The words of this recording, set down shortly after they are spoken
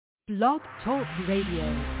Blog Talk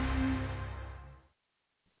Radio.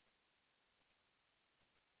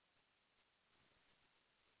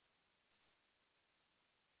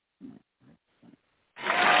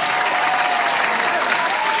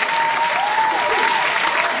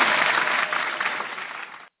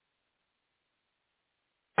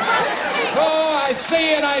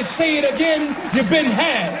 I say it again, you've been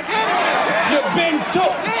had, you've been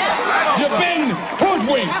took, you've been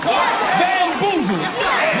hoodwinked, bamboozled,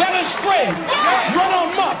 led astray, run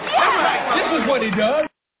amok. This is what he does.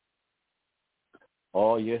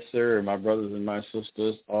 Oh, yes, sir, my brothers and my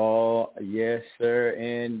sisters. Oh, yes, sir,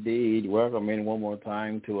 indeed. Welcome in one more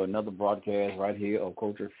time to another broadcast right here of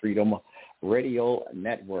Culture Freedom Radio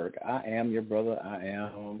Network. I am your brother. I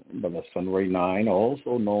am Brother Sunray 9,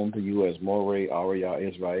 also known to you as Morey Aria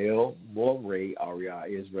Israel. Morey Aria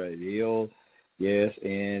Israel. Yes,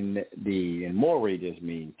 indeed. And Morey just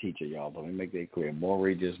means teacher, y'all. Let me make that clear.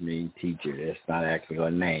 Morey just means teacher. That's not actually her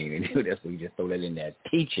name. That's what you just throw that in there.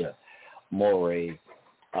 Teacher. Morey,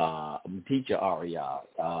 teacher Aria,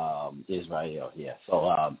 Israel. Yeah.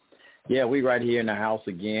 So, yeah, we right here in the house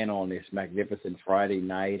again on this magnificent Friday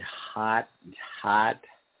night. Hot,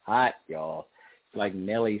 y'all. Like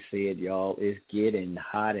Nelly said, y'all, it's getting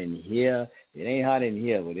hot in here. It ain't hot in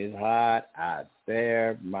here, but it's hot out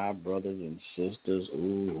there, my brothers and sisters.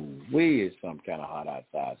 Ooh, it's some kind of hot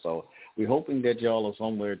outside. So we're hoping that y'all are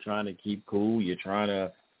somewhere trying to keep cool. You're trying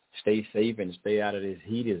to stay safe and stay out of this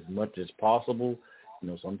heat as much as possible. You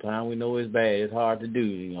know, sometimes we know it's bad. It's hard to do.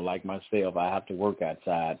 You know, like myself, I have to work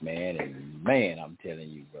outside, man. And, man, I'm telling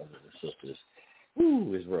you, brothers and sisters,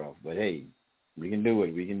 it's rough. But, hey, we can do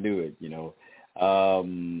it. We can do it, you know.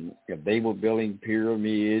 If they were building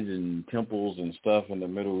pyramids and temples and stuff in the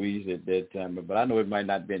Middle East at that time, but I know it might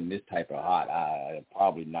not have been this type of hot.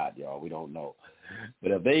 Probably not, y'all. We don't know.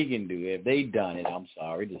 But if they can do it, if they done it, I'm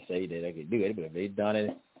sorry to say that they can do it, but if they done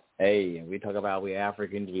it, hey, and we talk about we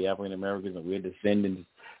Africans, we African Americans, and we're descendants.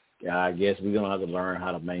 I guess we're going to have to learn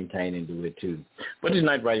how to maintain and do it, too. But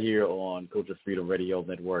tonight right here on Culture Freedom Radio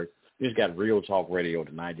Network, we just got Real Talk Radio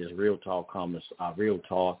tonight, just real talk.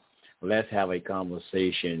 Let's have a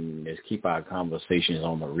conversation. Let's keep our conversations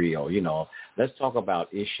on the real. You know, let's talk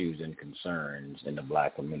about issues and concerns in the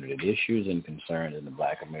black community, issues and concerns in the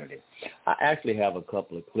black community. I actually have a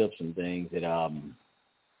couple of clips and things that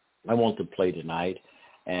I want to play tonight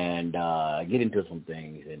and get into some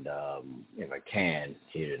things, and if I can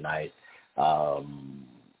here tonight,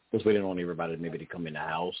 just waiting on everybody maybe to come in the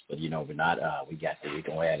house, but you know, if not, we can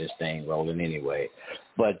have this thing rolling anyway.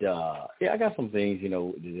 But yeah, I got some things, you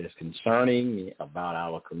know, that's concerning about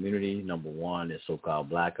our community. Number one, the so-called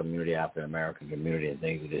black community, African American community, and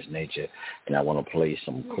things of this nature. And I want to play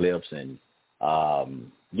some clips and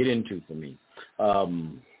get into for me.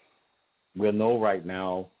 We'll know right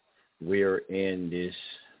now we're in this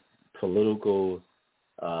political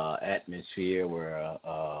atmosphere where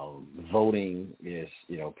voting is,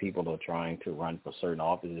 you know, people are trying to run for certain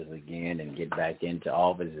offices again and get back into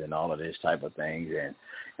office and all of this type of things. And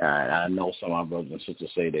I know some of my brothers and sisters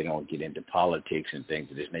say they don't get into politics and things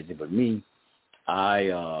of this nature, but me,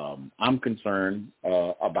 I'm concerned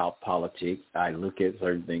about politics. I look at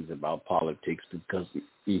certain things about politics because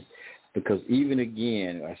even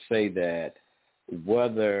again, I say that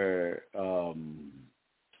whether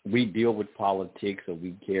we deal with politics or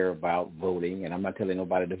we care about voting, and I'm not telling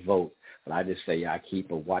nobody to vote, but I just say I keep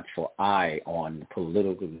a watchful eye on the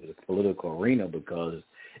political arena because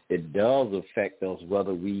it does affect us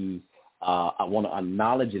whether we I want to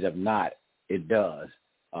acknowledge it or not. It does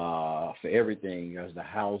for everything. There's the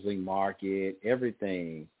housing market,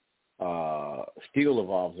 everything still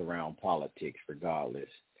evolves around politics regardless.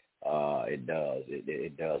 It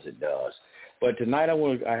does. But tonight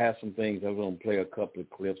I have some things. I'm going to play a couple of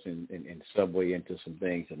clips and segue into some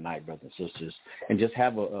things tonight, brothers and sisters, and just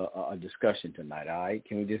have a discussion tonight, all right?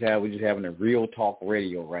 We're just having a real talk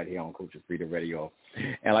radio right here on Culture Freedom Radio.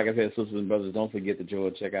 And like I said, sisters and brothers, don't forget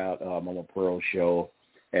to check out Mama Pearl show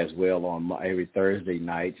as well on every Thursday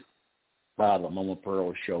night. The Mama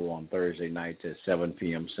Pearl show on Thursday nights at 7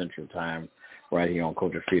 p.m. Central Time, right here on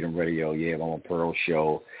Culture Freedom Radio. Yeah, Mama Pearl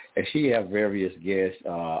show. And she have various guests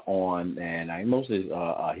on, and mostly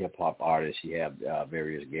hip-hop artists. She have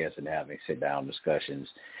various guests and having sit-down discussions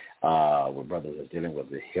with brothers that's dealing with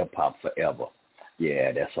the hip-hop forever.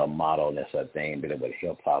 Yeah, that's her motto. That's her thing, dealing with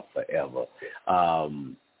hip-hop forever.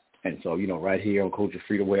 And so, you know, right here on Culture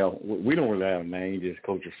Freedom, well, we don't really have a name, just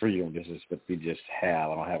Culture Freedom. This is what we just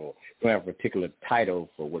have. We don't have a particular title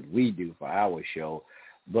for what we do for our show.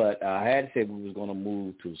 But I had said we was going to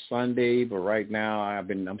move to Sunday, but right now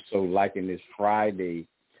I'm so liking this Friday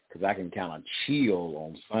because I can kind of chill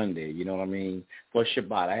on Sunday. You know what I mean? For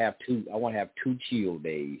Shabbat, I want to have 2 chill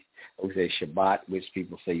days. We say Shabbat, which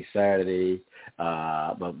people say Saturday,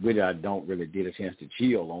 but really I don't really get a chance to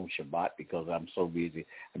chill on Shabbat because I'm so busy.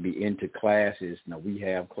 I be into classes. Now we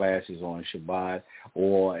have classes on Shabbat,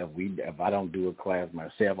 or if I don't do a class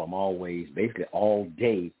myself, I'm always basically all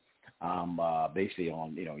day. I'm basically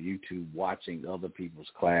on YouTube watching other people's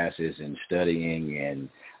classes and studying. And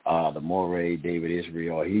the Morey David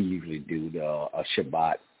Israel, he usually do a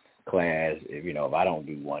Shabbat class. If I don't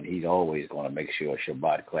do one, he's always going to make sure a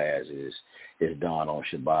Shabbat class is done on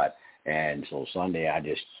Shabbat. And so Sunday I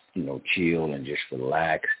just chill and just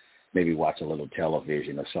relax, maybe watch a little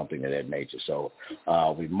television or something of that nature. So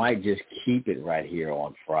we might just keep it right here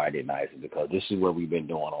on Friday nights because this is what we've been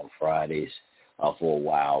doing on Fridays for a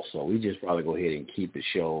while. So we just probably go ahead and keep the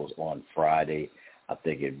shows on Friday. I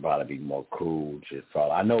think it'd probably be more cool to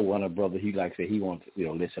follow. I know one of the brothers, he like I said, he wants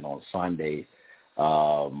listen on Sunday.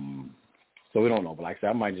 So we don't know, but like I said,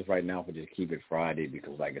 I might just right now for just keep it Friday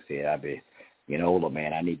because, like I said, I've been older,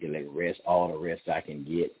 man. I need to let rest all the rest I can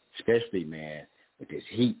get, especially, man, with this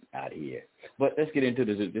heat out here. But let's get into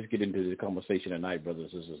this. Let's get into the conversation tonight,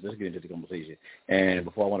 brothers and sisters. Let's get into the conversation. And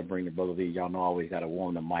before I want to bring the brothers in, y'all know I always got to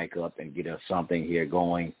warm the mic up and get us something here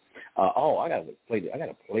going. I got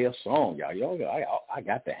to play a song, y'all. I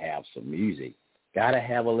got to have some music. Got to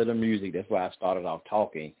have a little music. That's why I started off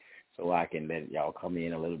talking, so I can let y'all come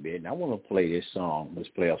in a little bit. And I want to play this song. Let's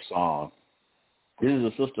play a song. This is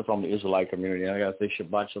a sister from the Israelite community. And I got to say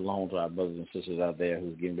Shabbat Shalom to our brothers and sisters out there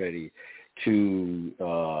who's getting ready to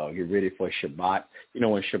get ready for Shabbat. And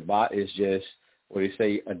Shabbat is just, what they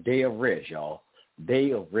say, a day of rest, y'all.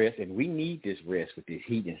 Day of rest, and we need this rest with this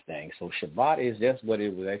heat and thing. So Shabbat that's what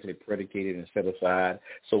it was actually predicated and set aside.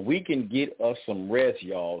 So we can get us some rest,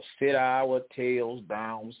 y'all. Sit our tails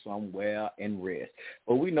down somewhere and rest.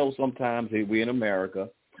 But we know sometimes that we're in America.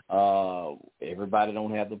 Everybody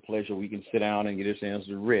don't have the pleasure. We can sit down and get a chance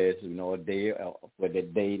to rest. A day for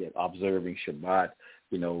that day that observing Shabbat.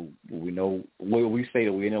 We know we say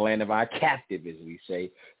that we're in the land of our captive, as we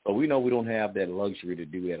say. So we know we don't have that luxury to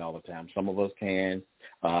do that all the time. Some of us can.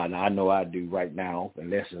 And I know I do right now,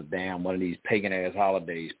 unless one of these pagan-ass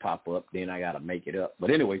holidays pop up, then I got to make it up.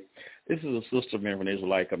 But anyway, this is a sister, man, from the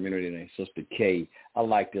Israelite community named Sister K. I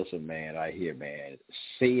like this one, man, right here, man.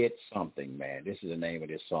 Say It Something, man. This is the name of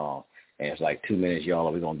this song. And it's like 2 minutes, y'all,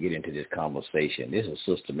 and we're going to get into this conversation. This is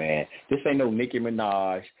Sister, man. This ain't no Nicki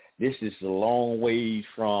Minaj. This is a long way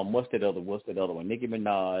from, what's that other one? Nicki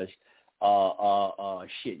Minaj,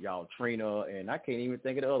 y'all, Trina, and I can't even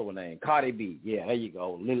think of the other one name. Cardi B. Yeah, there you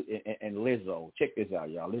go. And Lizzo. Check this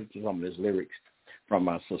out, y'all. Listen to some of this lyrics from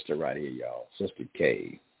my sister right here, y'all. Sister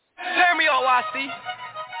K. Turn me on, YC.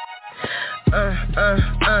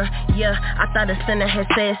 Yeah, I thought a sinner had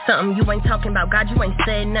said something. You ain't talking about God, you ain't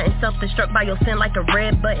said nothing. Self-destruct by your sin like a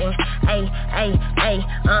red button.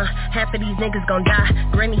 Half of these niggas gon' die.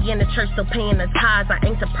 Granny in the church still paying the tithes. I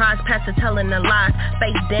ain't surprised, pastor telling the lies.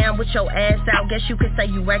 Face down with your ass out, guess you could say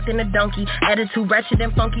you acting a donkey. Attitude ratchet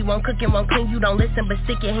and funky, won't cook and won't clean. You don't listen but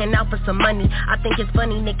stick your hand out for some money. I think it's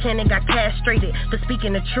funny Nick Cannon got castrated for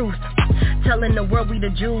speaking the truth. Telling the world we the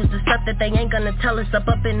Jews, the stuff that they ain't gonna tell us up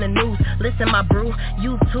in the news. Listen my brew,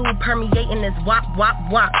 YouTube permeating this wop.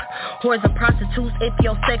 Whores and prostitutes, if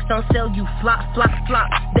your sex don't sell you flop.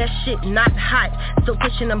 That shit not hot, still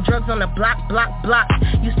pushing them drugs on the block.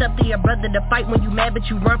 You step to your brother to fight when you mad but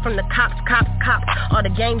you run from the cops. All the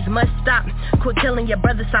games must stop, quit killing your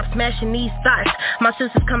brother, stop smashing these thoughts. My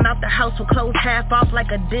sisters come out the house with clothes half off like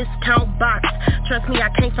a discount box. Trust me, I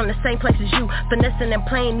came from the same place as you, finessing and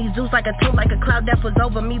playing these zoos like a tomb, like a cloud that was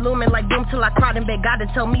over me, looming like doom till I cried and begged God to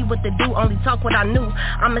tell me what to do. Only talk what I knew,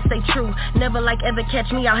 I'ma stay true. Never like ever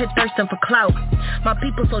catch me out here thirsting for clout. My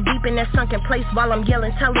people so deep in that sunken place while I'm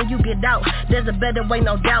yelling, telling you get out. There's a better way,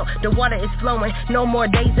 no doubt. The water is flowing, no more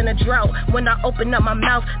days in a drought. When I open up my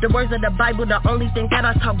mouth, the words of the Bible, the only thing that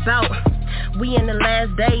I talk about. We in the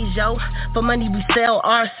last days, yo. For money we sell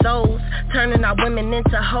our souls, turning our women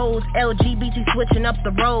into hoes. LGBT switching up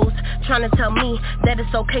the roles, trying to tell me that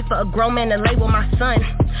it's okay for a grown man to label my son.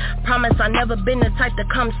 Promise I never been the type to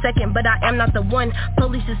come second, but I am not the one.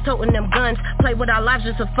 Police is toting them guns, play with our lives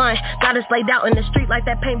just for fun. Got us laid out in the street like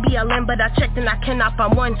that paint BLM, but I checked and I cannot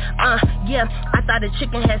find one. Yeah, I thought a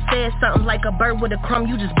chicken had said something like a bird with a crumb.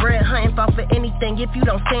 You just bread hunting, fall for anything. If you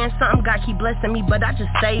don't stand something, God keep blessing me, but I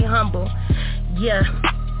just stay humble. Yeah,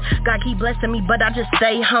 God keep blessing me, but I just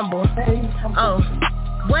stay humble. Oh,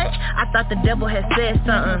 what? I thought the devil had said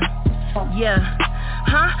something. Yeah.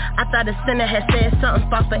 Huh? I thought a sinner had said something,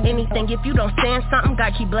 fought for anything. If you don't stand something,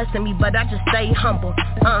 God keep blessing me, but I just stay humble.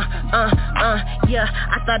 Yeah.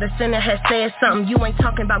 I thought a sinner had said something. You ain't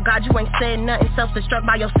talking about God, you ain't said nothing. Self-destruct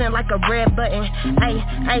by your sin like a red button. Hey,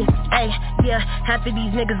 yeah. Half of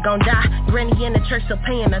these niggas gon' die. Granny in the church still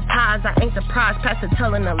paying the tithes. I ain't surprised, pastor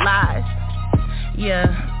telling the lies. Yeah,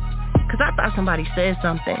 cause I thought somebody said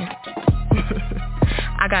something.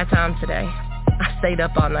 I got time today. I stayed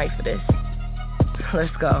up all night for this.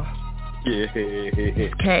 Let's go. Yeah.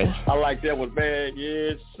 K. I like that one, man.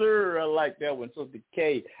 Yes, sir. I like that one. So the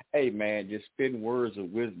K, hey, man, just spitting words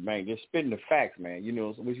of wisdom, man. Just spitting the facts, man. You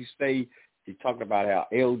know, so when you say, you talking about how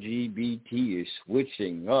LGBT is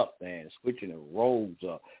switching up, man, switching the roles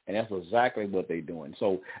up, and that's exactly what they're doing.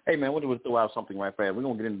 So, hey, man, we're going to throw out something right fast. We're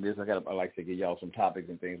going to get into this. I like to give y'all some topics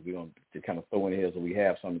and things we're going to kind of throw in here so we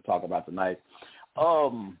have something to talk about tonight.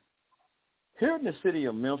 Here in the city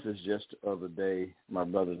of Memphis just the other day, my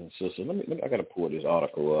brothers and sisters, I got to pull this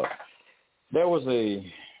article up. There was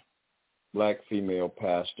a black female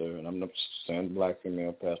pastor, and I'm not saying black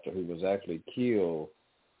female pastor, who was actually killed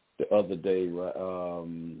the other day,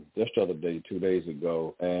 just the other day, 2 days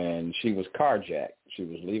ago, and she was carjacked. She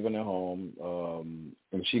was leaving her home,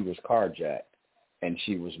 and she was carjacked, and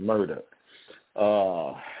she was murdered.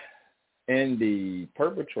 And the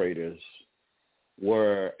perpetrators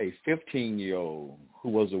were a 15-year-old who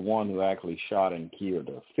was the one who actually shot and killed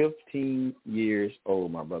her. 15 years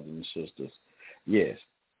old, my brothers and sisters. Yes.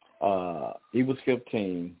 He was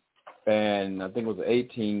 15, and I think it was an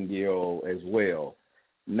 18-year-old as well.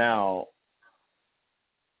 Now,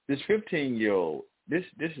 this 15-year-old, this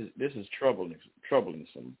is troubling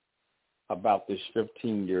about this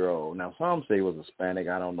 15-year-old. Now, some say he was Hispanic.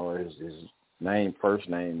 I don't know his name. First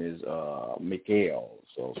name is Miguel.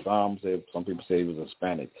 So some people say he was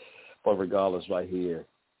Hispanic. But regardless, right here,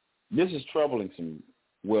 this is troubling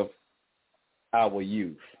with our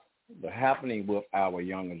youth, the happening with our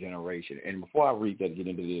younger generation. And before I get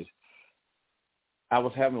into this,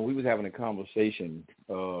 we was having a conversation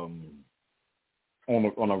on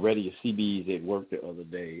a radio CBs at work the other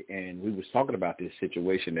day, and we was talking about this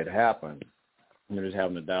situation that happened. We were just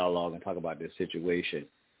having a dialogue and talk about this situation.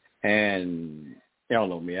 And y'all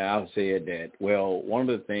know me, I said that, well, one of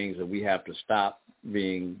the things that we have to stop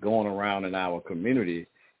going around in our community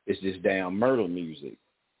is this damn murder music.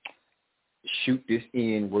 Shoot this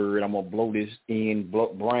N-word, I'm going to blow this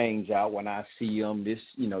brains out when I see them. This,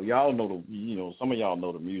 y'all know some of y'all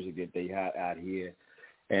know the music that they have out here.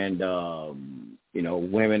 And,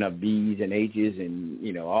 women are B's and H's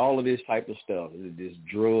and, all of this type of stuff. This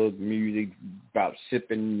drug music about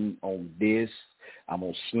sipping on this. I'm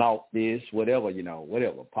going to snort this, whatever,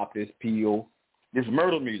 pop this pill. This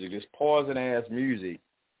murder music, this poison-ass music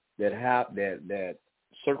that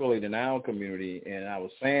circulate in our community. And I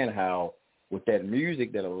was saying how with that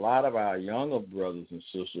music that a lot of our younger brothers and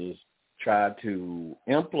sisters try to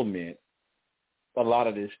implement a lot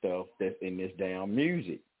of this stuff that's in this damn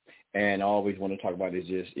music. And I always want to talk about is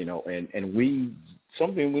just, and we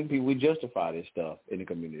justify this stuff in the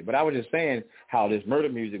community. But I was just saying how this murder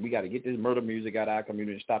music, we got to get this murder music out of our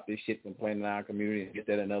community and stop this shit from playing in our community and get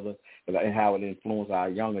that another, and how it influences our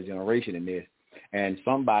younger generation in this. And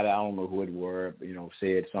somebody, I don't know who it were,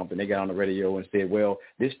 said something. They got on the radio and said, well,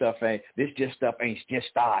 this stuff ain't just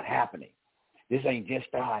start happening. This ain't just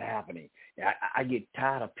start happening. I get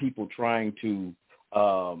tired of people trying to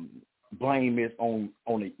blame this on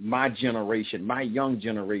my generation, my young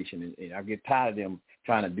generation, and I get tired of them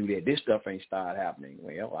trying to do that. This stuff ain't start happening.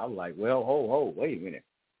 Well, I was like, well, wait a minute.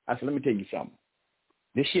 I said, let me tell you something.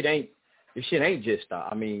 This shit ain't just start.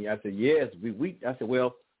 I mean, I said, yes, I said,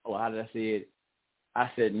 well, how did I say it? I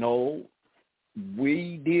said, no,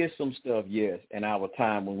 we did some stuff, yes, in our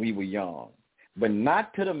time when we were young, but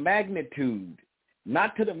not to the magnitude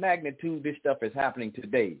this stuff is happening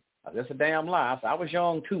today. That's a damn lie. I was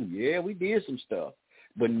young too. Yeah, we did some stuff,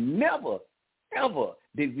 but never, ever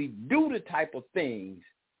did we do the type of things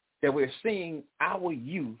that we're seeing our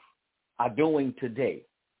youth are doing today.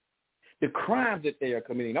 The crimes that they are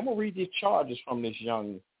committing. I'm going to read these charges from this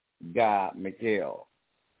young guy, Miguel.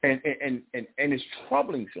 And it's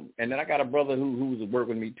troubling. And then I got a brother who was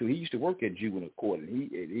working with me too. He used to work at juvenile court, and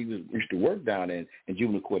he used to work down in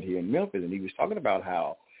juvenile court here in Memphis. And he was talking about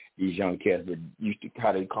how these young cats used to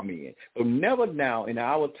how they come in. But never now in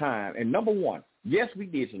our time. And number one, yes, we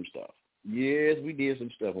did some stuff. Yes, we did some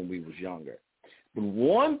stuff when we was younger. But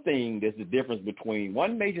one major thing, the difference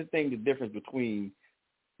between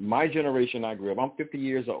my generation I grew up. I'm 50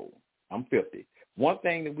 years old. I'm 50. One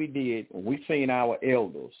thing that we did when we seen our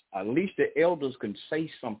elders, at least the elders can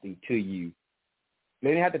say something to you They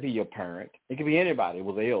didn't have to be your parent. It could be anybody. It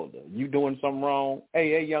was an elder. You doing something wrong?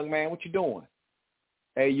 Hey, young man, what you doing?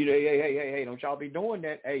 Hey, don't y'all be doing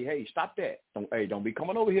that. Hey, stop that. Don't be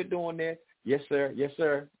coming over here doing that. Yes,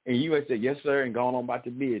 sir. And you would say, yes, sir, and going on about the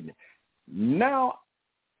business. Now,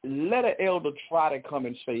 let an elder try to come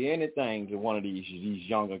and say anything to one of these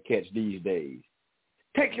younger cats these days.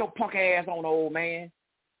 Take your punk ass on, old man.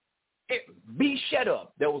 Be shut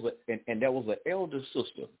up. There was an elder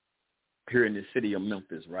sister here in the city of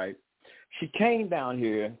Memphis, right? She came down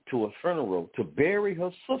here to a funeral to bury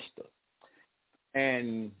her sister.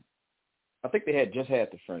 And I think they had just had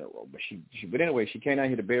the funeral, but anyway, she came down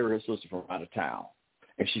here to bury her sister from out of town.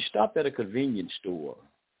 And she stopped at a convenience store.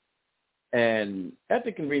 And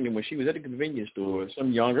when she was at the convenience store,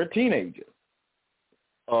 some younger teenager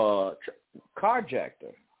carjacked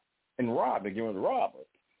her and robbed her.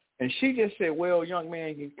 And she just said, well, young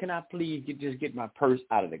man, can I please just get my purse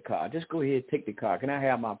out of the car? Just go ahead, take the car. Can I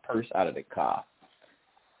have my purse out of the car?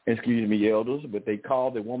 Excuse me, elders, but they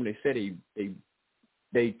called the woman. They said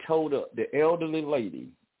they told her, the elderly lady,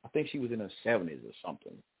 I think she was in her 70s or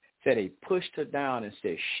something, said they pushed her down and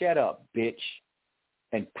said, shut up, bitch,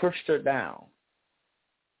 and pushed her down.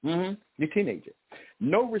 You're a teenager.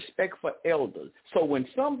 No respect for elders. So when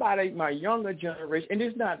somebody, my younger generation, and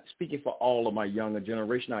it's not speaking for all of my younger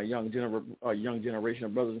generation, our young generation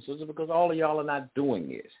of brothers and sisters, because all of y'all are not doing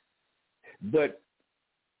this. But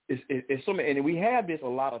it's something, and we have this a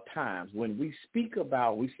lot of times when we speak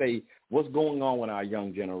about, we say what's going on with our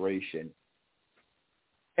young generation.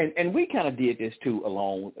 And we kind of did this too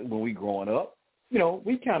along when we growing up. You know,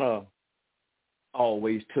 we kind of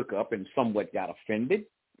always took up and somewhat got offended.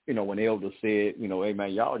 You know, when elders said, you know, hey,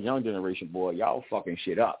 man, y'all young generation, boy, y'all fucking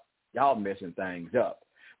shit up. Y'all messing things up.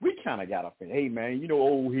 We kind of got offended. Hey, man, you know,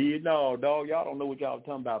 old head, no, dog, y'all don't know what y'all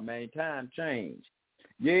talking about, man. Time changed.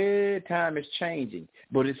 Yeah, time is changing,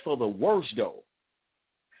 but it's for the worse, though.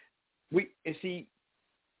 And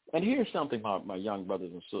here's something about my young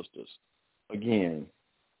brothers and sisters. Again,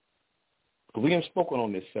 we have spoken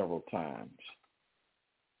on this several times.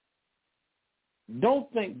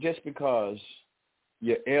 Don't think just because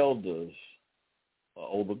your elders, or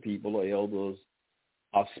older people or elders,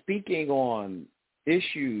 are speaking on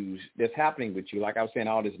issues that's happening with you, like I was saying,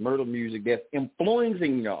 all this murder music that's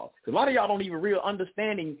influencing y'all. Because a lot of y'all don't even really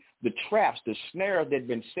understanding the traps, the snares that have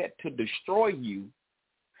been set to destroy you,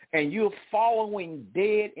 and you're following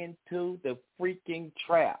dead into the freaking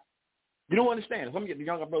trap. You don't understand. Some of the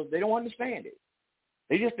younger brothers, they don't understand it.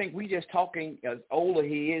 They just think we just talking as older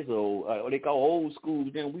heads or they call old school,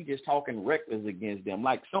 then we just talking reckless against them,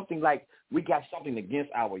 like something like we got something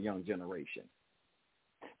against our young generation.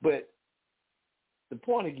 But the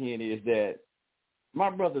point again is that my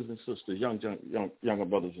brothers and sisters, younger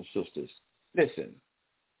brothers and sisters, listen,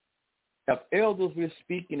 if elders, we're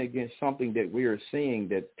speaking against something that we are seeing,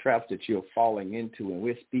 that traps that you're falling into, and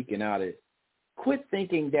we're speaking out it, quit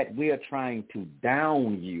thinking that we are trying to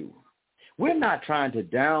down you. We're not trying to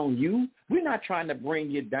down you. We're not trying to bring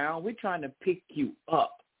you down. We're trying to pick you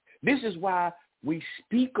up. This is why we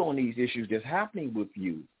speak on these issues that's happening with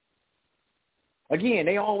you. Again,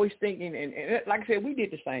 they always thinking, and like I said, we did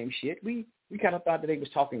the same shit. We kind of thought that they was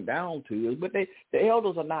talking down to us, but the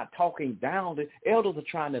elders are not talking down. The elders are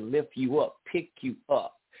trying to lift you up, pick you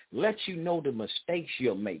up, let you know the mistakes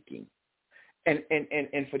you're making. And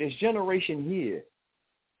for this generation here,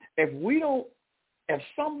 if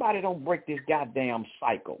somebody don't break this goddamn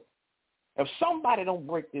cycle, if somebody don't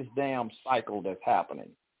break this damn cycle that's happening,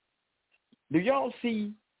 do y'all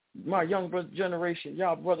see my young generation,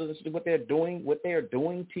 y'all brothers and sisters, what they're doing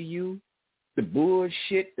to you, the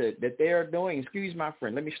bullshit that they're doing? Excuse my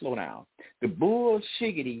friend, let me slow down. The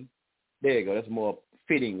bullshiggity, there you go, that's a more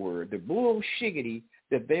fitting word. The bullshiggity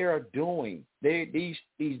that they are doing, these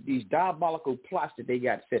diabolical plots that they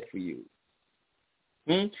got set for you.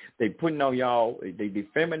 They putting on y'all, they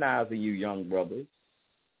defeminizing you young brothers.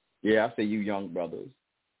 Yeah, I say you young brothers.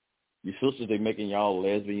 Your sisters, they making y'all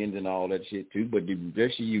lesbians and all that shit too, but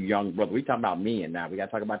especially you young brothers. We talking about men now. We got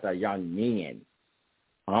to talk about the young men.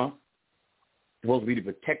 Supposed to be the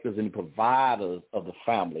protectors and the providers of the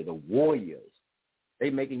family, the warriors. They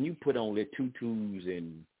making you put on their tutus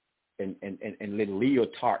and little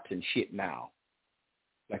leotards and shit now.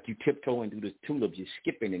 Like you tiptoeing through the tulips, you're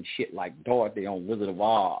skipping and shit like Dorothy on Wizard of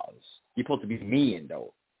Oz. You're supposed to be men,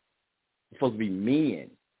 though. You're supposed to be men.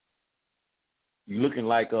 You're looking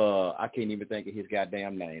like, I can't even think of his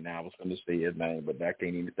goddamn name now. I was going to say his name, but I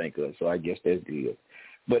can't even think of it, so I guess that's good.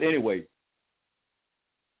 But anyway,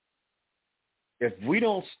 if we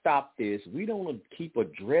don't stop this, we don't keep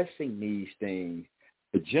addressing these things,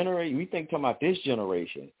 The generation, we think talking about this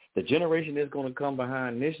generation, the generation that's going to come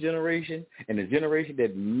behind this generation, and the generation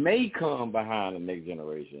that may come behind the next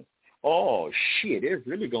generation. Oh, shit, it's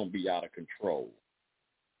really going to be out of control.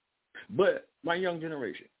 But my young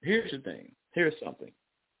generation, here's the thing. Here's something.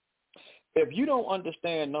 If you don't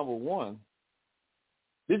understand, number one,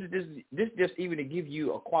 this just even to give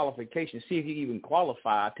you a qualification, see if you even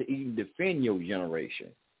qualify to even defend your generation.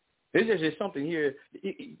 This is just something here.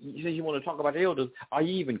 You say you want to talk about the elders. Are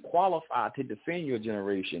you even qualified to defend your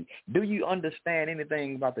generation? Do you understand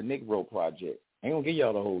anything about the Negro Project? I ain't gonna give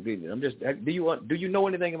y'all the whole video. Do you know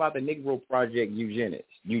anything about the Negro Project eugenics?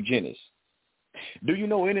 Do you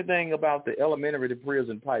know anything about the elementary to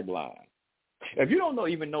prison pipeline? If you don't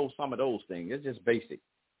even know some of those things, it's just basic.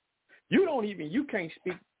 You can't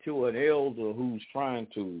speak to an elder who's trying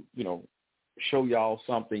to, show y'all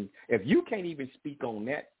something. If you can't even speak on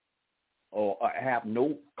that, or have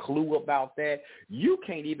no clue about that, you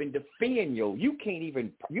can't even defend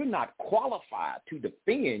you're not qualified to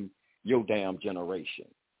defend your damn generation.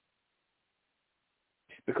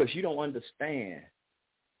 Because you don't understand.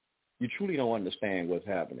 You truly don't understand what's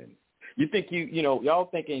happening. You think y'all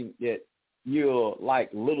thinking that you're like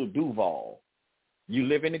little Duval. You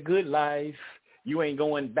living a good life. You ain't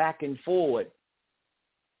going back and forward.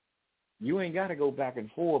 You ain't got to go back and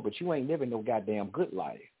forward, but you ain't living no goddamn good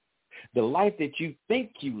life. The life that you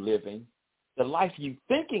think you living, the life you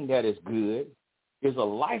thinking that is good, is a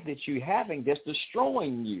life that you having that's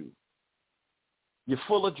destroying you. You're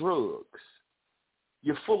full of drugs.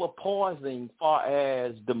 You're full of poison far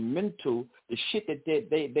as the mental, the shit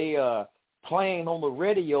that they are playing on the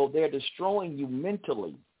radio. They're destroying you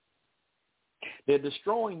mentally. They're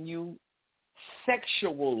destroying you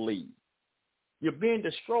sexually. You're being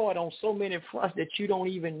destroyed on so many fronts that you don't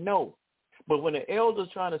even know. But when the elders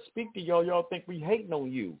trying to speak to y'all think we hating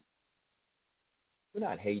on you. We're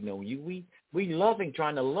not hating on you. We loving,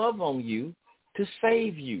 trying to love on you to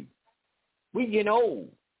save you. We getting old.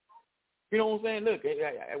 You know what I'm saying? Look,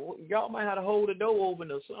 y'all might have to hold the door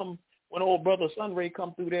open or something. When old brother Sunray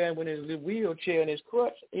come through there with his wheelchair and his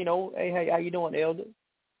crutch, hey, how you doing, elder?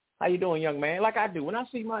 How you doing, young man? Like I do. When I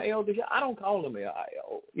see my elders, I don't call them,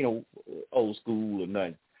 old school or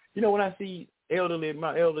nothing. When I see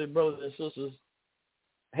my elderly brothers and sisters,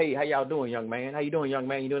 hey, how y'all doing, young man? How you doing, young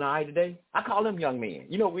man? You doing all right today? I call them young men.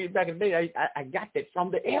 Back in the day, I got that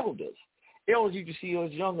from the elders. Elders used to see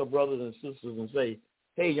us younger brothers and sisters and say,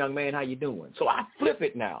 hey, young man, how you doing? So I flip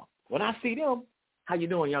it now. When I see them, how you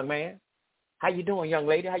doing, young man? How you doing, young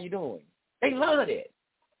lady? How you doing? They love that.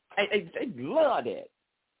 They love that.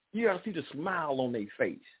 You got to see the smile on their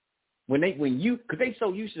face. Because they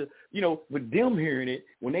so used to, with them hearing it,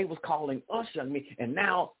 when they was calling us young men, and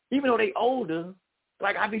now, even though they older,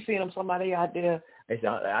 like I be seeing them, somebody out there, they say,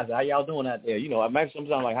 how y'all doing out there? I imagine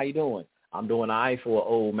sometimes like, how you doing? I'm doing all right for an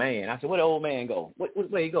old man. I said, where the old man go?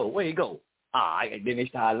 Where he go? Where he go? Then they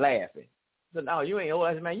started laughing. I said, no, you ain't old.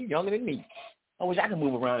 I said, man, you younger than me. I wish I could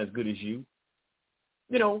move around as good as you.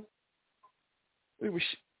 Come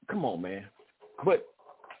on, man. But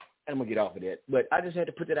I'm going to get off of that. But I just had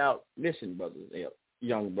to put that out. Listen, brothers,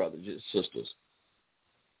 young brothers and sisters.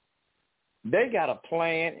 They got a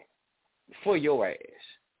plan for your ass.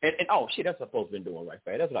 And oh, shit, that's what I'm supposed to be doing right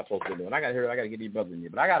there. That's what I'm supposed to be doing. I got to get these brothers in here.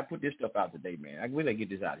 But I got to put this stuff out today, man. We got to get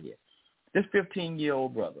this out of here. This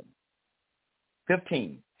 15-year-old brother,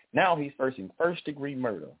 15. Now he's facing first-degree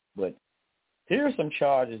murder. But here are some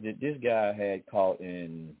charges that this guy had caught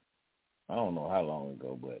in, I don't know how long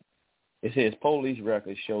ago, but it says police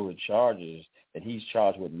records show the charges that he's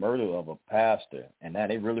charged with murder of a pastor. And now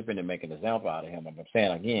they really finna make an example out of him. I'm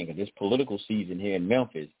saying again, because this political season here in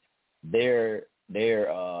Memphis, they're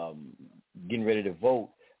getting ready to vote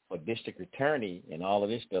for district attorney and all of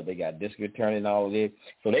this stuff. They got district attorney and all of this.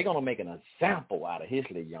 So they're going to make an example out of his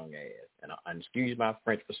little young ass. And excuse my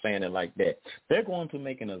French for saying it like that. They're going to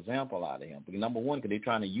make an example out of him. Because number one, because they're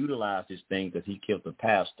trying to utilize this thing because he killed the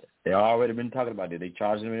pastor. They already been talking about it. They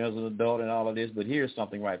charged him as an adult and all of this. But here's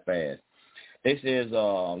something right fast. They says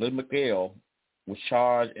Lil McGill was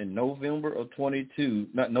charged in November the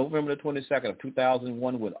 22nd of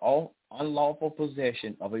 2001 with unlawful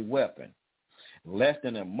possession of a weapon. Less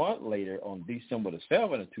than a month later, on December the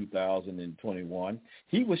 7th of 2021,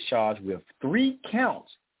 he was charged with 3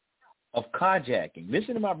 counts of carjacking.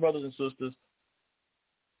 Listen to my brothers and sisters.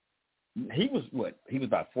 He was what? He was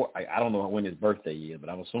about 4. I don't know when his birthday is, but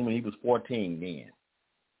I'm assuming he was 14 then.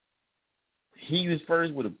 He was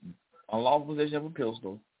first with an unlawful possession of a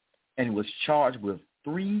pistol and was charged with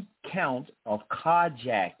 3 counts of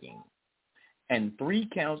carjacking and 3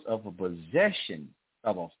 counts of a possession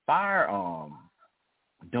of a firearm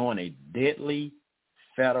during a deadly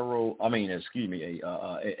federal. I mean, excuse me,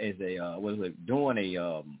 doing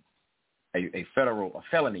a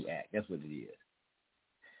felony act. That's what it is.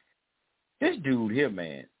 This dude here,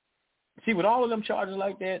 man. See, with all of them charges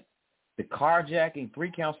like that, the carjacking,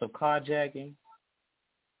 3 counts of carjacking,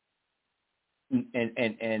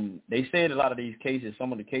 and they said a lot of these cases,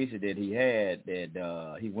 some of the cases that he had,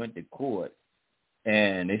 that he went to court,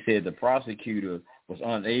 and they said the prosecutor was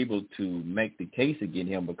unable to make the case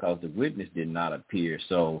against him because the witness did not appear.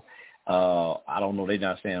 So I don't know, they're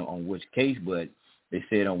not saying on which case, but they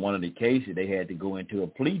said on one of the cases they had to go into a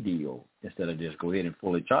plea deal instead of just go ahead and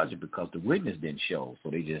fully charge it because the witness didn't show. So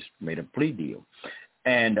they just made a plea deal.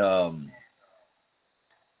 And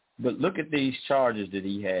but look at these charges that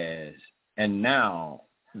he has. And now,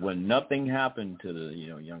 when nothing happened to the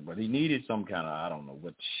young brother, he needed some kind of, I don't know,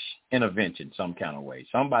 which intervention, some kind of way,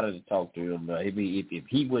 somebody to talk to him. If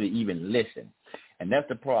he would have even listened, and that's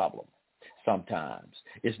the problem. Sometimes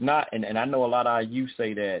it's not, and I know a lot of you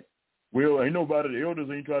say that. Well, ain't nobody, the elders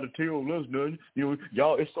ain't trying to tell us nothing.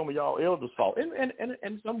 Y'all, it's some of y'all elders' fault,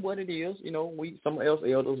 and somewhat it is. Some else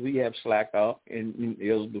elders we have slacked off, and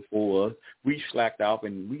elders before us we slacked off,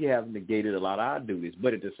 and we have negated a lot of our duties.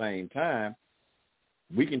 But at the same time,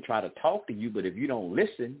 we can try to talk to you, but if you don't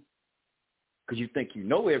listen, because you think you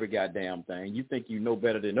know every goddamn thing, you think you know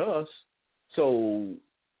better than us, so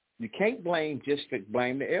you can't blame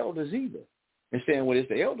the elders either. And saying, well, it's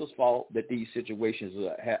the elders' fault that these situations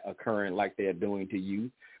are occurring like they're doing to you.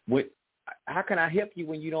 How can I help you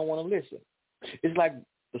when you don't want to listen? It's like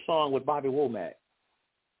the song with Bobby Womack,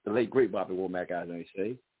 the late, great Bobby Womack, I may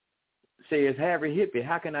say, says, Harry Hippie,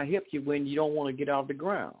 how can I help you when you don't want to get off the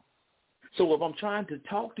ground? So if I'm trying to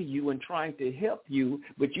talk to you and trying to help you,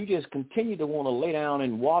 but you just continue to want to lay down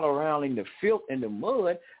and water around in the filth and the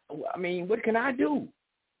mud, I mean, what can I do?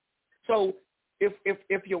 So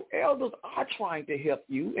if your elders are trying to help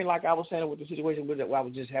you, and like I was saying with the situation with that, we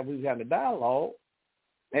was having a dialogue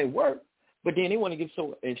at work, but then they want to get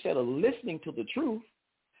so, instead of listening to the truth,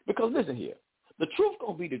 because listen here, the truth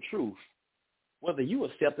gonna be the truth, whether you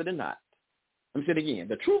accept it or not. Let me say it again.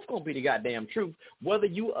 The truth gonna be the goddamn truth, whether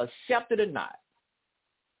you accept it or not.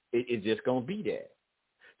 It's just gonna be there.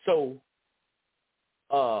 So,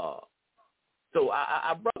 our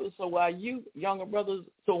brothers, so while you younger brothers,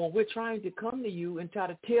 so when we're trying to come to you and try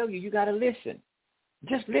to tell you, you got to listen.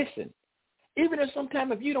 Just listen. Even if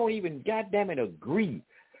sometimes if you don't even goddamn it agree,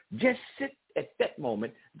 just sit at that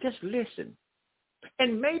moment, just listen.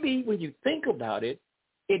 And maybe when you think about it,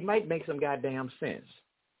 it might make some goddamn sense.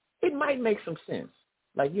 It might make some sense.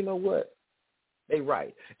 Like, you know what? They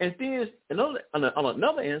right. And then on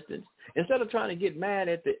another instance, instead of trying to get mad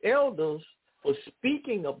at the elders for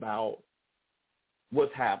speaking about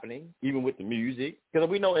what's happening, even with the music, because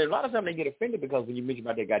we know a lot of times they get offended because when you mention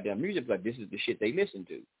about their goddamn music, like this is the shit they listen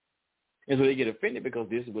to, and so they get offended because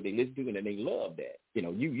this is what they listen to, and then they love that.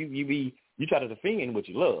 You try to defend what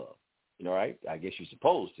you love, right? I guess you're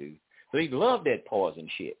supposed to. So they love that poison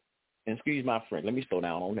shit. And excuse my friend, let me slow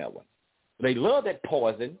down on that one. So they love that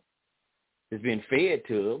poison that's being fed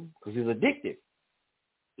to them because it's addictive.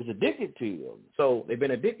 It's addicted to them. So they've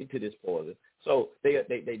been addicted to this poison. So they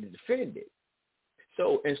defend it.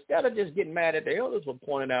 So instead of just getting mad at the elders for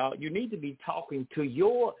pointing out, you need to be talking to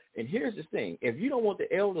and here's the thing, if you don't want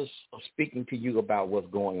the elders speaking to you about what's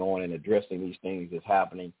going on and addressing these things that's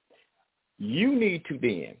happening, you need to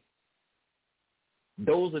then,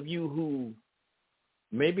 those of you who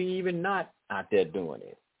maybe even not out there doing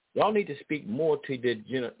it, y'all need to speak more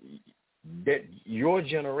to your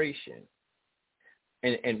generation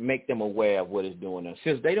and make them aware of what it's doing. And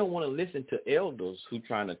since they don't want to listen to elders who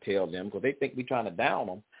trying to tell them because they think we're trying to down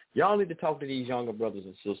them, y'all need to talk to these younger brothers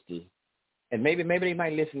and sisters, and maybe they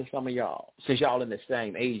might listen to some of y'all since y'all in the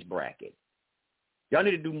same age bracket. Y'all need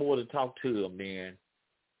to do more to talk to them, man,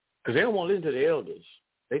 because they don't want to listen to the elders.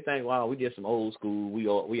 They think, wow, we just some old school.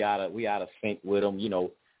 We out of sync with them.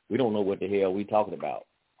 We don't know what the hell we talking about.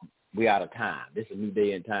 We out of time. This is a new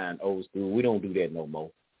day and time, old school. We don't do that no more.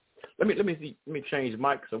 Let me change the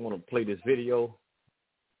mic because I want to play this video.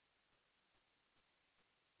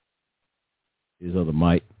 This other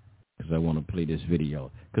mic because I want to play this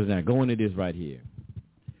video. Because now going to this right here.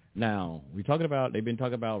 Now they've been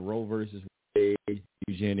talking about Roe versus Wade,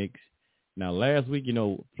 eugenics. Now last week,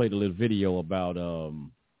 played a little video about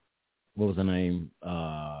what was her name?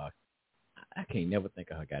 I can't never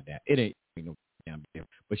think of her goddamn. It ain't no damn deal.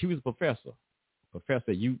 But she was a professor.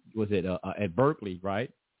 Professor, you was at Berkeley,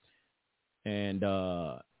 right? And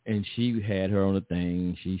she had her on the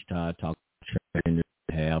thing. She started talking to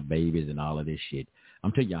have babies and all of this shit.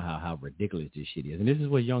 I'm telling y'all how ridiculous this shit is. And this is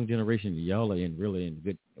what young generation, y'all are really in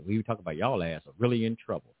good. We talk about y'all ass are really in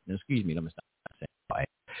trouble. Now, excuse me, let me stop saying y'all ass.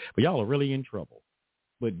 But y'all are really in trouble.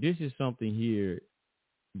 But this is something here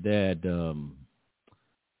that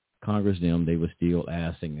Congress they were still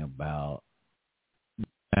asking about the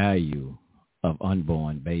value of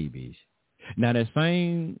unborn babies. Now, that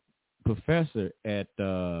same professor at,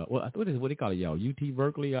 I thought this is what they call it, y'all, UT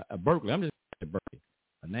Berkeley, Berkeley. I'm just at Berkeley.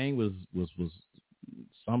 Her name was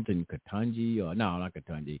something Katunji, or no, not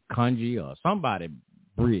Katunji, Kanji, or somebody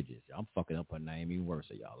Bridges. I'm fucking up her name even worse,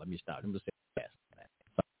 y'all. Let me stop. Let me say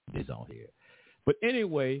this on here. But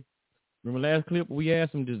anyway, remember last clip we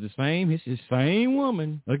asked him, it's the same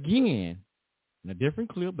woman again in a different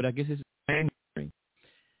clip, but I guess it's the same thing.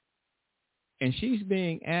 And she's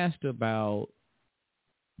being asked about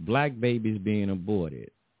black babies being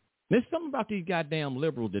aborted. There's something about these goddamn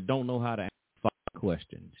liberals that don't know how to answer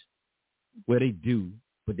questions. Well, they do,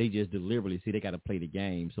 but they just deliberately, they got to play the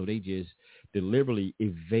game, so they just deliberately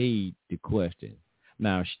evade the question.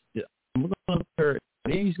 Now, I'm going to her,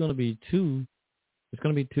 there's going to be two. It's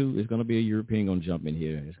going to be two. It's going to be a European going to jump in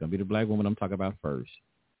here. It's going to be the black woman I'm talking about first.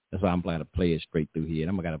 That's why I'm going to play it straight through here. And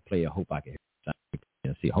I'm going to play a Hope I Can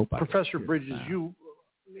see. Hope I Professor Bridges, you,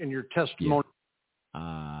 in your testimony.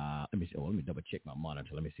 Yeah. Let me see. Let me double check my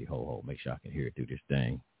monitor. Let me see. Hold. Make sure I can hear it through this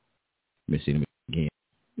thing. Let me see. Let me again.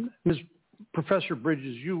 Ms. Professor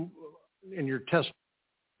Bridges, you, in your testimony.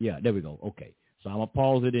 Yeah, there we go. Okay. So I'm going to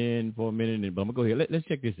pause it in for a minute, but I'm going to go here. Let's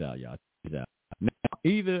check this out, y'all. Check this out. Now,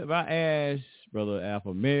 either if I ask Brother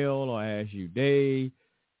Alpha Male or I ask you, Dave,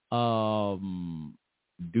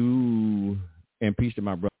 do and peace to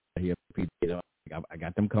my brother here. I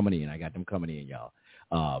got them coming in.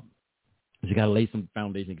 Y'all. You got to lay some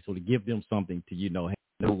foundation so to give them something to, know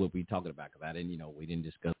what we're talking about. Because I didn't, we didn't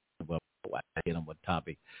discuss what I hit them with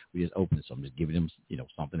topic. We just opened some, just giving them,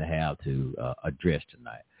 something to have to address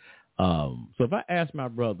tonight. So if I ask my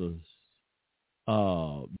brothers,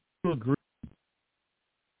 do you agree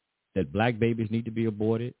that black babies need to be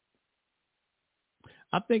aborted?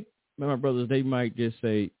 I think my brothers, they might just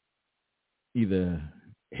say either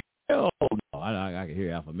hell no. I can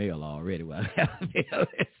hear Alpha Male already. What Alpha Male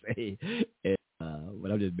say,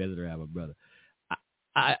 but I'm just messing around with my brother.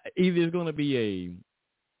 Either it's going to be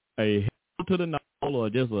a hell to the no, or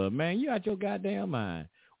just a man, you out your goddamn mind,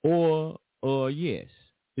 or yes.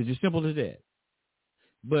 It's as simple as that.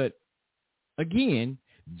 But again,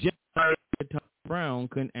 just like Tom Brown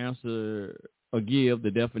couldn't answer or give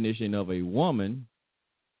the definition of a woman,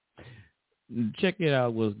 check it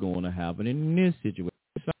out what's going to happen in this situation.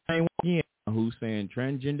 Same again, who's saying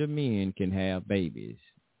transgender men can have babies,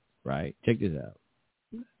 right? Check this out.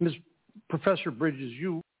 Ms. Professor Bridges,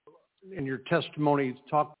 you, in your testimony,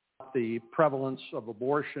 talked about the prevalence of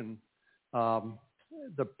abortion,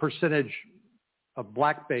 the percentage of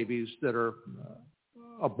black babies that are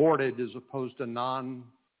aborted as opposed to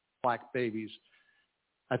non-black babies.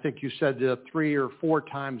 I think you said 3 or 4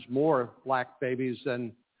 times more black babies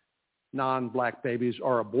than non-black babies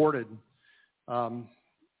are aborted.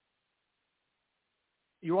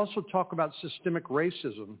 You also talk about systemic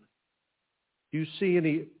racism. Do you see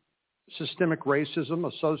any systemic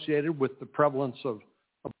racism associated with the prevalence of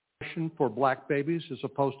abortion for black babies as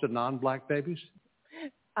opposed to non-black babies?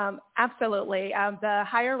 Absolutely. The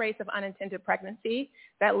higher rates of unintended pregnancy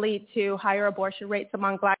that lead to higher abortion rates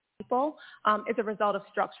among black people is a result of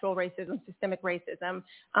structural racism, systemic racism.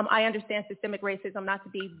 I understand systemic racism not to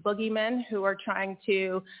be boogeymen who are trying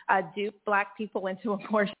to dupe black people into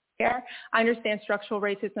abortion care. I understand structural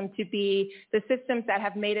racism to be the systems that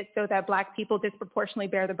have made it so that black people disproportionately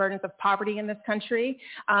bear the burdens of poverty in this country,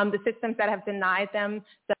 the systems that have denied them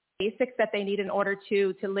the basics that they need in order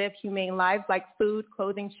to live humane lives, like food,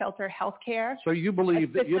 clothing, shelter, health care. So you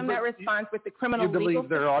believe that responds with the criminal legal system. You believe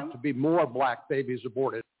there ought to be more black babies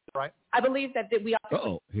aborted, right? I believe that we ought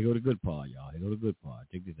to. Here go the good part, y'all. Here go the good part.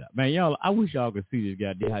 Check this out. Man, y'all, I wish y'all could see this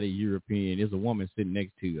guy, how the European, there's a woman sitting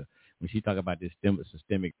next to her when she talk about this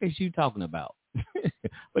systemic, what's she talking about?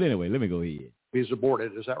 But anyway, let me go ahead. He's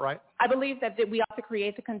aborted, is that right? I believe that we ought to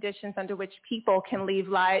create the conditions under which people can live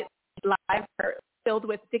lives filled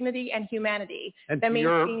with dignity and humanity. And that means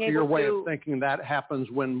your way of thinking that happens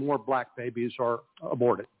when more black babies are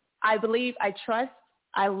aborted. I believe, I trust,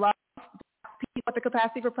 I love people with the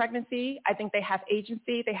capacity for pregnancy. I think they have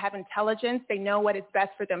agency, they have intelligence, they know what is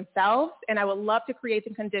best for themselves, and I would love to create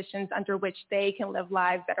the conditions under which they can live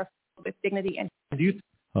lives that are filled with dignity and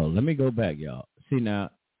let me go back, y'all. See,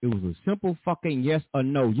 now, it was a simple fucking yes or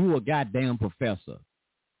no. You a goddamn professor.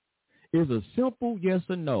 It was a simple yes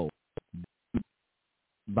or no.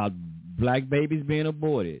 about black babies being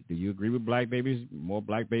aborted. Do you agree with black babies? More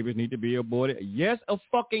black babies need to be aborted? Yes or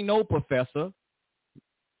fucking no, Professor?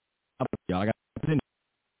 Y'all got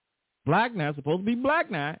black now, supposed to be black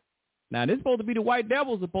now. Now, this supposed to be the white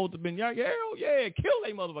devil supposed to be, yeah, kill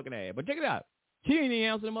they motherfucking ass. But check it out. She ain't even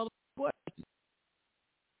answering the motherfucking question.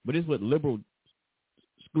 But it's what liberal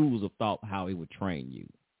schools of thought, how he would train you.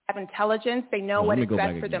 Have intelligence. They know what is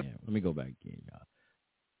best for them. Let me go back again, y'all.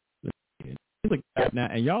 Now,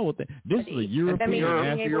 and y'all will think this is a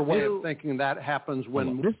European. Your way of thinking that happens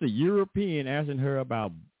when this is a European asking her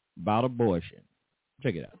about abortion.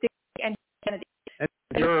 Check it out. And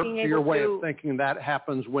your way of thinking that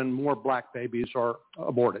happens when more black babies are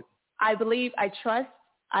aborted. I believe, I trust,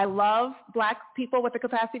 I love black people with the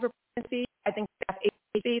capacity for pregnancy. I think they have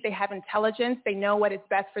agency, they have intelligence, they know what is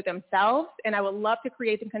best for themselves, and I would love to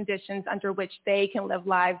create the conditions under which they can live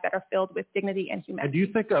lives that are filled with dignity and humanity. And do you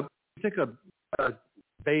think a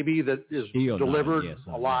baby that is delivered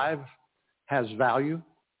alive has value?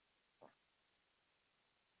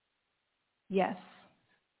 Yes.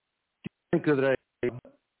 Do you think that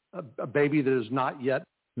a baby that is not yet...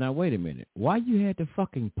 Now, wait a minute. Why you had to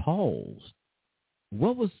fucking pause?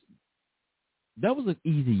 That was an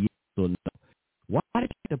easy yes or no. Why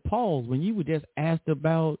did you have to pause when you were just asked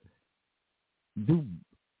about, do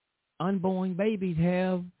unborn babies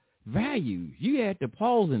have values? You had to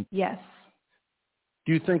pause and... Yes.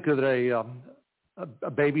 Do you think that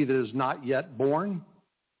a baby that is not yet born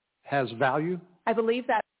has value? I believe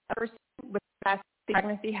that a person with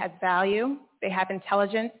pregnancy has value. They have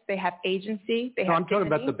intelligence. They have agency. They have I'm talking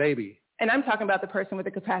about the baby. And I'm talking about the person with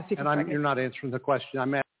the capacity for pregnancy. You're not answering the question.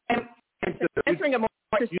 I'm answering a more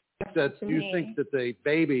do you think that the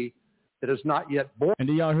baby that is not yet born... And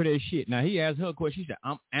do y'all hear that shit? Now, he asked her a question. She said,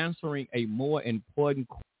 I'm answering a more important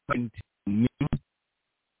question to me,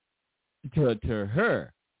 to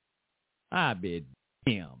her. I bet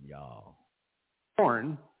damn, y'all.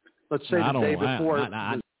 Born, let's say the day before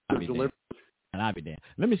delivered. And I'll be damned.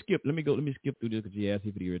 Let me skip through this because she asked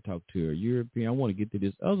if you to talk to her European. I want to get to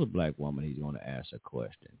this other black woman. He's going to ask a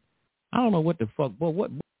question. I don't know what the fuck, but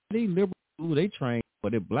what they liberal, they train,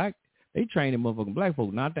 but they're black. They train them motherfucking black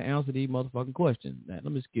folk not to answer these motherfucking questions. Now,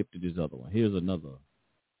 let me skip to this other one. Here's another.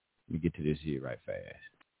 Let me get to this here right fast.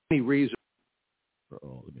 Any reason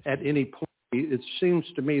at any point, it seems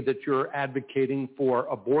to me that you're advocating for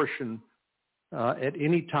abortion at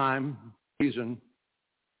any time, reason,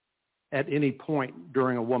 at any point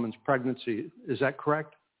during a woman's pregnancy. Is that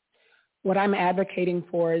correct? What I'm advocating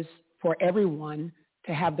for is for everyone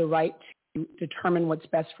to have the right to determine what's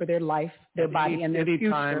best for their life, their body, and their future.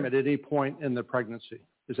 Any time, at any point in the pregnancy.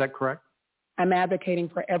 Is that correct? I'm advocating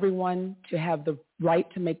for everyone to have the right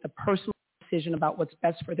to make the personal decision about what's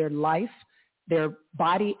best for their life, their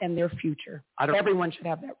body, and their future. Everyone should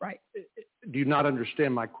have that right. Do you not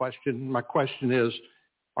understand my question? My question is,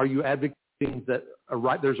 are you advocating that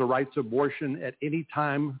there's a right to abortion at any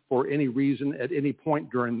time, for any reason, at any point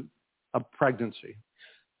during a pregnancy?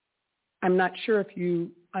 I'm not sure if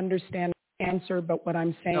you understand the answer, but what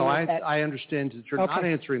I'm saying is that... I understand that you're not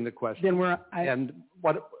answering the question. Then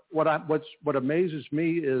what amazes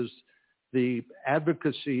me is the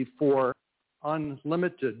advocacy for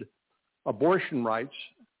unlimited abortion rights,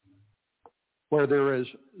 where there is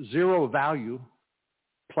zero value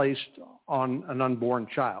placed on an unborn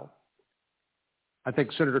child. I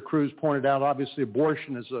think Senator Cruz pointed out, obviously,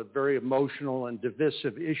 abortion is a very emotional and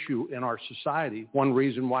divisive issue in our society. One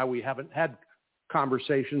reason why we haven't had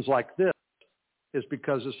conversations like this is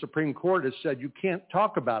because the Supreme Court has said you can't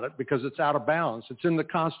talk about it because it's out of bounds. It's in the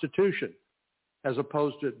Constitution, as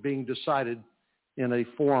opposed to it being decided in a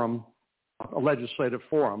forum, a legislative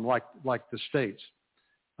forum like the states.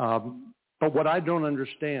 But what I don't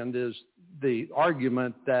understand is the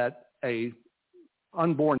argument that a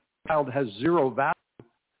unborn child has zero value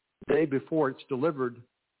the day before it's delivered,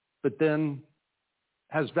 but then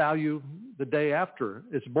has value the day after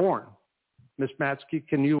it's born. Ms. Matzke,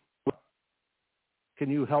 can you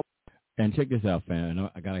help? And check this out, fam.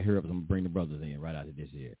 I got to hear up. I'm going to bring the brothers in right after this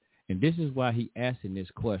here. And this is why he asking this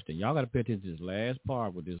question. Y'all got to pay attention to this last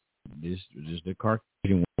part with this the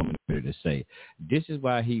Caucasian woman to say. This is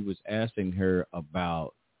why he was asking her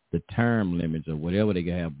about the term limits or whatever they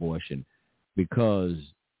can have abortion, because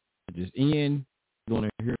this end going to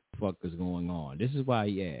hear what the fuck is going on. This is why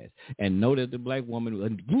he asked. And know that the black woman,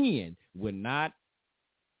 again, would not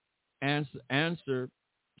answer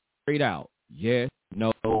straight out. Yes,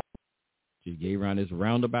 no. She gave around this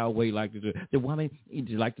roundabout way like the woman,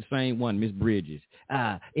 like the same one, Miss Bridges.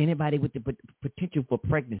 Anybody with the potential for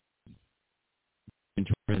pregnancy, with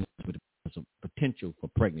the potential for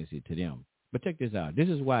pregnancy to them. But check this out. This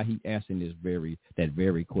is why he asking that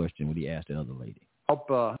very question when he asked the other lady. Help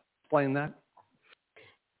explain that.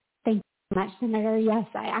 Thank you so much, Senator. Yes,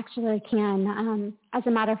 I actually can. As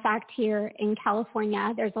a matter of fact, here in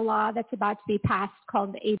California, there's a law that's about to be passed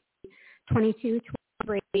called AB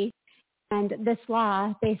 2223. And this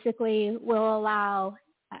law basically will allow,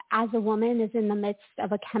 as a woman is in the midst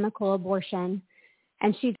of a chemical abortion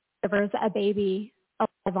and she delivers a baby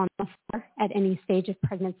alive on the floor at any stage of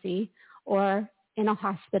pregnancy or in a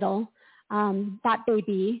hospital, that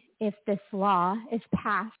baby, if this law is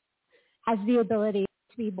passed, has the ability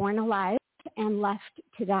to be born alive and left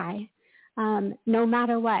to die. No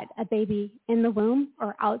matter what, a baby in the womb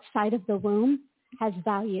or outside of the womb has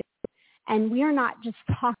value. And we are not just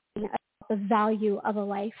talking about the value of a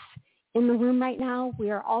life in the womb right now.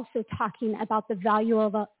 We are also talking about the value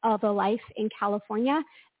of a life in California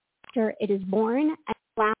after it is born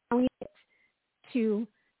and allowing it to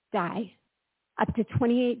die up to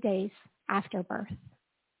 28 days after birth.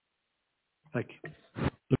 Thank you.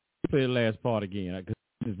 Let me play the last part again, because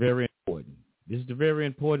this is very important. This is the very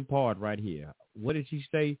important part right here. What did she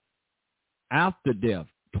say? After death,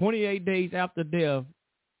 28 days after death.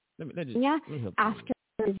 After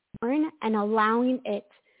it is born and allowing it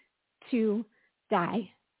to die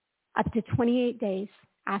up to 28 days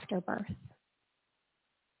after birth.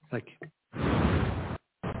 Thank you.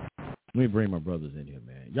 Let me bring my brothers in here,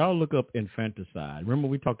 man. Y'all look up infanticide. Remember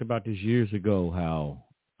we talked about this years ago, how,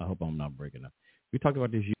 I hope I'm not breaking up. We talked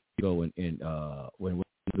about this years ago when we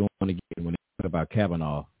talked about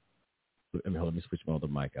Kavanaugh. Let me switch my other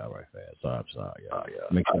mic out right fast. I'm sorry.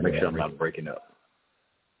 Make sure I'm not breaking up.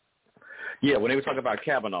 Yeah, when they were talking about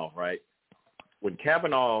Kavanaugh, right? When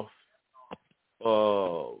Kavanaugh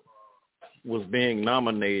was being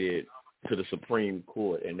nominated to the Supreme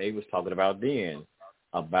Court, and they was talking about then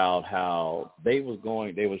about how how they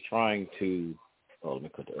was trying to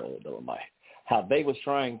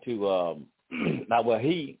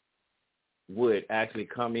he would actually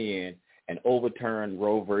come in and overturn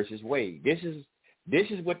Roe versus Wade. This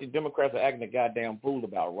is what the Democrats are acting a goddamn fool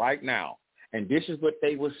about right now. And this is what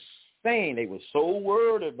they was saying they were so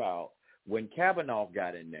worried about when Kavanaugh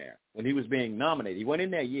got in there, when he was being nominated. He wasn't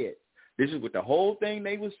in there yet. This is what the whole thing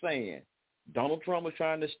they was saying. Donald Trump was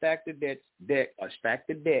trying to stack the deck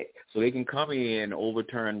so they can come in and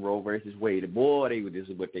overturn Roe versus Wade. Boy, this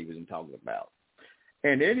is what they was talking about.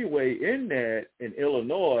 And anyway, in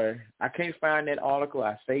Illinois, I can't find that article.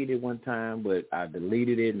 I saved it one time, but I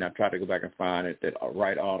deleted it, and I tried to go back and find it, that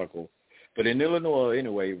right article. But in Illinois,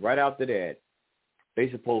 anyway, right after that, they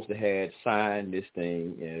supposed to have signed this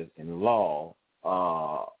thing in law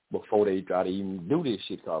before they try to even do this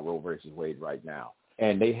shit called Roe versus Wade right now.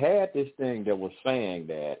 And they had this thing that was saying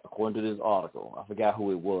that, according to this article, I forgot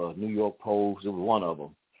who it was, New York Post, it was one of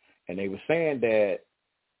them, and they were saying that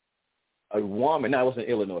a woman, no, it wasn't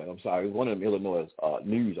Illinois, I'm sorry, it was one of them Illinois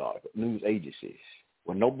news agencies,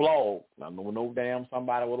 with no blog, no damn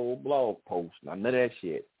somebody with a little blog post, none of that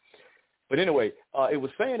shit. But anyway, it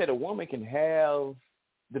was saying that a woman can have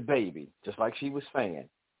the baby, just like she was saying,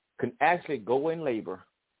 can actually go in labor,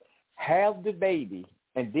 have the baby,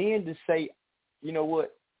 and then to say, you know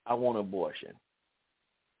what, I want an abortion.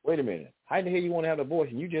 Wait a minute. How the hell you want to have an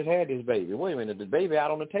abortion? You just had this baby. Wait a minute. The baby out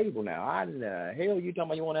on the table now. How in the hell you talking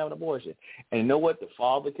about you want to have an abortion? And you know what? The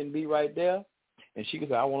father can be right there, and she can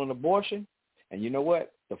say, I want an abortion. And you know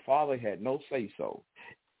what? The father had no say-so.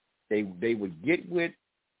 They would get with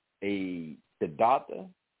the doctor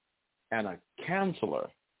and a counselor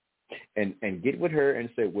and get with her and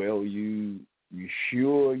say, well, you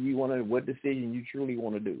sure you want to, what decision you truly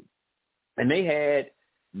want to do? And they had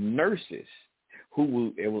nurses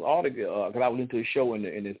who, it was all the, because I was into a show in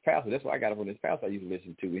this pastor. That's why I got it from this pastor I used to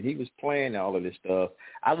listen to. And he was playing all of this stuff.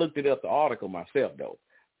 I looked it up, the article myself, though.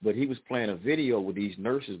 But he was playing a video where these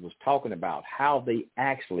nurses was talking about how they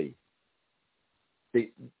actually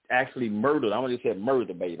murdered. I'm going to just say murder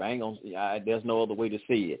the baby. There's no other way to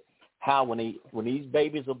see it. How when these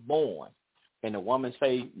babies are born, and the woman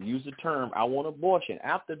use the term, I want abortion,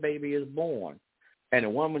 after the baby is born, and the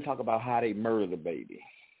woman talk about how they murder the baby.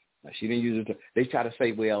 Now, she didn't use it. They try to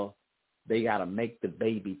say, well, they got to make the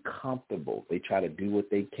baby comfortable. They try to do what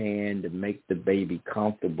they can to make the baby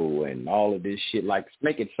comfortable and all of this shit. Like,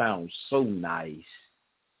 make it sound so nice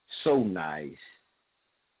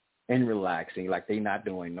and relaxing, like they not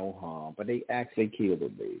doing no harm, but they actually kill the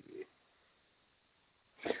baby.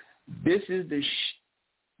 This is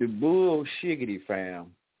the bullshiggity,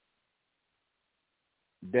 fam,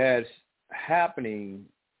 that's happening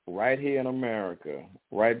right here in America,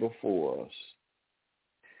 right before us.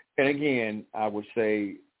 And again, I would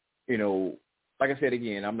say, like I said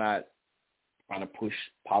again, I'm not trying to push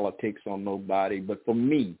politics on nobody. But for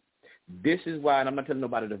me, this is why, and I'm not telling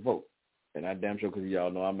nobody to vote. And I damn sure, because y'all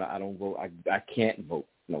know I don't vote. I can't vote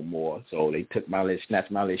no more. So they took my list,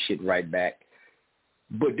 snatched my list shit right back.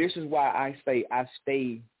 But this is why I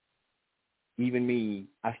stay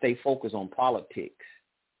focused on politics.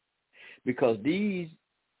 Because these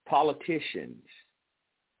politicians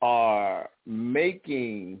are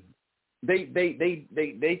making,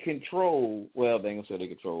 they control, well, they ain't gonna say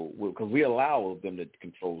they control, because we allow them to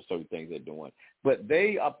control certain things they're doing. But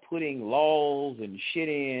they are putting laws and shit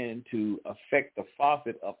in to affect the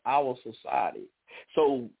faucet of our society.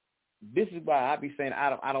 So this is why I be saying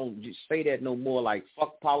I don't just say that no more, like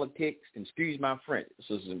fuck politics, and excuse my French,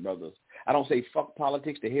 sisters and brothers. I don't say fuck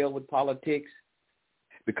politics, to hell with politics,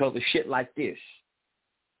 because of shit like this.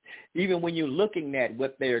 Even when you're looking at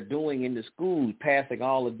what they're doing in the schools, passing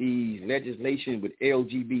all of these legislation with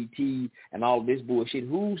LGBT and all this bullshit,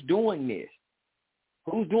 who's doing this?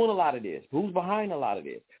 Who's doing a lot of this? Who's behind a lot of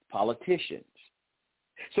this? Politicians.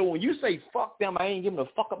 So when you say fuck them, I ain't giving a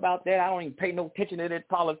fuck about that, I don't even pay no attention to that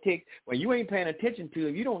politics, when you ain't paying attention to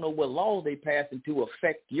it, you don't know what laws they passing to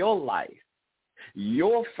affect your life,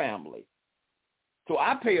 your family. So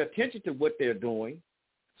I pay attention to what they're doing,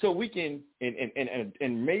 so we can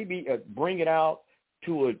and maybe bring it out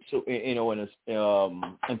to and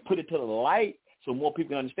put it to the light so more people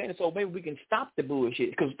can understand it. So maybe we can stop the bullshit,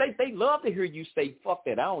 because they love to hear you say fuck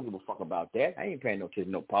that. I don't give a fuck about that. I ain't paying no attention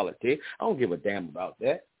to no politics. I don't give a damn about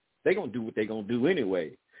that. They gonna do what they gonna do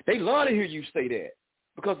anyway. They love to hear you say that,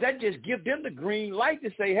 because that just gives them the green light to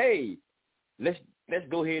say, hey, let's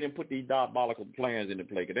go ahead and put these diabolical plans into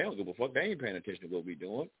play, because they don't give a fuck. They ain't paying attention to what we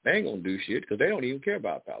doing. They ain't going to do shit, because they don't even care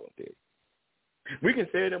about politics. We can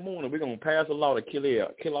say in the morning we're going to pass a law to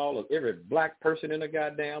kill all of every black person in the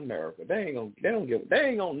goddamn America. They ain't going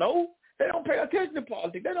to know. They don't pay attention to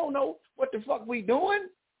politics. They don't know what the fuck we doing.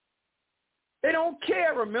 They don't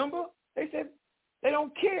care, remember? They said they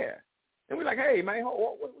don't care. And we're like, hey, man,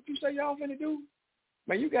 what you say y'all finna do?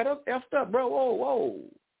 Man, you got us effed up, bro. Whoa.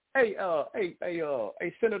 Hey,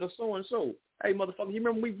 Senator so-and-so. Hey, motherfucker, you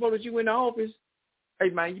remember we voted you in the office? Hey,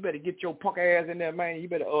 man, you better get your punk ass in there, man. You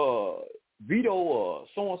better veto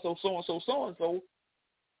so-and-so.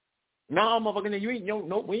 Nah,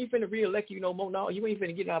 motherfucker, we ain't finna re-elect you no more. No, you ain't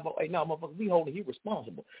finna get out. Hey, no, motherfucker, we holding you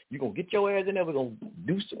responsible. You gonna get your ass in there. We're gonna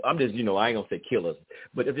do some. I'm just, I ain't gonna say kill us,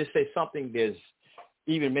 but if just say something there's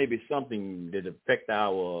even maybe something that affect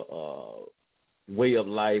our way of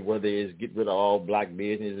life, whether it's get rid of all black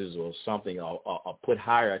businesses or something, or put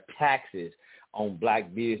higher taxes on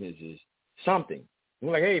black businesses, something.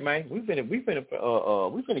 We're like, hey, man, we finna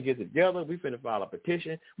get together. We finna file a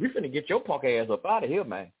petition. We finna get your punk ass up out of here,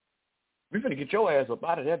 man. We finna get your ass up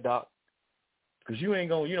out of there, doc. Because you ain't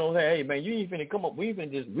gonna, say, hey, man, you ain't finna come up. We ain't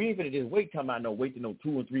finna just wait till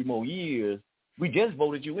 2 or 3 more years. We just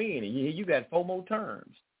voted you in, and you got 4 more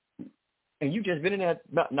terms. And you just been in there.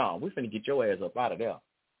 No, we finna get your ass up out of there.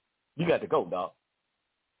 You got to go, dog.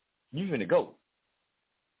 You finna go.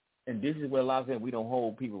 And this is where a lot of times we don't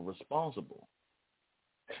hold people responsible.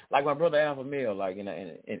 Like my brother Alpha Male, like, and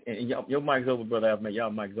your mic's open, brother Alpha Male.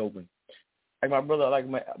 Y'all mic's open. Like my brother,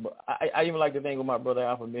 I even like to think what my brother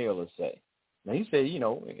Alpha Male would say. Now he said, he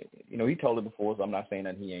told it before, so I'm not saying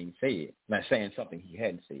that he ain't said. I'm not saying something he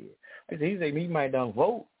hadn't said. He said he might not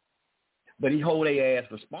vote, but he hold their ass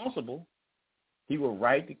responsible. He will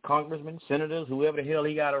write the congressmen, senators, whoever the hell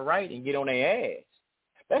he got to write, and get on their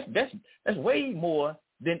ass. That's way more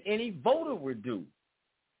than any voter would do.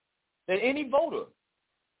 Than any voter.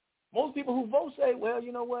 Most people who vote say, well,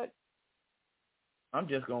 you know what? I'm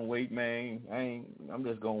just gonna wait, man. I'm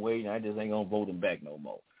just gonna wait, and I just ain't gonna vote him back no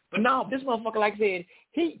more. But no, this motherfucker, like I said,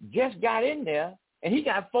 he just got in there, and he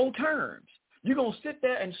got 4 terms. You gonna sit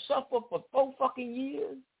there and suffer for 4 fucking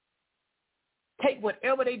years? Take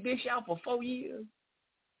whatever they dish out for 4 years?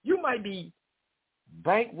 You might be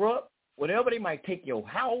bankrupt, whatever. They might take your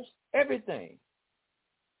house, everything.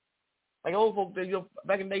 Like old folks,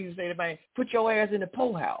 back in the day, you say, man, put your ass in the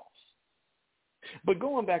poorhouse. But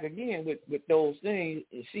going back again with those things,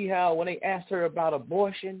 see how when they asked her about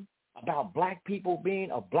abortion, about black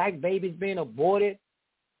babies being aborted,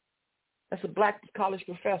 that's a black college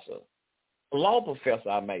professor, a law professor,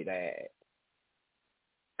 I might add,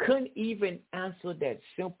 couldn't even answer that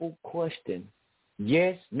simple question.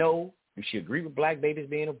 Yes, no, does she agree with black babies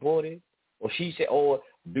being aborted? Or she said, or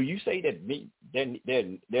do you say that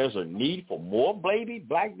there's a need for more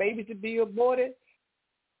black babies to be aborted?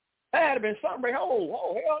 That had been something.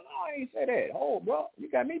 Oh, hell no, I ain't say that. Oh, bro, you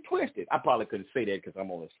got me twisted. I probably couldn't say that because I'm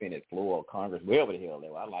on the Senate floor or Congress, wherever the hell they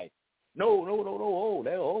were. I like, no,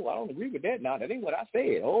 I don't agree with that. Now, that ain't what I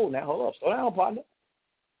said. Oh, now, hold up. Slow down, partner.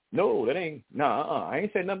 No, that ain't, I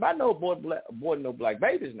ain't said nothing about no aborting no black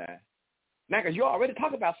babies now. Now, because you already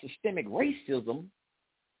talked about systemic racism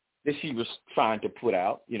that she was trying to put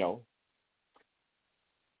out, you know.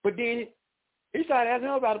 But then he started asking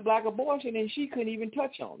her about a black abortion, and she couldn't even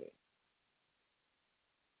touch on it.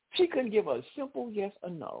 She couldn't give a simple yes or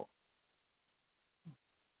no.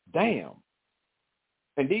 Damn.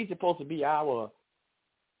 And these are supposed to be our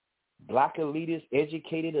black elitists,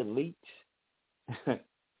 educated elites.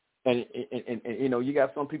 and you know, you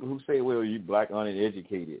got some people who say, well, you black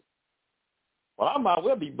uneducated. Well, I might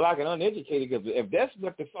well be black and uneducated, because if that's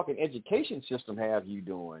what the fucking education system have you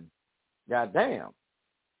doing, goddamn,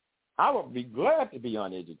 I would be glad to be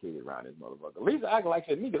uneducated around this motherfucker. At least I can like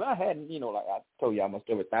me, because I hadn't, you know, like I told you, I must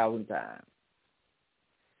have 1,000 times.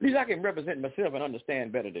 At least I can represent myself and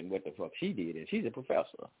understand better than what the fuck she did, and she's a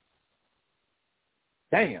professor.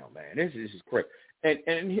 Damn, man, this is crazy.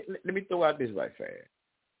 And let me throw out this right fast.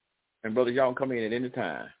 And brothers, y'all can come in at any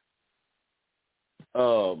time.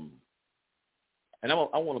 And I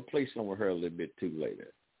want to play some with her a little bit too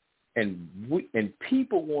later. And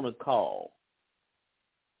people want to call.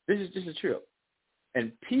 This is just a trip.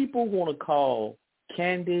 And people want to call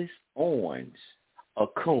Candace Owens a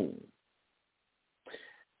coon.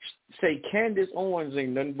 Say Candace Owens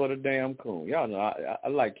ain't nothing but a damn coon. Y'all know I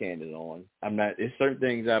like Candace Owens. I'm not. There's certain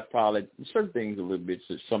things a little bit.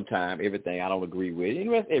 Sometimes everything I don't agree with. And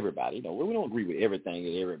with everybody, you know, we don't agree with everything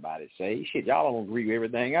that everybody say. Shit, y'all don't agree with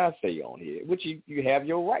everything I say on here. Which you have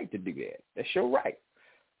your right to do that. That's your right.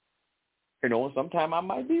 You know, sometimes I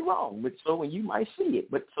might be wrong, but so when you might see it,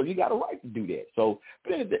 but so you got a right to do that. So,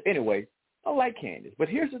 but anyway, I like Candace. But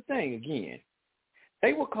here's the thing again.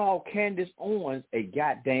 They will call Candace Owens a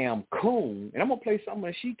goddamn coon, and I'm going to play something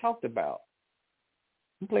that she talked about.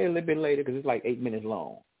 I'm going to play a little bit later because it's like 8 minutes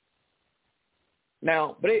long.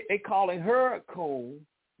 Now, but they calling her a coon,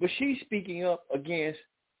 but she's speaking up against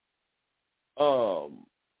the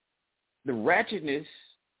ratchetness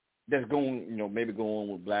that's going, you know, maybe going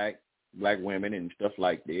on with black women and stuff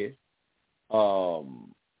like this. Let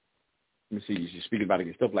me see, she's speaking about it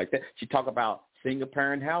and stuff like that. She talk about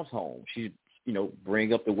single-parent households. She's, you know,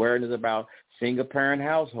 bring up the awareness about single-parent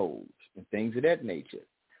households and things of that nature.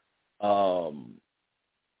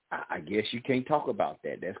 I guess you can't talk about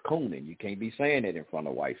that. That's cooning. You can't be saying that in front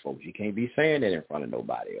of white folks. You can't be saying that in front of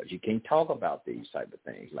nobody else. You can't talk about these type of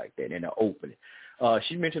things like that in the open.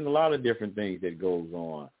 She mentioned a lot of different things that goes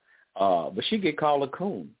on, but she get called a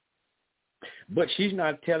coon. But she's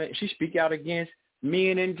not telling. She speak out against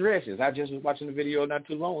men in dresses. I just was watching the video not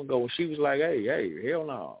too long ago, and she was like, "Hey, hell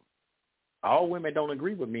no." All women don't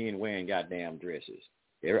agree with men wearing goddamn dresses.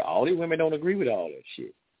 All these women don't agree with all that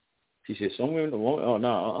shit. She said some women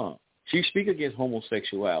don't. She speak against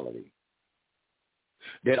homosexuality.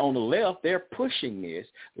 That on the left, they're pushing this,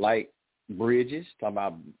 like Bridges, talking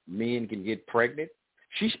about men can get pregnant.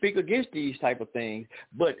 She speak against these type of things,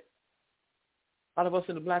 but out of us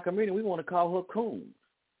in the black community, we want to call her coon.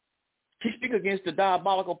 She speaks against the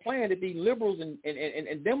diabolical plan that these liberals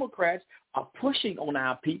and Democrats are pushing on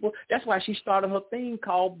our people. That's why she started her thing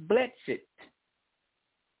called Blexit.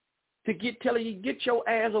 To telling you, get your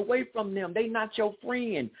ass away from them. They not your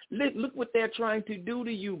friend. Look what they're trying to do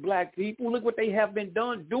to you, black people. Look what they have been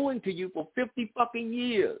doing to you for 50 fucking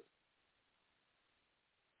years.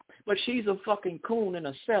 But she's a fucking coon and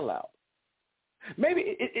a sellout.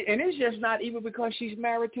 Maybe, and it's just not even because she's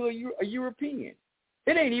married to a European.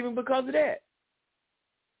 It ain't even because of that.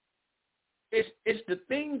 It's the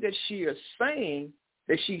thing that she is saying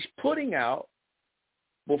that she's putting out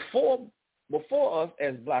before us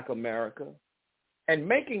as Black America, and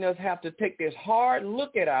making us have to take this hard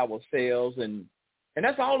look at ourselves, and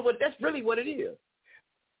that's really what it is.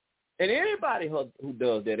 And anybody who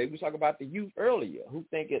does that, we talk about the youth earlier, who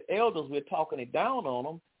think as elders we're talking it down on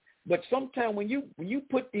them, but sometimes when you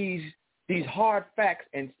put these hard facts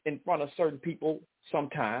in front of certain people,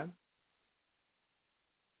 sometimes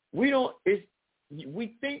we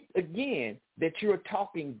think again that you're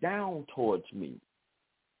talking down towards me.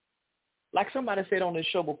 Like somebody said on this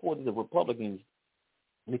show before, the Republicans,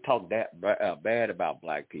 they talk bad about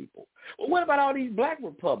black people. Well, what about all these black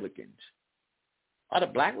Republicans? Are the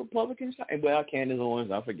black Republicans? Well, Candace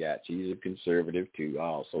Owens, I forgot. She's a conservative too.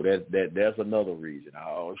 Oh, so that's another reason.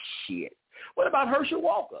 Oh, shit. What about Herschel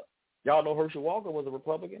Walker? Y'all know Herschel Walker was a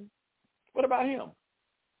Republican? What about him?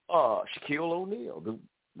 Shaquille O'Neal.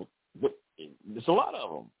 There's a lot of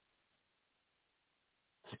them.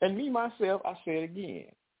 And me, myself, I say it again.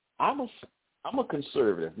 I'm a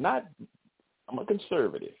conservative. I'm a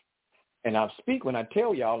conservative. And I speak when I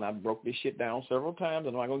tell y'all, and I broke this shit down several times,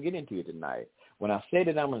 and I'm not going to get into it tonight. When I say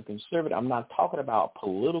that I'm a conservative, I'm not talking about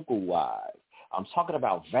political-wise. I'm talking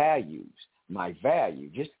about values, my value.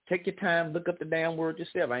 Just take your time, look up the damn word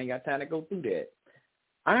yourself. I ain't got time to go through that.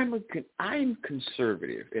 I'm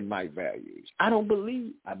conservative in my values. I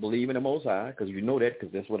believe in the Most High, because you know that,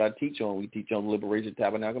 because that's what I teach on. We teach on Liberation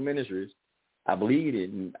Tabernacle Ministries. I believe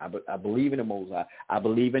in the Most High. I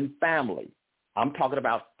believe in family. I'm talking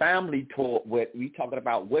about family toward what we talking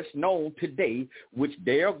about what's known today, which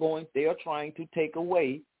they are trying to take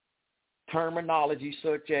away terminology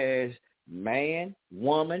such as man,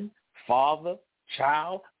 woman, father,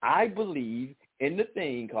 child. I believe in the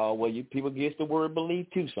thing called, well, people get the word believe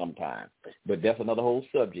too sometimes, but that's another whole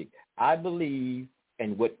subject. I believe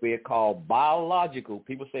in what we call biological.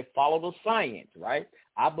 People say follow the science, right?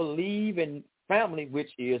 I believe in family, which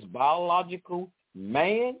is biological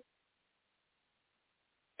man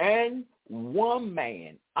and one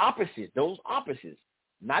man, opposites, those opposites,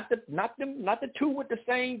 not the two with the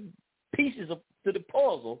same pieces to the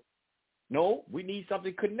puzzle. No, we need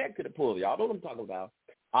something connected to the puzzle. Y'all know what I'm talking about.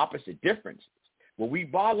 Opposite differences. Well, we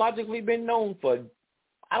biologically been known for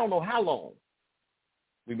I don't know how long.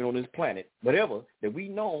 We've been on this planet, whatever, that we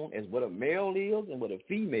known as what a male is and what a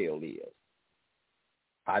female is.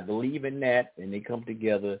 I believe in that, and they come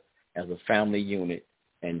together as a family unit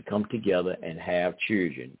and come together and have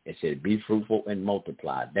children. It said, be fruitful and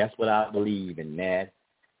multiply. That's what I believe in that.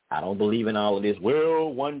 I don't believe in all of this.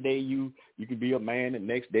 Well, one day you can be a man, and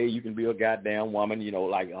the next day you can be a goddamn woman. You know,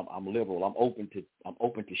 like I'm liberal. I'm open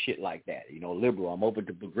to shit like that. You know, liberal. I'm open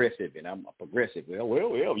to progressive, and I'm a progressive.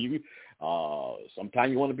 Well. You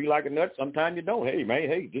sometimes you want to be like a nut, sometimes you don't. Hey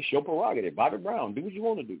man, just your prerogative. Bobby Brown, do what you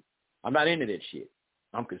want to do. I'm not into that shit.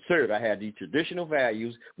 I'm conservative. I have these traditional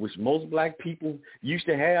values, which most black people used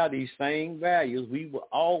to have these same values. We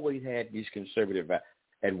always had these conservative values.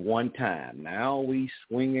 At one time. Now we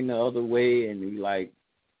swinging the other way, and we like,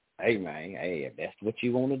 hey, man, if that's what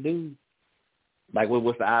you want to do. Like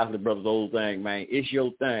what's the Isley Brothers' old thing, man? It's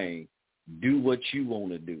your thing. Do what you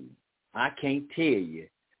want to do. I can't tell you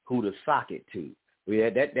who to sock it to. We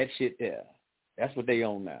had that shit there. That's what they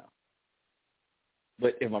own now.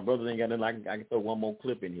 But if my brothers ain't got nothing, I can throw one more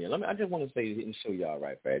clip in here. I just want to say this and show y'all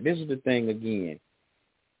right fast. This is the thing again.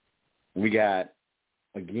 We got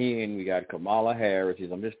Kamala Harris.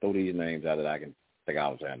 I'm just throw these names out that I can think I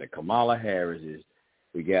was saying. The Kamala Harris is.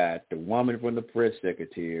 We got the woman from the press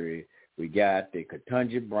secretary. We got the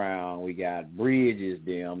Ketanji Brown. We got Bridges,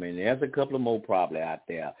 them, and there's a couple of more probably out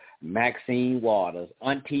there. Maxine Waters,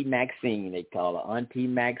 Auntie Maxine, they call her Auntie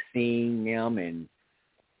Maxine, them, and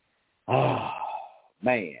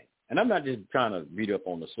man. And I'm not just trying to beat up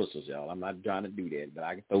on the sisters, y'all. I'm not trying to do that. But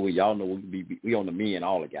I can throw it. Y'all know we on the men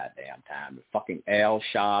all the goddamn time. The fucking Al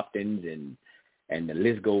Sharptons and the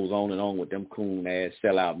list goes on and on with them coon-ass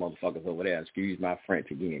sellout motherfuckers over there. Excuse my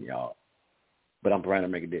French again, y'all. But I'm trying to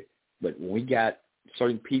make it. But when we got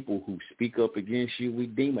certain people who speak up against you, we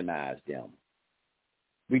demonize them.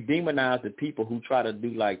 We demonize the people who try to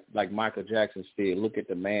do like Michael Jackson said, look at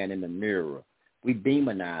the man in the mirror. We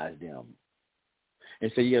demonize them.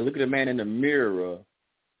 And say, look at the man in the mirror,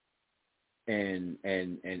 and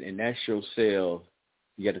that's yourself.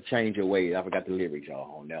 You got to change your ways. I forgot the lyrics,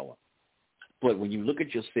 y'all, on that one. But when you look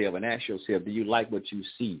at yourself and ask yourself, do you like what you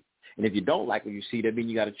see? And if you don't like what you see, that means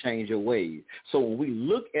you got to change your ways. So when we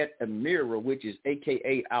look at a mirror, which is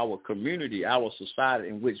AKA our community, our society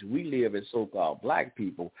in which we live as so-called black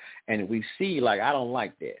people, and we see, like, I don't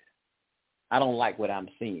like that. I don't like what I'm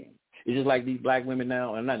seeing. It's just like these black women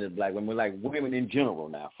now, and not just black women, like women in general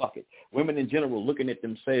now. Fuck it. Women in general looking at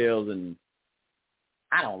themselves and,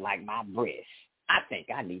 I don't like my breasts. I think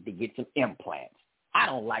I need to get some implants. I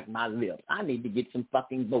don't like my lips. I need to get some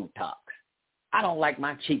fucking Botox. I don't like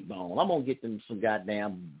my cheekbone. I'm going to get them some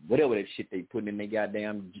goddamn, whatever that shit they put in their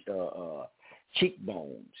goddamn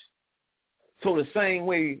cheekbones. So the same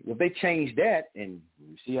way, if they change that, and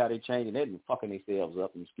you see how they changing that and fucking themselves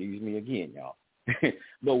up, and excuse me again, y'all.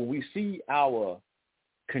 But we see our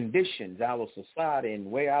conditions, our society, and the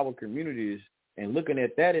way our community is, and looking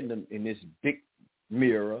at that in this big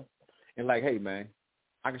mirror, and like, hey man,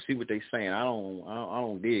 I can see what they're saying. I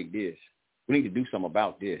don't dig this. We need to do something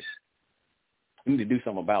about this. We need to do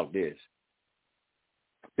something about this.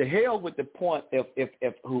 The hell with the point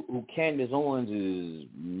if who Candace Owens is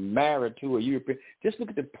married to a European. Just look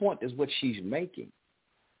at the point is what she's making.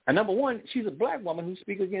 And number one, she's a black woman who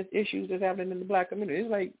speaks against issues that's happening in the black community. It's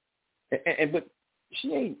like, but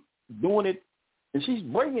she ain't doing it And she's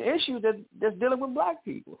bringing issues that's dealing with black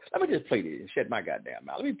people. Let me just play this and shut my goddamn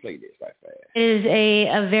mouth. Let me play this right fast. It is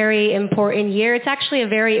a very important year. It's actually a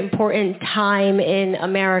very important time in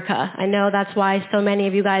America. I know that's why so many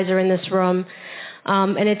of you guys are in this room.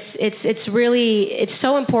 And it's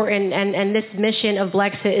so important, and this mission of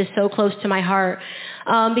Blexit is so close to my heart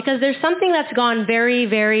because there's something that's gone very,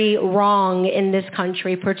 very wrong in this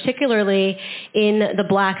country, particularly in the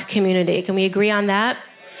black community. Can we agree on that?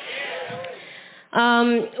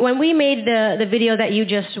 When we made the video that you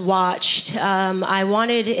just watched, I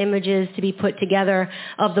wanted images to be put together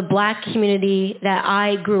of the black community that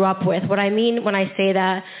I grew up with. What I mean when I say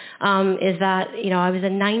that is that, I was a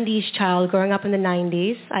 90s child growing up in the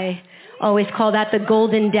 90s. I always call that the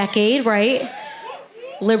golden decade, right?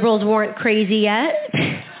 Liberals weren't crazy yet.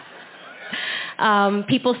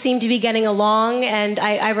 People seemed to be getting along, and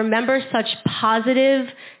I remember such positive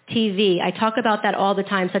TV. I talk about that all the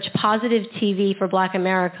time, such positive TV for Black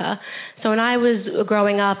America. So when I was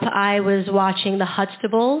growing up, I was watching the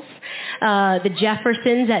Huxtables, the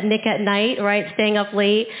Jeffersons at Nick at Night, right, staying up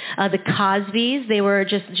late, the Cosbys. They were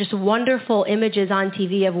just wonderful images on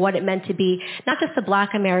TV of what it meant to be not just a Black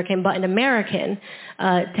American, but an American,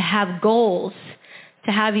 to have goals,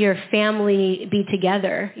 to have your family be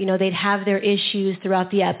together. They'd have their issues throughout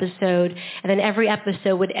the episode, and then every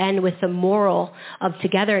episode would end with the moral of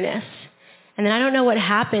togetherness. And then I don't know what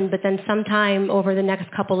happened, but then sometime over the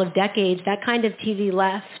next couple of decades, that kind of TV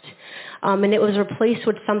left, and it was replaced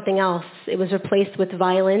with something else. It was replaced with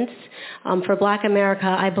violence. For Black America,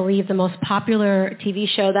 I believe the most popular TV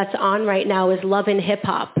show that's on right now is Love and Hip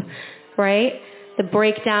Hop, right? The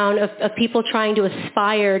breakdown of people trying to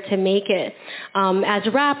aspire to make it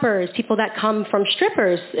as rappers, people that come from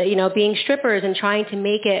strippers, being strippers and trying to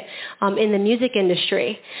make it in the music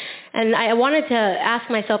industry. And I wanted to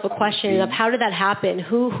ask myself a question of how did that happen?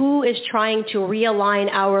 Who is trying to realign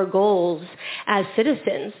our goals as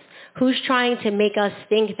citizens? Who's trying to make us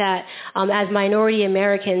think that as minority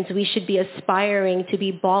Americans, we should be aspiring to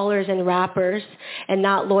be ballers and rappers and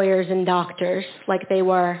not lawyers and doctors like they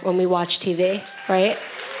were when we watched TV, right?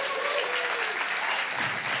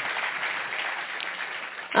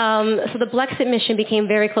 So the Blexit mission became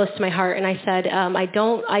very close to my heart, and I said, I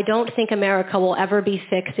don't think America will ever be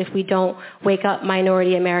fixed if we don't wake up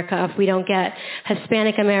minority America, if we don't get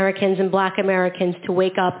Hispanic Americans and Black Americans to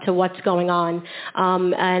wake up to what's going on.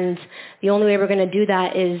 And the only way we're going to do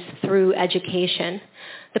that is through education.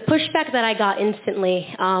 The pushback that I got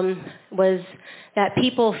instantly was that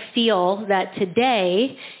people feel that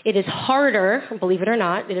today it is harder, believe it or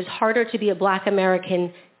not, it is harder to be a Black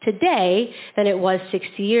American today than it was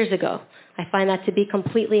 60 years ago. I find that to be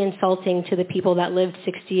completely insulting to the people that lived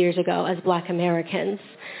 60 years ago as Black Americans.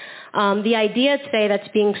 The idea today that's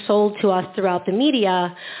being sold to us throughout the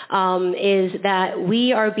media is that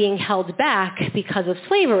we are being held back because of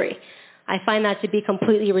slavery. I find that to be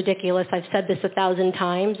completely ridiculous. I've said this 1,000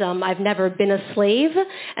 times. I've never been a slave,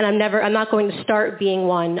 and I'm not going to start being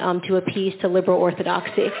one to appease to liberal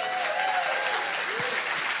orthodoxy.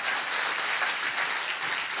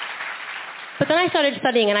 But then I started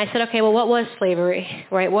studying, and I said, okay, well, what was slavery,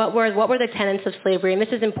 right? What were the tenets of slavery? And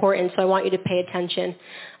this is important, so I want you to pay attention,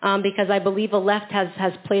 because I believe the left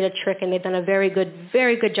has played a trick, and they've done a very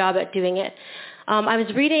good job at doing it. I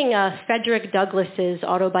was reading Frederick Douglass's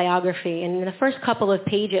autobiography, and in the first couple of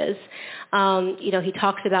pages, he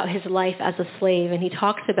talks about his life as a slave, and he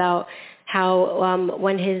talks about how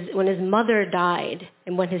when his mother died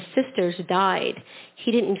and when his sisters died,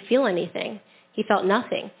 he didn't feel anything. He felt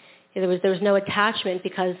nothing. There was no attachment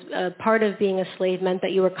because part of being a slave meant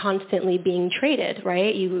that you were constantly being traded,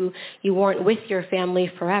 right? You weren't with your family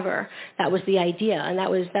forever. That was the idea, and that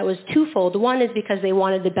was twofold. One is because they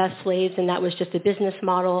wanted the best slaves, and that was just a business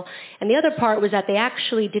model. And the other part was that they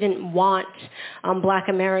actually didn't want Black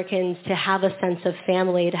Americans to have a sense of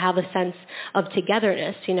family, to have a sense of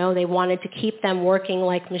togetherness. They wanted to keep them working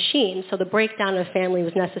like machines. So the breakdown of family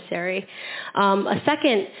was necessary. A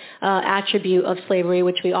second attribute of slavery,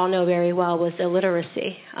 which we all know very well, was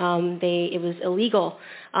illiteracy. It was illegal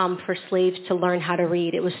for slaves to learn how to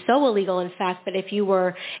read. It was so illegal, in fact, that if you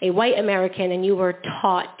were a white American and you were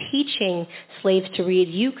teaching slaves to read,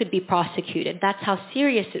 you could be prosecuted. That's how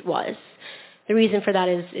serious it was. The reason for that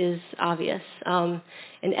is obvious. An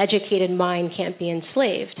educated mind can't be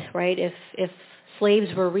enslaved, right? If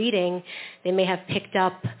slaves were reading, they may have picked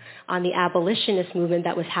up on the abolitionist movement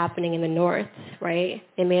that was happening in the North, right?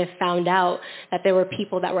 They may have found out that there were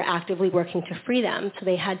people that were actively working to free them, so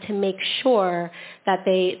they had to make sure that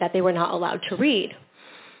they were not allowed to read.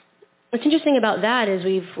 What's interesting about that is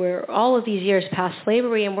we're all of these years past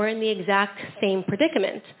slavery, and we're in the exact same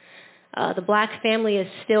predicament. The black family is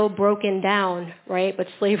still broken down, right? But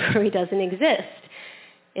slavery doesn't exist.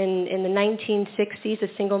 In the 1960s, the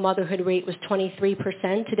single motherhood rate was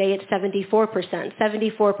 23%. Today it's 74%.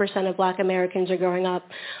 74% of black Americans are growing up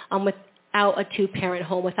without a two-parent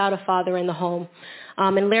home, without a father in the home.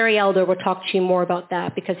 And Larry Elder will talk to you more about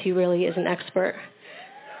that because he really is an expert.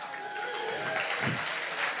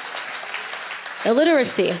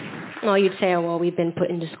 Illiteracy. Well, you'd say, oh, well, we've been put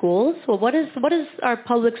into schools. Well, what is our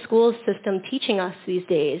public school system teaching us these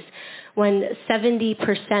days when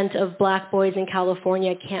 70% of black boys in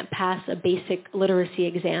California can't pass a basic literacy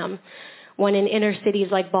exam? When in inner cities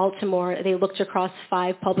like Baltimore, they looked across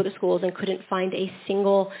 5 public schools and couldn't find a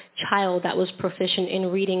single child that was proficient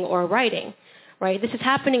in reading or writing, right? This is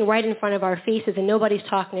happening right in front of our faces, and nobody's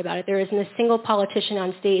talking about it. There isn't a single politician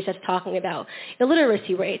on stage that's talking about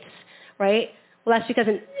illiteracy rates, right? Well, that's because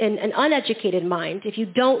in an uneducated mind, if you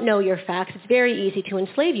don't know your facts, it's very easy to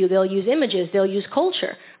enslave you. They'll use images. They'll use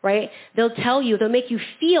culture, right? They'll tell you, they'll make you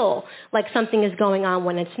feel like something is going on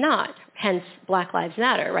when it's not, hence Black Lives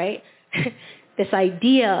Matter, right? This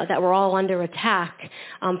idea that we're all under attack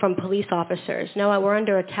from police officers. No, we're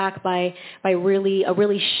under attack by a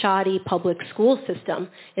really shoddy public school system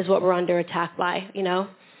is what we're under attack by, you know?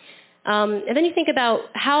 And then you think about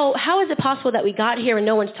how is it possible that we got here and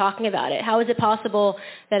no one's talking about it? How is it possible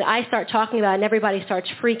that I start talking about it and everybody starts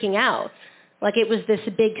freaking out? Like it was this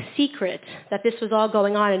big secret that this was all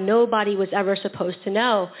going on and nobody was ever supposed to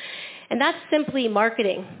know. And that's simply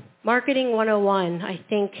marketing. Marketing 101. I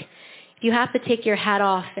think if you have to take your hat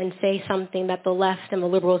off and say something that the left and the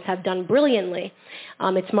liberals have done brilliantly,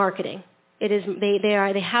 it's marketing. It is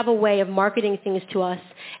they have a way of marketing things to us,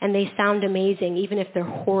 and they sound amazing, even if they're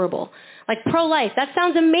horrible. Like pro-life, that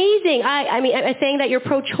sounds amazing. I'm saying that you're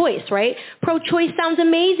pro-choice, right? Pro-choice sounds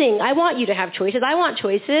amazing. I want you to have choices. I want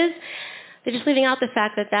choices. They're just leaving out the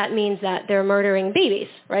fact that that means that they're murdering babies,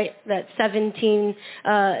 right? That 17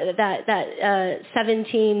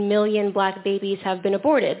 million black babies have been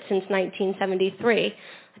aborted since 1973.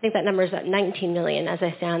 I think that number is at 19 million as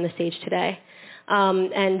I stand on the stage today.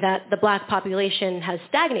 And that the black population has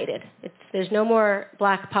stagnated. There's no more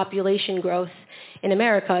black population growth in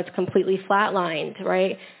America. It's completely flatlined,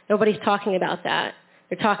 right? Nobody's talking about that.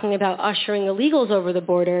 They're talking about ushering illegals over the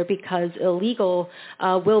border because illegal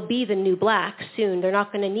will be the new black soon. They're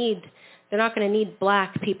not going to need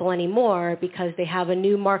black people anymore because they have a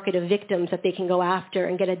new market of victims that they can go after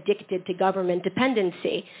and get addicted to government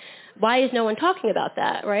dependency. Why is no one talking about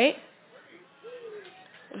that, right?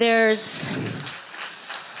 There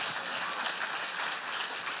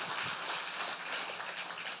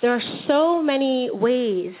are so many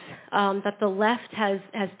ways that the left has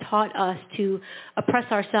taught us to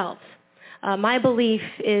oppress ourselves. My belief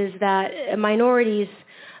is that minorities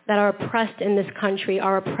that are oppressed in this country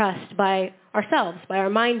are oppressed by ourselves, by our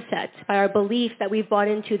mindset, by our belief that we've bought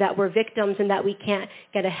into that we're victims and that we can't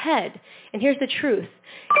get ahead. And here's the truth.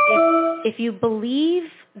 If you believe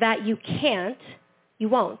that you can't, you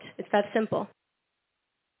won't. It's that simple.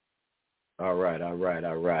 All right. That's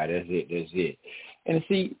it. And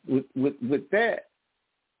see, with that,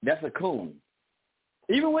 that's a coon.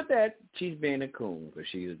 Even with that, she's being a coon because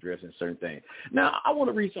she's addressing certain things. Now, I want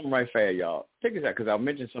to read something right fast, y'all. Check this out because I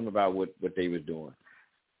mentioned something about what they was doing.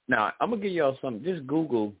 Now, I'm going to give y'all something. Just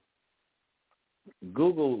Google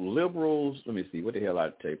liberals. Let me see. What the hell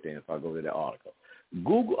I typed in if I go to the article.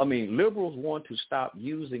 Liberals want to stop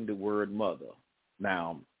using the word mother.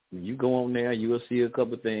 Now, when you go on there, you will see a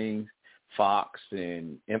couple of things. Fox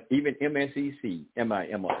and even MSNBC,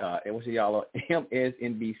 MSNBC,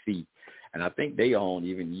 and I think they own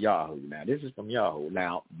even Yahoo. Now, this is from Yahoo.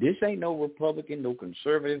 Now, this ain't no Republican, no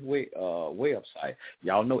conservative website.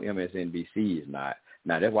 Y'all know MSNBC is not.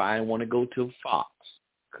 Now, that's why I didn't want to go to Fox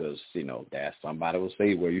because, that somebody will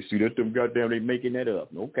say, well, you see that them goddamn, they making that up.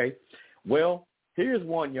 Okay. Well, here's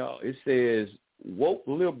one, y'all. It says woke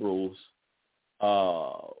liberals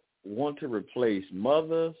want to replace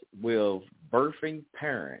mothers with birthing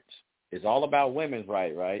parents. It's all about women's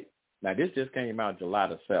right? Now, this just came out July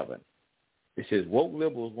the 7th. It says woke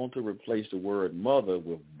liberals want to replace the word mother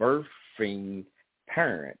with birthing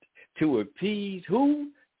parent to appease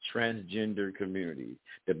who? Transgender community.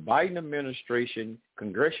 The Biden administration,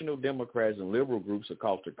 congressional Democrats, and liberal groups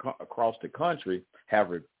across the country have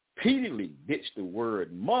repeatedly ditched the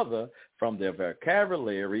word mother from their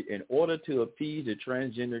vocabulary in order to appease the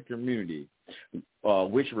transgender community,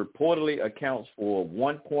 which reportedly accounts for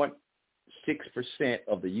 1.6%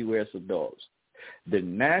 of the U.S. adults. The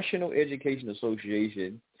National Education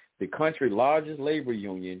Association, the country's largest labor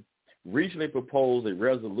union, recently proposed a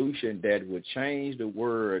resolution that would change the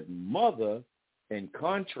word mother in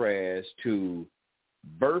contrast to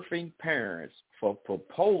birthing parents for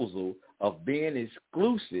proposal of being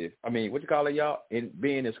exclusive. I mean, what you call it, y'all? In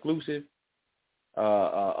being exclusive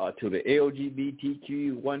to the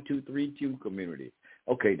LGBTQ 123Q community.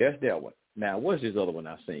 Okay, that's that one. Now, what's this other one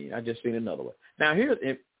I seen? I just seen another one. Now,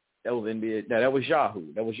 that was NBA. Now, that was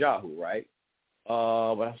Yahoo. That was Yahoo, right?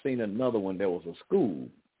 But I seen another one. That was a school.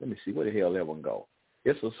 Let me see. Where the hell that one go?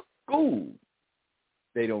 It's a school.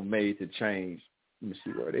 They don't made to change. Let me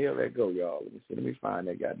see where the hell that go, y'all. Let me see. Let me find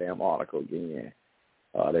that goddamn article again.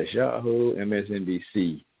 That's Yahoo,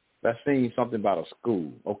 MSNBC. I seen something about a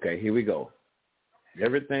school. Okay, here we go.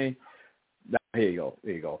 Everything. Here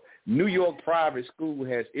you go. New York private school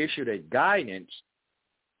has issued a guidance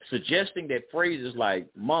suggesting that phrases like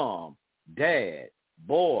mom, dad,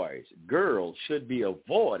 boys, girls should be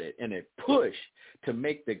avoided in a push to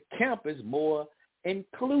make the campus more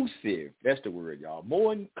inclusive. That's the word, y'all.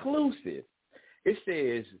 More inclusive. It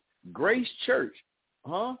says Grace Church.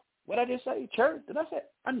 Huh? What did I just say? Church? Did I say?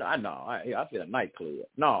 I know. I said a nightclub.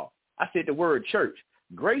 No, I said the word church.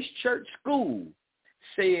 Grace Church School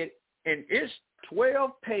said in its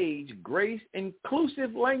 12-page Grace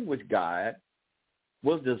Inclusive Language Guide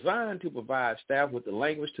was designed to provide staff with the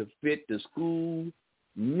language to fit the school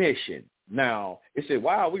mission. Now, it said,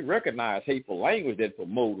 while we recognize hateful language that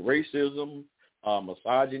promote racism,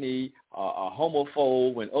 misogyny,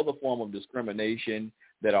 homophobe, and other form of discrimination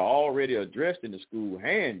that are already addressed in the school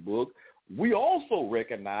handbook, we also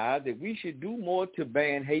recognize that we should do more to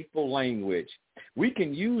ban hateful language. We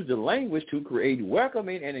can use the language to create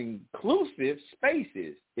welcoming and inclusive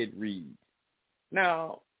spaces, it reads.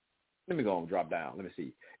 Now, let me go and drop down. Let me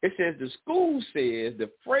see. It says the school says the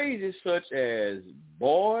phrases such as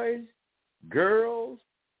boys, girls,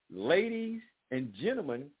 ladies, and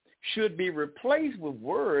gentlemen should be replaced with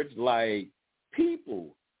words like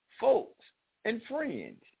people, folks, and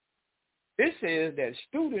friends. It says that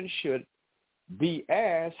students should be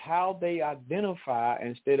asked how they identify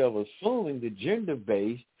instead of assuming the gender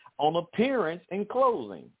based on appearance and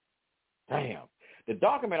clothing. Damn. The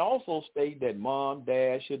document also states that mom,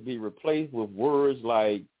 dad should be replaced with words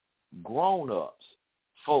like grown-ups,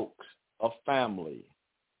 folks, a family.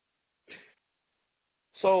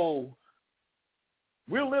 So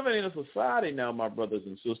we're living in a society now, my brothers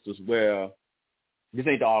and sisters, where this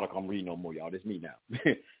ain't the article I'm reading no more, y'all. This is me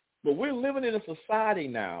now. But we're living in a society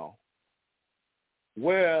now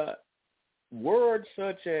where words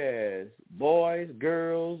such as boys,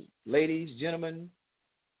 girls, ladies, gentlemen,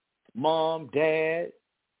 mom, dad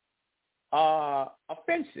are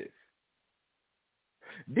offensive.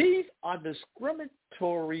 These are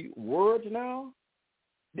discriminatory words now.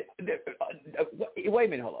 Wait a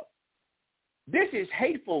minute, hold up. This is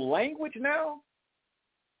hateful language now?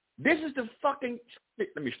 This is the fucking,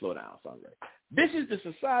 let me slow down, Sandra. This is the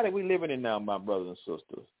society we're living in now, my brothers and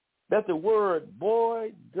sisters. That the word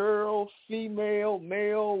boy, girl, female,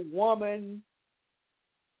 male, woman,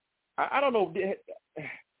 I don't know,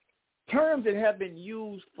 terms that have been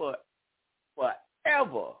used for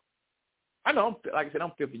forever. I know, like I said,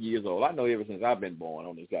 I'm 50 years old. I know ever since I've been born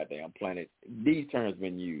on this goddamn planet, these terms have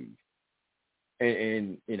been used.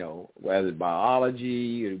 And you know, whether it's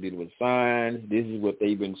biology or dealing with science, this is what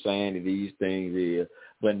they've been saying to these things is.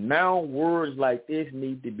 But now words like this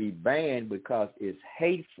need to be banned because it's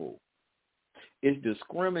hateful. It's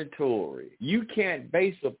discriminatory. You can't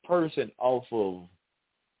base a person off of,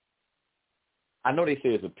 I know they say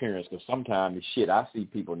it's appearance because sometimes shit, I see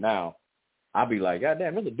people now, I be like, God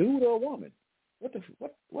damn, that's a dude or a woman. What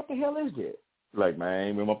the hell is that? Like,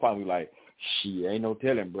 man, when my partner be like, shit, ain't no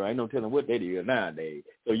telling, bro. Ain't no telling what they do nowadays.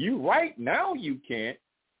 So you right now you can't.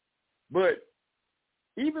 But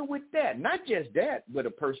even with that, not just that, but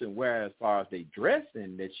a person wear as far as they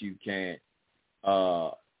dressing that you can't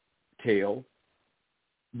tell.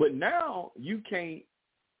 But now you can't,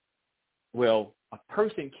 well, a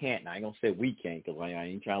person can't. I ain't going to say we can't because I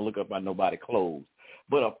ain't trying to look up on nobody's clothes.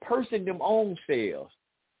 But a person, them own selves,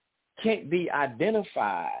 can't be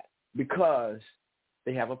identified because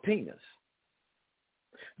they have a penis.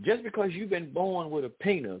 Just because you've been born with a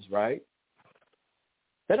penis, right,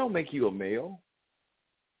 that don't make you a male.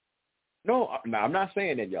 No, I'm not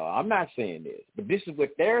saying that, y'all. I'm not saying this. But this is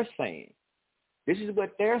what they're saying. This is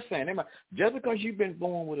what they're saying. Just because you've been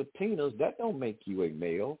born with a penis, that don't make you a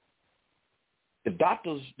male. The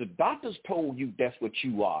doctors told you that's what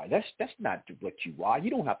you are. That's not what you are. You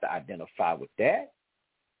don't have to identify with that.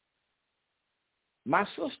 My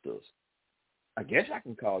sisters, I guess I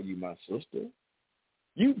can call you my sister.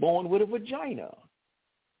 You born with a vagina.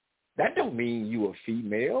 That don't mean you a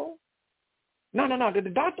female. No. The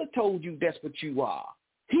doctor told you that's what you are.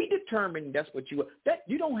 He determined that's what you that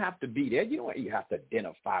you don't have to be there. You don't have to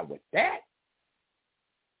identify with that.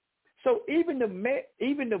 So even the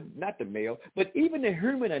human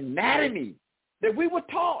anatomy that we were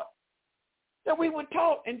taught,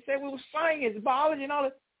 and said we were science, biology, and all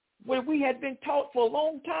that, where we had been taught for a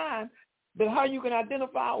long time that how you can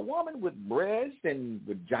identify a woman with breast and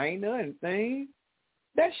vagina and things,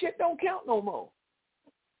 that shit don't count no more.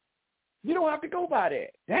 You don't have to go by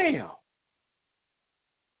that. Damn.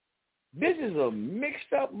 This is a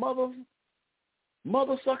mixed up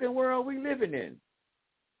mother-sucking world we living in.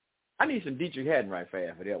 I need some Dietrich Haddon right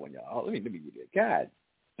fast for that one, y'all. Let me get that. God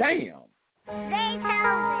damn.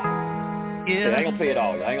 Yeah, I ain't gonna play it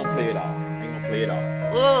all. I ain't gonna play it all.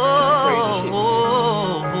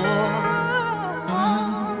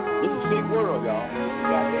 This is a sick world, y'all.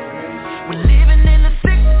 We're living in a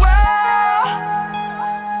sick world.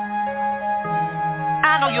 I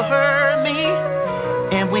know you heard me,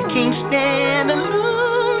 and we can't stand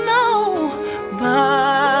alone,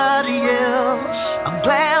 nobody else. I'm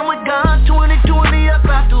glad we got 2020 up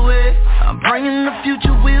out the way. I'm bringing the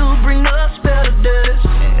future, will bring us better days.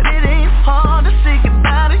 And it ain't hard to say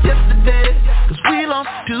goodbye to yesterday, 'cause we lost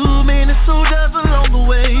too many soldiers along the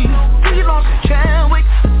way. We lost Chadwick,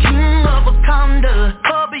 King of Wakanda,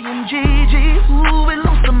 Bobby and Gigi, ooh, we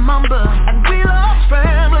lost the Mamba. And we lost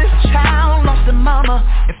family, child lost the mama.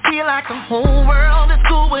 It feel like the whole world is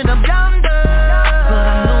going up yonder. But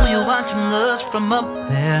I know you're watching us from up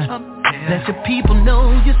there. Let your people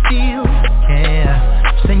know you still care.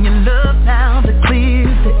 Send your love now to clear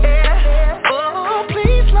the air. Oh,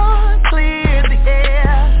 please, Lord, clear the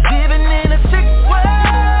air. Living in a sick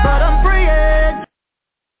world, but I'm praying.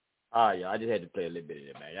 Yeah, I just had to play a little bit of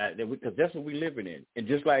it, man. Because that's what we living in. And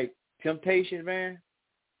just like Temptation, man,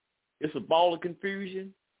 it's a ball of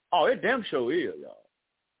confusion. Oh, it damn sure is, y'all.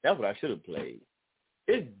 That's what I should have played.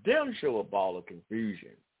 It's damn sure a ball of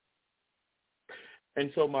confusion. And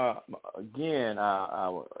so, our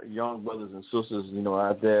young brothers and sisters,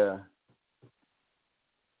 out there,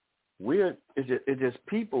 it's just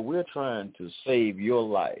people. We're trying to save your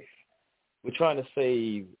life. We're trying to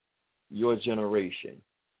save your generation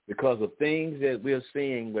because of things that we're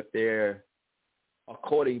seeing with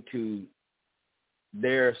according to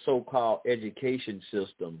their so-called education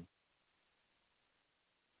system.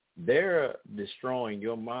 They're destroying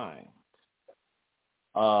your mind.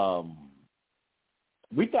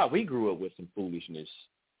 We thought we grew up with some foolishness,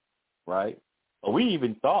 right? Or we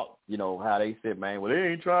even thought, how they said, man, well, they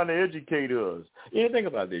ain't trying to educate us. Think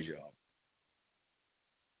about this, y'all.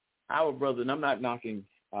 Our brothers, and I'm not knocking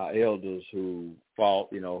our elders who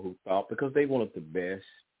fought, because they wanted the best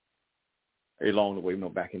along the way,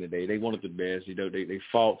 back in the day. They wanted the best. They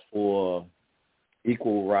fought for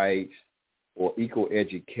equal rights or equal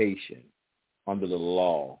education under the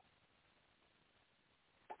law.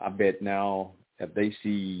 I bet now, if they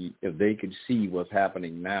could see what's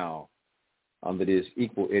happening now under this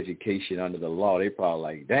equal education under the law, they probably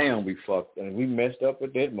like, damn, we fucked and we messed up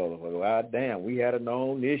with that motherfucker. Ah, damn, we had to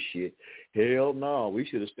known this shit. Hell no, we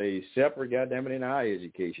should have stayed separate, goddamn it, in our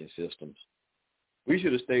education systems. We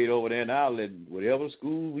should have stayed over there in our whatever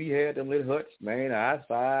school we had, them little huts, man,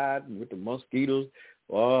 outside with the mosquitoes.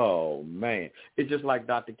 Oh man, it's just like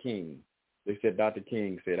Dr. King. They said Dr.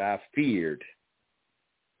 King said, I feared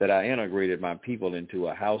that I integrated my people into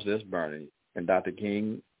a house that's burning. And Dr.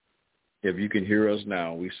 King, if you can hear us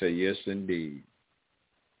now, we say yes, indeed.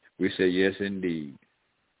 We say yes, indeed.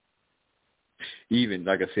 Even,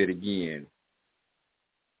 like I said again,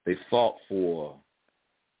 they fought for,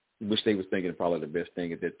 which they was thinking probably the best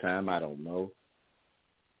thing at that time, I don't know,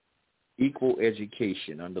 equal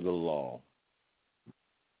education under the law.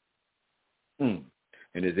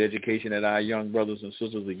 And this education that our young brothers and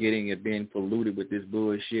sisters are getting is being polluted with this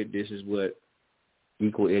bullshit. This is what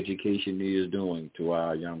equal education is doing to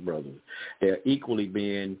our young brothers. Their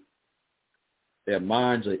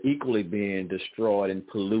minds are equally being destroyed and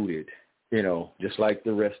polluted, just like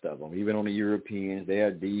the rest of them. Even on the Europeans,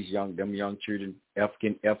 them young children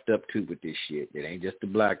getting effed up too with this shit. It ain't just the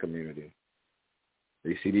black community.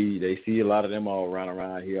 They see a lot of them all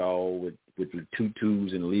around here, all with the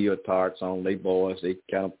tutus and leotards on. They boys, they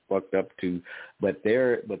kind of fucked up too. But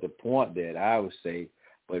the point that I would say,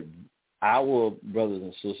 but our brothers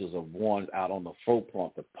and sisters are ones out on the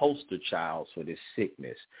forefront, the poster child for this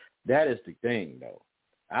sickness. That is the thing, though.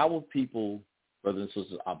 Our people, brothers and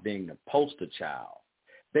sisters, are being the poster child.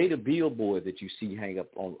 They the billboard that you see hanging out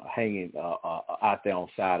there on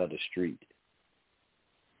the side of the street.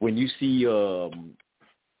 When you see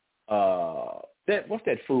what's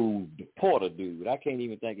that food? The Porter dude. I can't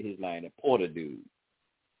even think of his name. The Porter dude.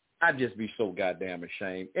 I just be so goddamn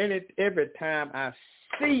ashamed. And every time I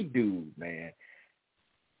see dude, man,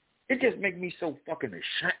 it just make me so fucking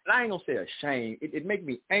ashamed. I ain't gonna say ashamed. It make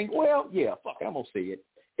me angry. Well, yeah, fuck it, I'm gonna say it.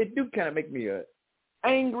 It do kind of make me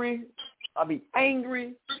angry. I be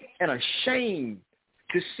angry and ashamed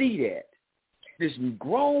to see that this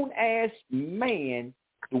grown ass man,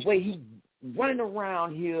 the way he running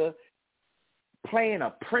around here playing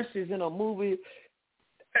a princess in a movie.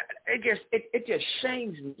 It just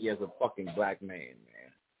shames me as a fucking black man.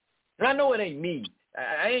 And I know it ain't me.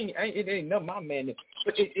 It ain't none of my man.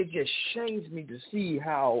 But it just shames me to see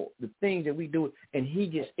how the things that we do, and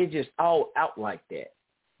it just all out like that.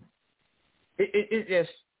 It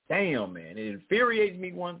just, damn, man. It infuriates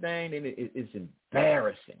me, one thing, and it's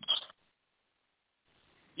embarrassing.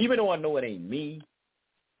 Even though I know it ain't me,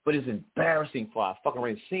 but it's embarrassing for our fucking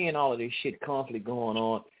race, seeing all of this shit constantly going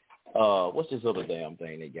on. What's this other damn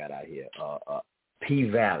thing they got out here?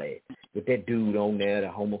 P-Valley, with that dude on there, the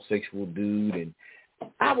homosexual dude, and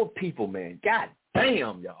our people, man. God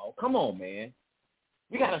damn, y'all. Come on, man.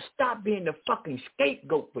 We got to stop being the fucking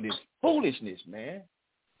scapegoat for this foolishness, man.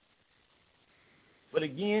 But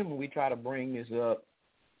again, when we try to bring this up,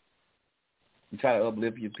 we try to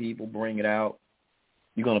uplift your people, bring it out,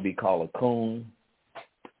 you're going to be called a coon.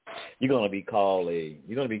 You're going to be called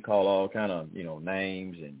all kind of,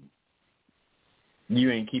 names, and you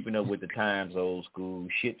ain't keeping up with the times, old school.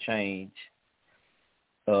 Shit change.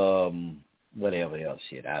 Whatever else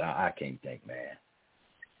shit. I can't think, man.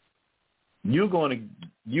 You're gonna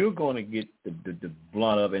get the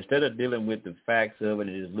blunt of it. Instead of dealing with the facts of it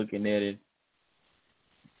and just looking at it,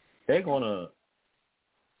 they're gonna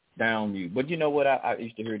down you. But you know what? I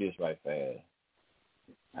used to hear this right fast,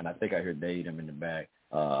 and I think I heard Dave in the back.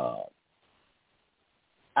 I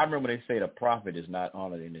remember they say the prophet is not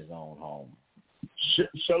honored in his own home.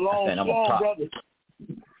 Shalom, brother.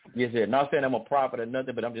 Yes, sir. Not saying I'm a prophet or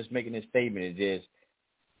nothing, but I'm just making this statement. It's just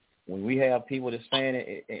when we have people that's saying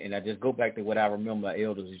it, and I just go back to what I remember my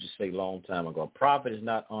elders used to say a long time ago, a prophet is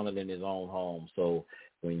not honored in his own home. So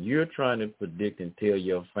when you're trying to predict and tell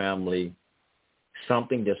your family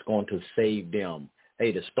something that's going to save them,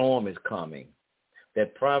 hey, the storm is coming,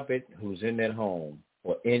 that prophet who's in that home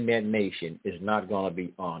or in that nation is not going to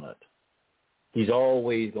be honored. He's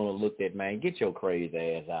always going to look at, man, get your crazy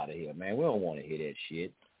ass out of here, man. We don't want to hear that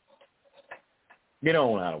shit. Get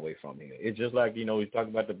on out of the way from here. It's just like, we talk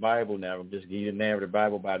about the Bible now. I'm just giving you the narrative of the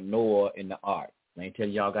Bible about Noah and the ark. I ain't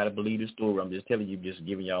telling y'all got to believe the story. I'm just telling you, just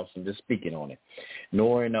giving y'all just speaking on it.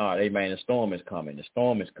 Noah and the ark. Hey, man, the storm is coming. The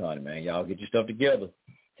storm is coming, man. Y'all get your stuff together.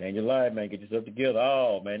 Change your life, man. Get your stuff together.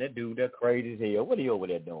 Oh, man, that dude, that crazy as hell. What are you over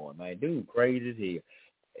there doing, man? Dude, crazy as hell.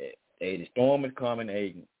 Hey, the storm is coming.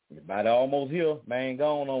 Hey, about almost here. Man,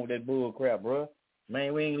 go on with that bull crap, bro.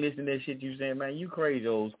 Man, we ain't listening to that shit you saying, man. You crazy,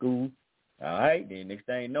 old school. All right, then next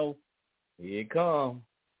thing you know, here it comes.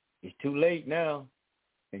 It's too late now.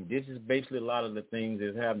 And this is basically a lot of the things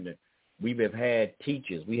that's happening. We have had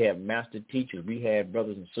teachers. We have master teachers. We have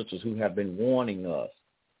brothers and sisters who have been warning us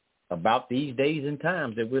about these days and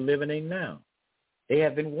times that we're living in now. They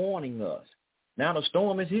have been warning us. Now the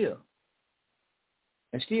storm is here.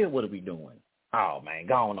 And still, what are we doing? Oh, man,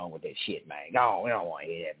 go on with that shit, man. Go on. We don't want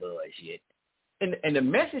to hear that bullshit. And the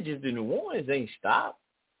messages and the warnings ain't stopped.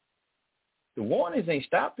 The warnings ain't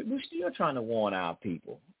stopped. We're still trying to warn our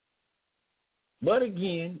people. But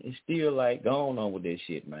again, it's still like, go on with that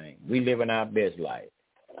shit, man. We living our best life.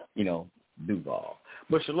 Duval.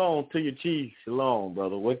 But shalom to your chief. Shalom,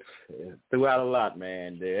 brother. Throughout a lot,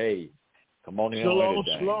 man. Hey, come on in. Shalom.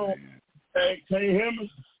 Man. Hey, can you hear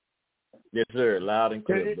me? Yes, sir. Loud and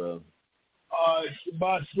clear, brother.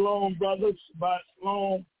 Shabbat shalom, brother. Shabbat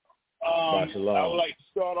shalom. Shabbat shalom. I would like to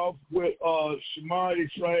start off with Shema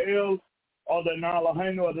Israel. Adonai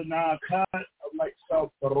Eloheinu, Adonai Echad. I'd like to start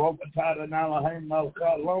with Baruch atah Adonai Eloheinu melech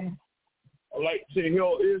haolam. I'd like to say,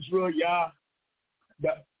 Hear Israel, Yah,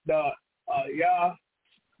 Yah,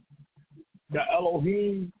 the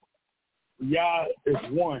Elohim, Yah is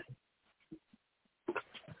one.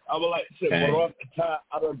 I would like to say, Baruch atah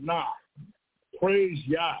Adonai. Praise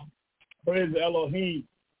Yah. Praise Elohim.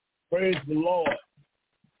 Praise the Lord.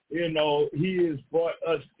 He has brought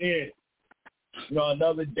us in.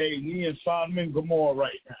 Another day. We in Sodom and Gomorrah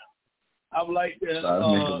right now. I would like to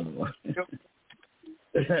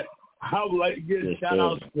give shout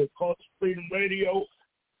outs to Culture Freedom Radio.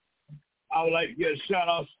 I would like to give shout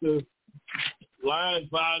outs to Lions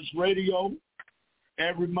Vibes Radio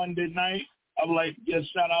every Monday night. I would like to give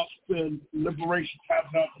shout outs to Liberation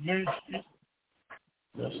Tabernacle Ministries.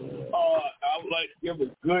 I would like to give a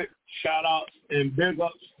good shout out and big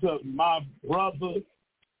ups to my brother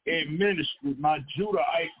in ministry, my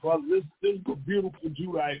Judahite brother. This is a beautiful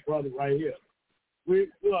Judahite brother right here. He,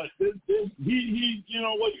 you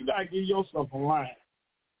know what? You gotta give yourself a line.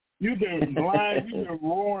 You've been lying, you've been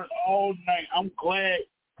roaring all night. I'm glad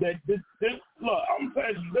that this look, I'm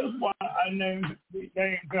telling you, this is why I named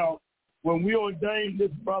him. When we ordained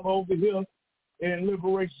this brother over here in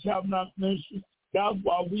Liberation Tabernacle Ministry, that's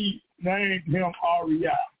why we named him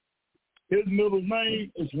R.E.I. His middle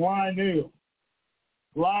name is Lionel.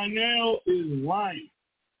 Lionel is lion.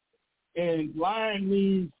 And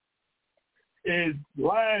lion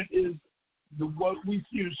is what we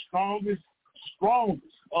see the strongest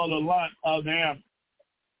of the lion of the animal.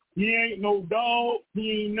 He ain't no dog.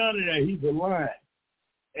 He ain't none of that. He's a lion.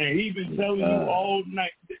 And he been telling you all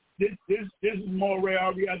night, this is more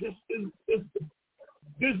rare. This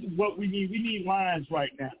is what we need. We need lions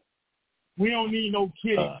right now. We don't need no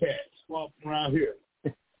kitty cats walking around here.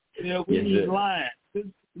 We need lions.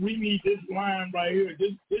 We need this lion right here.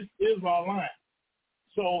 This is our lion.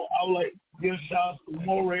 So I would like to give shout out to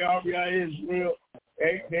Moray RBI Israel,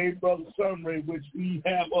 a.k.a. Brother Sunray, which we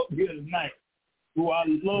have up here tonight, who I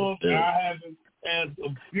love and I have him as a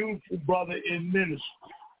beautiful brother in ministry.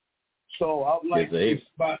 So I would like to give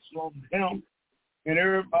spots on him and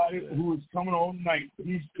everybody who is coming on tonight.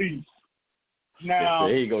 Peace. Now,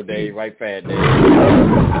 there you go, Dave. Right fast, Dave.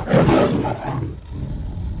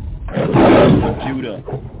 Judah.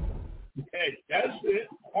 Hey, that's it.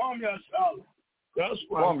 Kwam Yashala. That's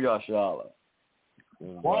right. Kwam Yashala.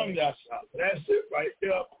 Kwam Yashala. That's it right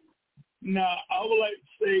there. Now, I would like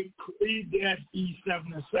to say Ecclesiastes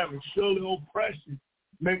 7:7. Surely oppression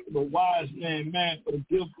maketh the wise man mad, but a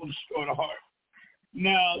gift will destroy the heart.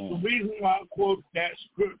 Now, the reason why I quote that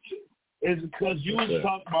scripture is because you was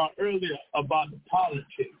talking about earlier about the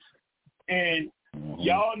politics. And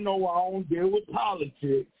y'all know I don't deal with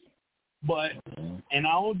politics, but and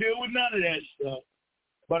I don't deal with none of that stuff.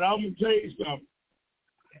 But I'm going to tell you something.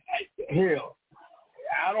 Hell,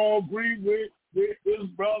 I don't agree with this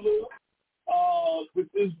brother, the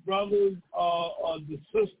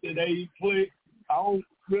sister that he played. I don't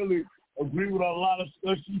really agree with a lot of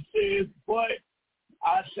stuff she says, but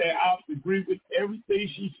I say I agree with everything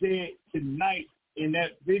she said tonight in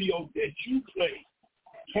that video that you played.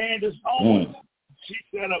 Candace Owens, she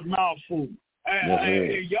said a mouthful.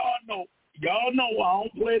 And y'all know I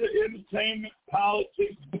don't play the entertainment,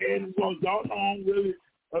 politics, Candace Owens. Y'all know I don't really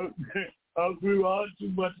agree with her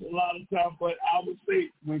too much a lot of times, but I would say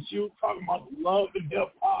when she was talking about the love and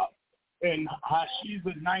hip-hop and how she's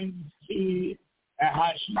a 90s kid and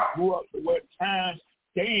how she grew up at what times,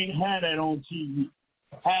 they ain't had that on TV.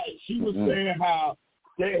 She was saying how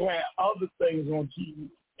they had other things on TV,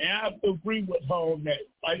 and I have to agree with her on that.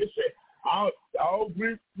 Like I said, I'll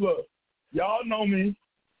agree. Look, y'all know me.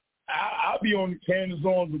 I'll be on the Candace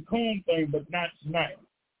Owens Raccoon thing, but not tonight.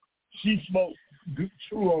 She spoke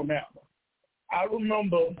true on that one. I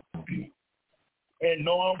remember, and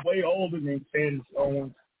no, I'm way older than Candace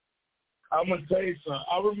Owens. I'm going to tell you something.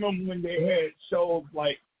 I remember when they had shows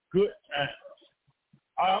like Good Times.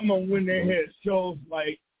 I remember when they had shows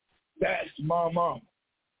like That's My Mom.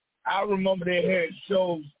 I remember they had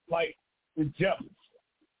shows like The Jeffersons.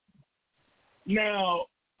 Now,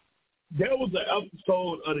 there was an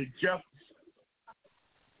episode of The Jeffersons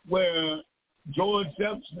where George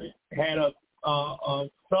Jefferson had a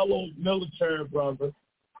fellow military brother,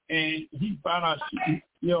 and he found out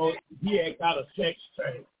he had got a sex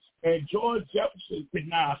change. And George Jefferson could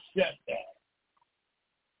not accept that.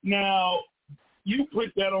 Now, you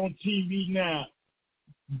put that on TV now,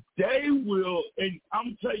 they will, and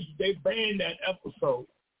I'm telling you, they banned that episode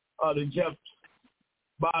of The Jeffersons,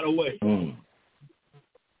 by the way.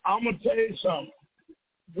 I'm going to tell you something.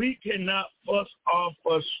 We cannot express our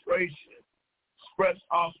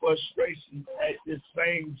frustration at this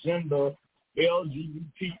same gender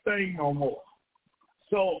LGBT thing no more.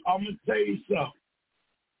 So I'm going to tell you something.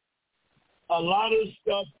 A lot of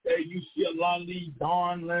stuff that you see, a lot of these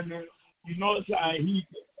Don Lemon, you notice how he's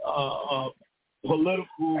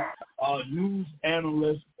political news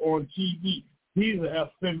analyst on TV. He's an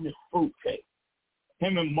effeminate fruitcake.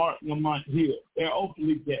 Him and Mark Lamont Hill, they're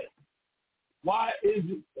openly gay. Why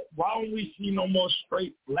don't we see no more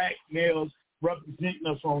straight black males representing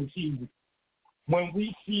us on TV? When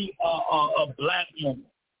we see a black woman,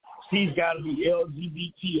 she's got to be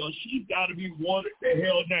LGBT or she's got to be watered the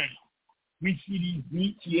hell down. We see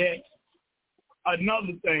these BTX.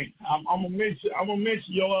 Another thing, I'm gonna mention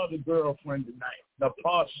your other girlfriend tonight,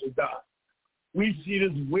 Natasha Dot. We see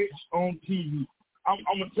this witch on TV. I'm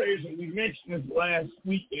gonna tell you something. We mentioned this last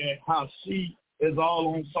weekend how she is all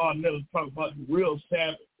on Saw Never talking about the real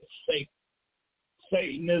Sabbath of Satan.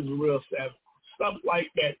 Satan is real, stuff like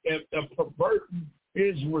that. They're perverting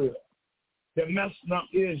Israel. They're messing up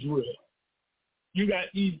Israel. You got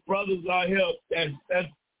these brothers out here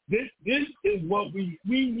this is what we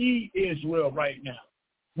need Israel right now.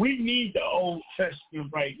 We need the Old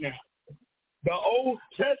Testament right now. The Old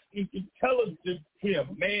Testament can tell us to be a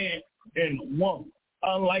man and a woman,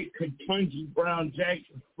 unlike Ketanji Brown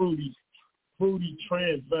Jackson, fruity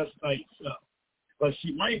transvestite stuff. But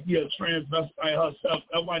she might be a transvestite herself.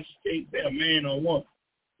 That's why she can't say a man or a woman.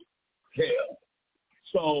 Hell.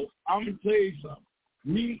 So I'm gonna tell you something.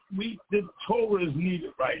 The Torah is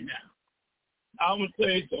needed right now. I'm gonna tell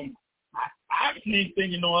you something. I can't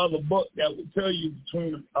think of no other book that would tell you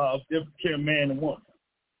between different kind of man and woman.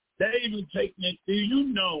 They even taking it. Do you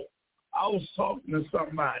know? I was talking to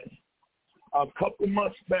somebody a couple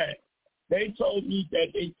months back. They told me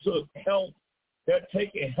that they took health. They're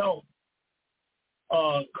taking health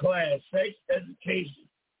class, sex education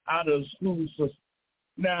out of the school system.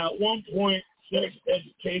 Now, at one point, sex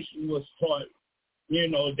education was taught. You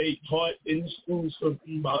know, they taught in the school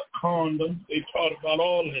system about condoms. They taught about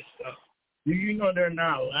all that stuff. Do you know they're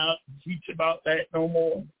not allowed to teach about that no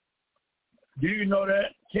more? Do you know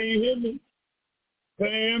that? Can you hear me? Can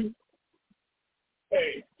you hear me?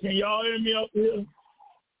 Hey, can y'all hear me up here?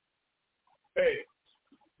 Hey,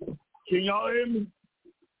 can y'all hear me?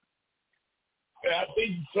 Hey, I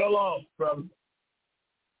think you fell off, brother.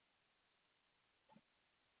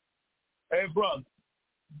 Hey, brother,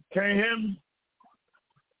 can you hear me?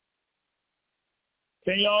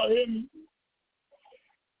 Can y'all hear me?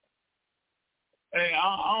 Hey,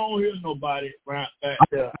 I don't hear nobody right back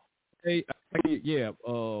there. Hey, yeah,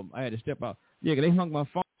 I had to step out. Yeah, 'cause they hung my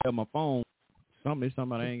phone on my phone. Somebody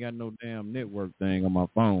I ain't got no damn network thing on my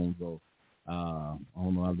phone, so I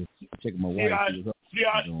don't know. I'm just checking my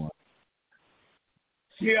wife.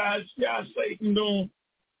 See how Satan doing?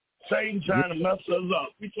 Satan trying to mess us up.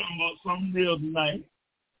 We talking about something real tonight.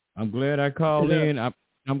 I'm glad I called in.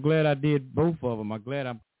 I'm glad I did both of them. I'm glad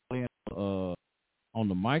I'm playing on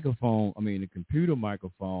the microphone. I mean, the computer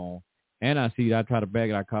microphone, and I try to back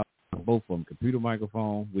it. I call both of them computer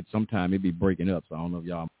microphone, which sometimes it be breaking up. So I don't know if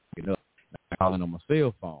y'all breaking up. I'm calling on my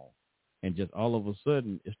cell phone, and just all of a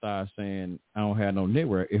sudden it starts saying I don't have no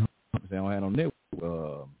network. I don't have no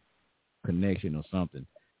network connection or something.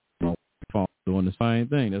 My phone doing the same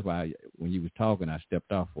thing. That's why when you was talking, I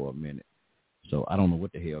stepped off for a minute. So I don't know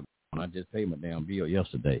what the hell. I just paid my damn bill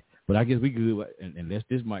yesterday, but I guess we could, unless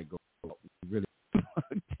this might go really.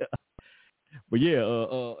 But yeah,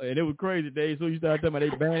 and it was crazy, Dave. So you started talking about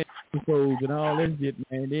they banning episodes and all that shit,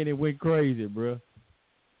 man. Then it went crazy, bro.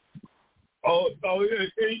 Oh, yeah.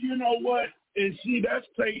 And you know what? And see, that's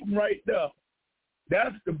Satan right there.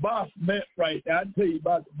 That's the Baphomet right there. I tell you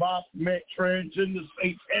about the Baphomet transgender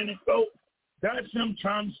satanic cult. That's him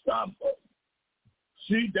trying to stop us.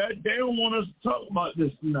 See, that they don't want us to talk about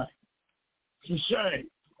this tonight. It's a shame.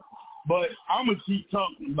 But I'm going to keep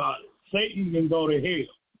talking about it. Satan can go to hell.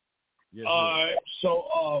 Yes, all right.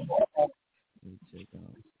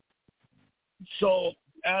 So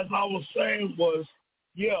as I was saying was,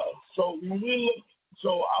 so when we look, so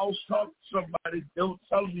I was talking to somebody, they were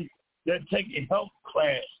telling me they're taking health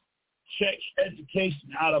class, sex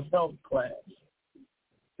education out of health class.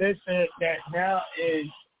 They said that now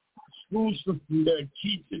in school system they're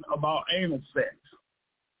teaching about anal sex.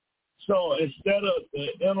 So instead of the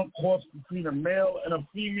intercourse between a male and a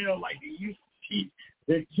female like they used to teach,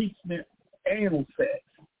 they're teaching it anal sex.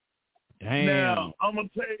 Damn. Now, I'm going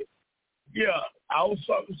to tell you, I was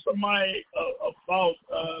talking to somebody about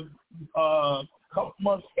a couple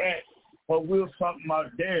months back, but we were talking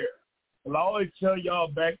about DARE. Well, I always tell y'all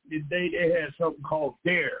back in the day they had something called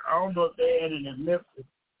DARE. I don't know if they had it in Memphis,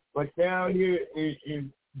 but down here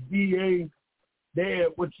in VA, they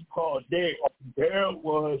had what you call DARE. DARE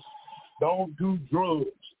was don't do drugs.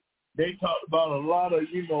 They talked about a lot of,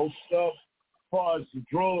 stuff as far as the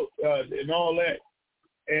drugs and all that.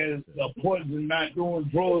 And the poison not doing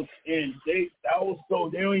drugs. And they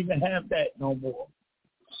don't even have that no more.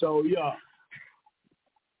 So,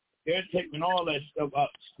 they're taking all that stuff out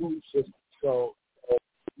of the school system. So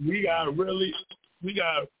we have to really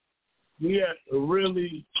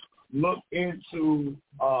look into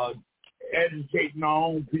educating our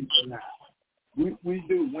own people now. We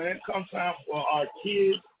do. When it comes time for our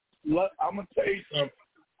kids, look, I'm going to tell you something.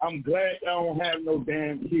 I'm glad I don't have no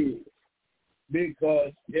damn kids.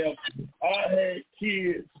 Because if I had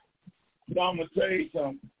kids, I'm going to tell you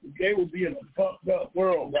something, they would be in a fucked up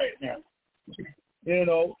world right now.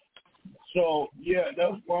 So,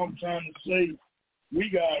 that's what I'm trying to say. We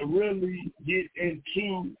got to really get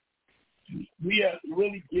into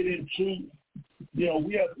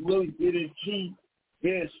we have to really get into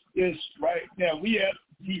this right now. We have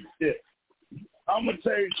to teach this. I'm going to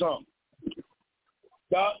tell you something.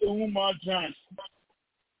 Dr. Umar Johnson,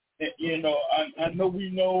 I know we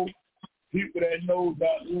know people that know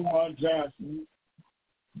Dr. Umar Johnson,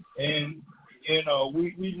 and,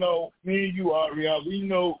 we know, me and you, Ariel, we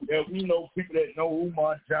know people that know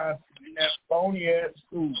Umar Johnson in that phony-ass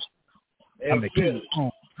school. I'm the king of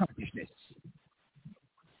consciousness.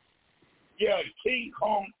 Yeah, King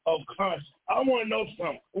Kong of conscience. I want to know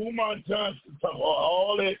something. Umar Johnson talking about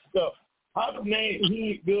all that stuff. How come he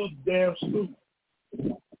ain't built a damn school?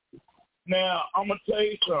 Now, I'm going to tell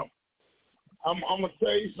you something. I'm going to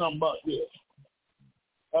tell you something about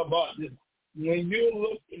this. When you're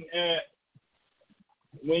looking at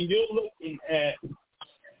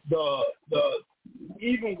the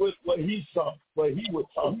even with what he was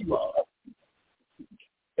talking about,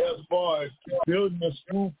 as far as building a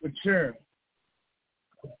school for children,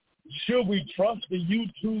 should we trust the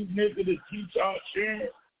YouTube nigga to teach our children?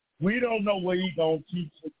 We don't know what he's going to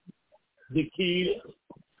teach the kids.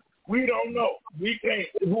 We don't know. We can't.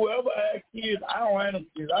 Whoever has kids, I don't have no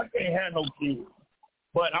kids. I can't have no kids.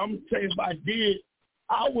 But I'm going to tell you, if I did,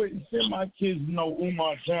 I wouldn't send my kids to no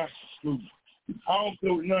Umar Johnson school. I don't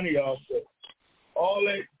care what none of y'all say. All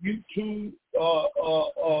that YouTube,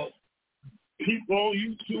 people on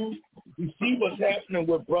YouTube, we see what's happening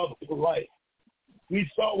with Brother for Life. We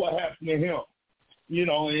saw what happened to him,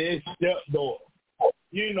 and his stepdaughter.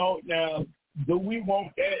 Now, do we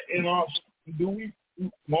want that in our? Do we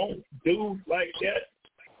want dudes like that?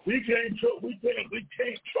 We can't trust that. We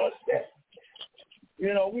can't trust that.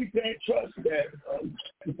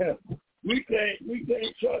 We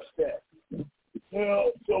can't trust that.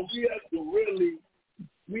 So we have to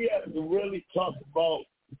really talk about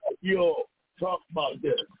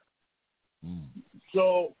this.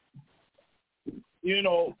 So,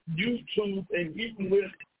 YouTube, and even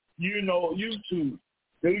with, YouTube,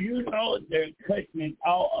 do you know they're cutting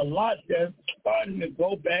out a lot? They're starting to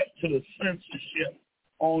go back to the censorship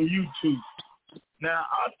on YouTube. Now,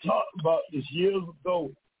 I talked about this years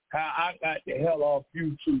ago, how I got the hell off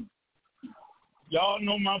YouTube. Y'all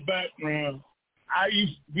know my background.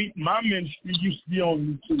 My ministry used to be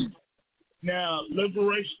on YouTube. Now,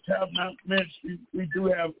 Liberation Tabernacle Ministry, we do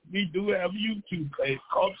have a YouTube page.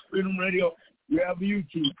 Called Freedom Radio, we have a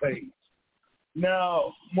YouTube page.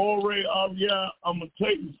 Now, Moray, I'm going to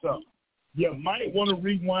tell you something. You might want to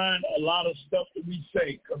rewind a lot of stuff that we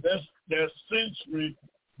say, because they're censoring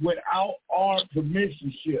without our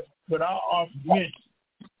permission.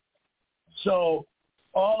 So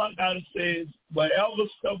all I got to say is, whatever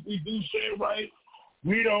stuff we do say right,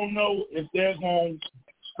 we don't know if they're going to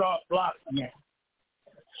start blocking that.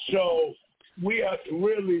 So we have to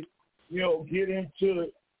really, get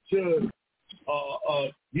into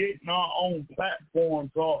getting our own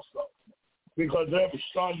platforms also, because they're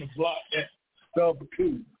starting to block that stuff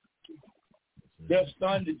too. They're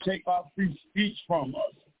starting to take our free speech from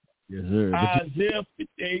us. Yes, sir. Isaiah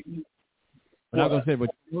 58. But I was gonna say, but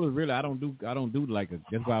really, I don't do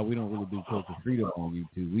that's why we don't really do Culture Freedom on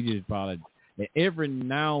YouTube. We just probably every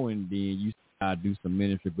now and then you see I do some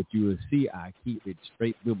ministry, but you will see I keep it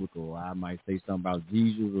straight biblical. I might say something about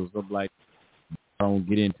Jesus or something like that. I don't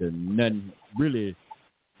get into nothing really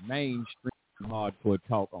mainstream hardcore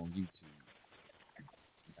talk on YouTube.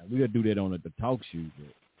 Now, we'll do that on the talk show.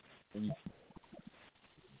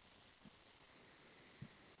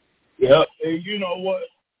 Yeah, and you know what?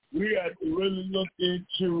 We have to really look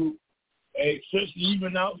into, especially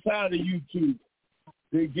even outside of YouTube,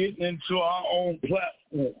 to get into our own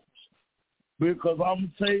platforms. Because I'm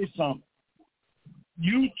going to tell you something.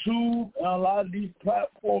 YouTube and a lot of these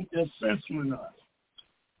platforms, they're censoring us.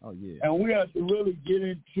 Oh, yeah. And we have to really get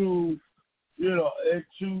into getting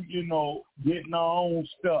our own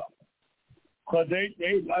stuff. Because they,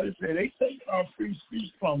 like I said, they take our free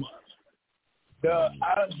speech from us. The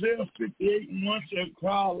Isaiah 58:1 said,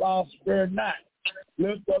 "Cry aloud, spare not.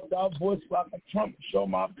 Lift up thy voice like a trumpet, show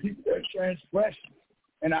my people their transgression,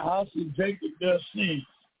 and the house of Jacob their sins."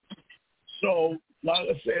 So, like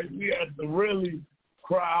I said, we have to really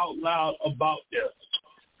cry out loud about this.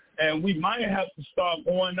 And we might have to start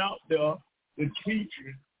going out there and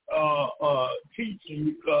teaching,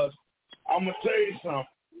 because I'm going to tell you something.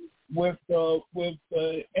 With the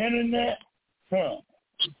internet,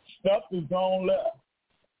 stuff is on left.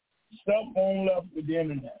 Stuff on left with the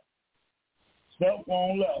internet. Stuff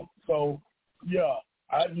on left. So, yeah,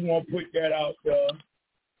 I just want to put that out there.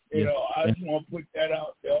 I just want to put that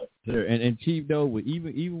out there. Sure. And Chief, though,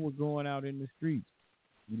 even with going out in the streets,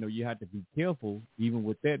 you have to be careful even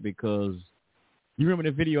with that, because, You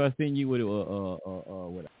remember the video I sent you with what's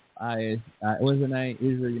her name?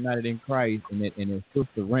 Israel United in Christ, and their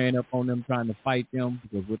sister ran up on them trying to fight them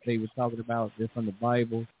because what they were talking about just from the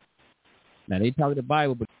Bible. Now they talk the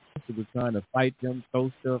Bible, but the sister was trying to fight them,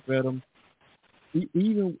 throw stuff at them.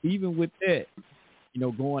 Even with that,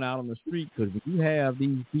 going out on the street, because when you have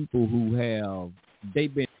these people who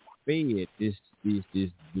they've been fed this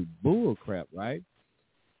bull crap, right?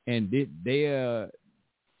 And they're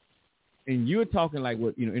and you're talking like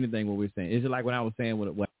what anything what we're saying. Is it like when I was saying when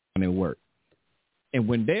it worked? And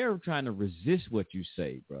when they're trying to resist what you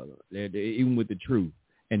say, brother, they're even with the truth,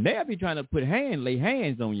 and they'll be trying to lay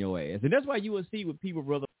hands on your ass, and that's why you will see with people,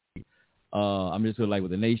 brother. I'm just like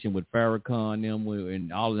with the nation with Farrakhan, them,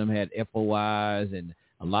 and all of them had FOIs, and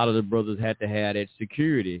a lot of the brothers had to have that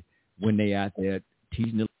security when they out there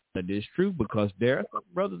teaching the this truth, because there are some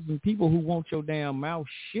brothers and people who want your damn mouth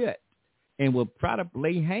shut and will try to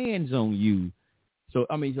lay hands on you. So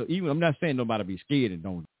even I'm not saying nobody be scared and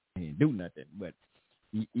don't do nothing, but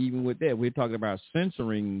even with that, we're talking about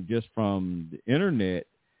censoring just from the internet.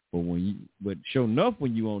 But sure enough,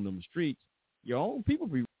 when you on them streets, your own people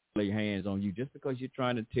be lay hands on you just because you're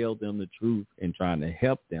trying to tell them the truth and trying to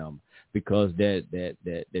help them, because that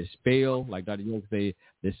spell, like Dr. York say,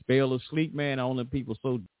 the spell of sleep, man, on the people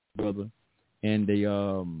so, brother, and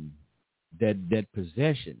that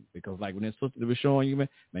possession, because like when that sister was showing you, man,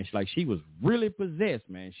 she was really possessed,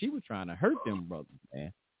 man. She was trying to hurt them brothers,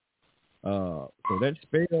 man. So that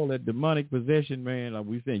spell, that demonic possession, man, like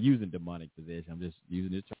we saying using demonic possession, I'm just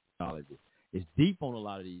using this terminology. It's deep on a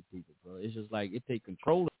lot of these people, bro. It's just like it take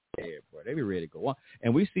control of their head, bro. They be ready to go on.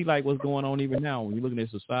 And we see like what's going on even now when you look at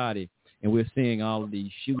society, and we're seeing all of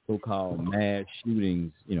these so-called mass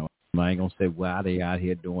shootings. I ain't gonna say why they out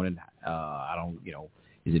here doing it. I don't,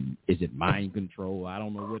 is it mind control? I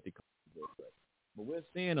don't know what they call it, but we're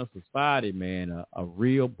seeing a society, man, a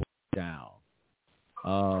real breakdown.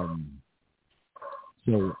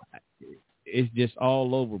 So it's just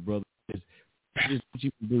all over, brother. It's just what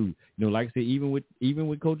you can do. Like I said, even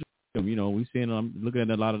with Coach, we seeing, I'm looking at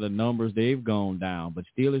a lot of the numbers, they've gone down, but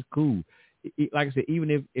still it's cool. Like I said, even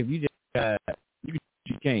if you just got, you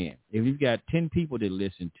can. If you've got 10 people that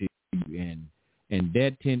listen to you, and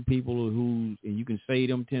that 10 people and you can save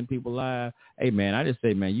them 10 people live, hey, man, I just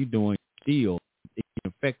say, man, you doing still, it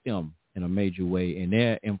can affect them in a major way, and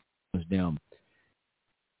that influence them.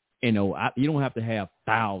 You don't have to have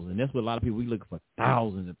thousands. That's what a lot of people, we looking for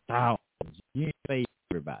thousands and thousands. You can't save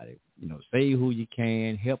everybody. Save who you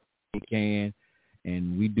can, help who you can,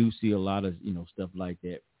 and we do see a lot of, stuff like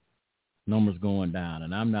that. Numbers going down,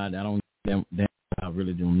 and I don't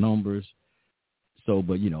really do numbers. So,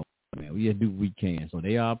 but man, we just do what we can. So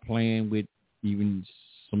they are playing with even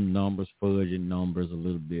some numbers, fudging numbers a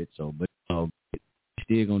little bit. So, but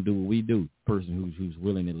still gonna do what we do. Person who's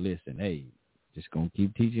willing to listen. Hey, just gonna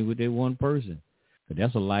keep teaching with that one person, but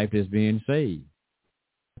that's a life that's being saved.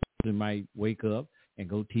 They might wake up and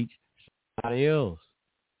go teach somebody else.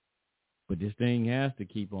 But this thing has to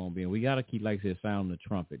keep on being. We got to keep, like I said, sounding the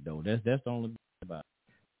trumpet, though. That's the only thing about it.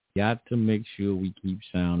 Got to make sure we keep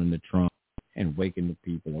sounding the trumpet and waking the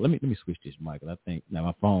people. Let me switch this mic. I think now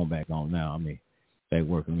my phone back on now. Stay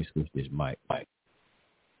working. Let me switch this mic.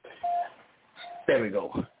 There we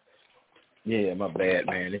go. Yeah, my bad,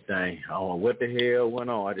 man. This thing, I don't know what the hell went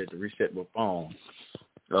on. I just reset my phone.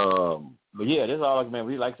 But yeah, that's all.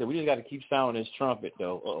 Man, like I said, we just got to keep sounding this trumpet,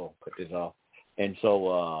 though. Put this off. And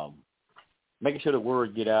so, making sure the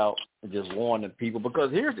word get out and just warn the people,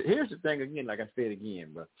 because here's the thing again. Like I said again,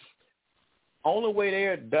 bro. Only way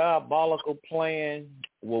their diabolical plan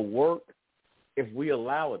will work if we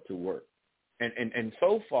allow it to work. And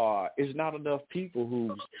so far, it's not enough people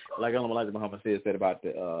who, like Elijah Muhammad said about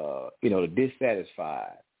the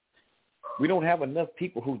dissatisfied. We don't have enough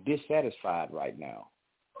people who dissatisfied right now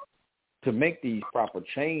to make these proper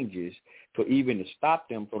changes for even to stop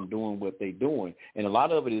them from doing what they're doing. And a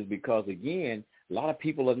lot of it is because, again, a lot of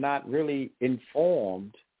people are not really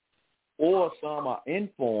informed, or some are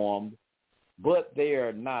informed, but they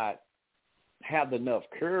are not have enough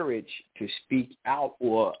courage to speak out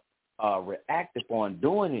or react upon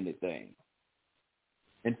doing anything.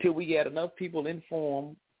 Until we get enough people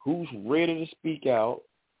informed who's ready to speak out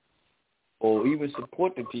or even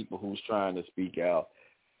support the people who's trying to speak out,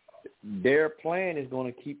 their plan is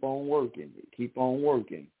going to keep on working.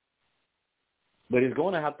 But it's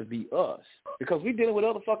going to have to be us, because we're dealing with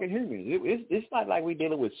other fucking humans. It's not like we're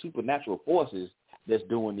dealing with supernatural forces that's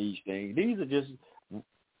doing these things. These are just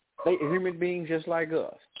human beings just like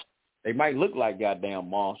us. They might look like goddamn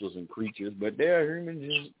monsters and creatures, but they're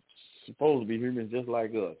humans, supposed to be humans just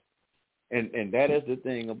like us. And that is the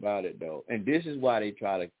thing about it, though. And this is why they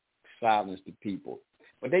try to silence the people.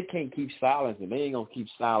 But they can't keep silencing. They ain't going to keep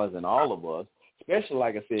silencing all of us. Especially,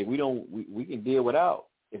 like I said, we can deal without.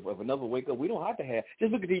 If another wake up, we don't have to have.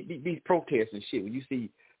 Just look at these protests and shit. When you see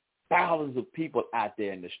thousands of people out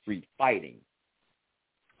there in the street fighting.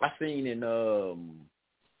 I seen in,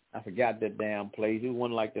 I forgot that damn place. It was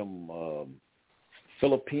one like them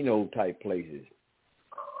Filipino type places.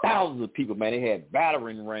 Thousands of people, man. They had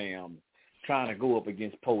battering rams trying to go up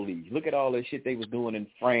against police. Look at all that shit they was doing in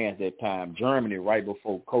France that time, Germany right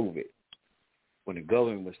before COVID, when the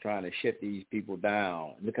government was trying to shut these people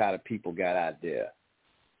down. Look how the people got out there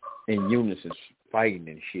in unison, fighting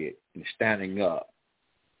and shit and standing up.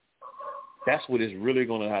 That's what it's really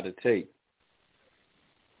going to have to take.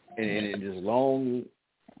 And it just long,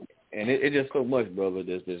 and it just so much, brother,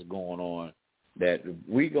 that's going on that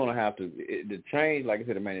we're going to have to, the change, like I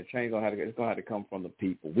said, man, the change it's going to have to come from the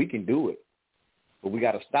people. We can do it, but we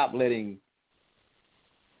got to stop letting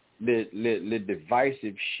the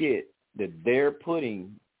divisive shit that they're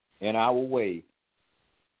putting in our way.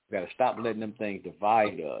 We got to stop letting them things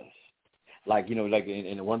divide us. Like, you know, like,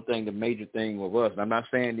 and one thing, the major thing with us, and I'm not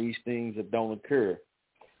saying these things that don't occur,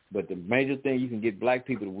 but the major thing you can get black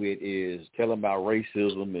people with is tell them about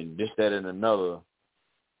racism and this, that, and another,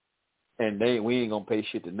 and we ain't going to pay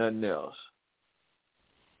shit to nothing else.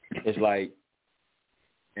 It's like,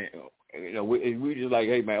 you know, we just like,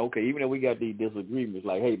 hey, man, okay, even though we got these disagreements,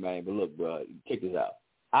 like, hey, man, but look, bro, check this out.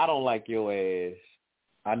 I don't like your ass.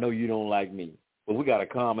 I know you don't like me, but we got a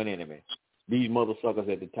common enemy. These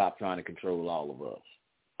motherfuckers at the top trying to control all of us.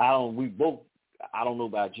 I don't know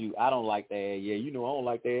about you. I don't like that ass. Yeah, you know I don't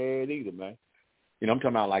like that ass either, man. You know, I'm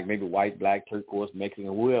talking about like maybe white, black, turquoise, Mexican,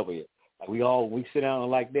 whoever. Like we sit down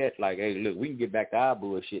and like that. Like, hey, look, we can get back to our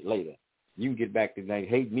bullshit later. You can get back to like,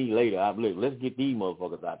 hate me later. Look, let's get these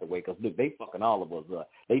motherfuckers out the way because look, they fucking all of us up.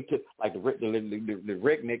 They took like the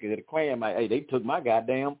redneck of the clan. Like, hey, they took my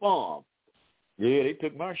goddamn farm. Yeah, they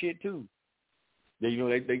took my shit too. You know,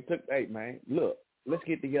 they took, hey, man, look, let's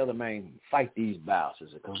get together, man, fight these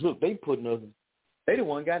bastards. Because, look, they the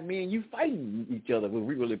one got me and you fighting each other when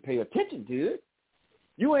we really pay attention to it.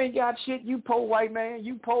 You ain't got shit, you poor white man,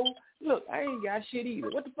 you poor. Look, I ain't got shit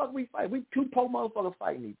either. What the fuck we fight? We two poor motherfuckers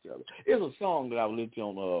fighting each other. There's a song that I was listening to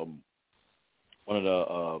on one of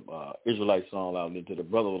the Israelite songs I was listening to. The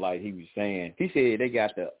brother was like, he was saying, he said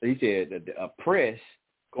the oppressed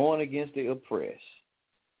going against the oppressed.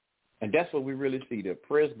 And that's what we really see, the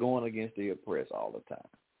oppressed going against the oppressed all the time.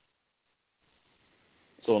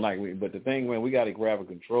 So, but the thing, man, we got to grab a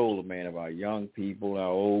control, man, of our young people, our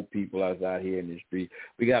old people that's out here in the street.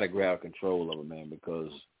 We got to grab control of it, man, because,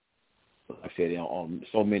 like I said, on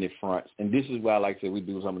so many fronts. And this is why, like I said, we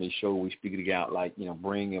do some of these shows. We speak it out, like, you know,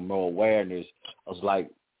 bringing more awareness of, like,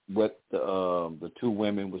 what the two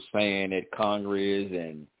women was saying at Congress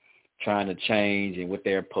and trying to change and what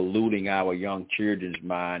they're polluting our young children's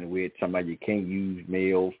mind with. Somebody you can't use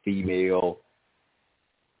male, female.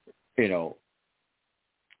 You know,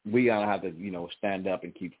 we gotta have to, you know, stand up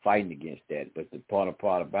and keep fighting against that. But the part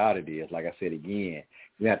about it is, like I said again,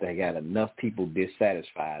 we have to have enough people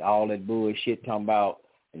dissatisfied. All that bullshit talking about,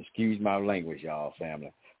 and excuse my language, y'all,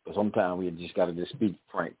 family, but sometimes we just gotta just speak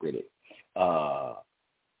frank with it.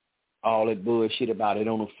 All that bullshit about it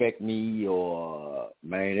don't affect me, or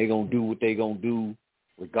man, they gonna do what they gonna do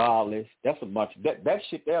regardless. That's a bunch of that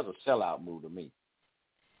shit. There's a sellout move to me.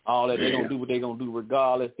 All that they gonna do what they gonna do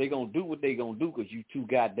regardless. They gonna do what they gonna do because you too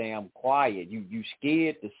goddamn quiet. You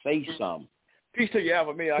scared to say something. Peace to you,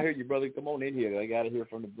 Alpha Male. I hear you, brother. Come on in here. I gotta hear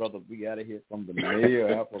from the brother. We gotta hear from the mayor,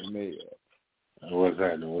 Alpha Male. What's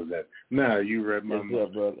that? Nah, you read my mind.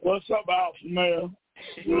 Up, brother? What's up, Alpha Male?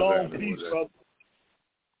 Long peace, brother.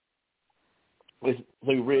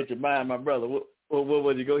 So you read your mind, my brother. What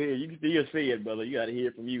was it? Go ahead. You can still say it, brother. You got to hear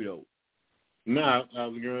it from you, though. No, I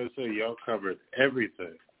was going to say y'all covered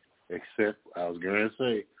everything, except I was going to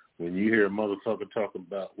say when you hear a motherfucker talk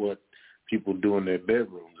about what people do in their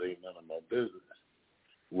bedrooms, ain't none of my business.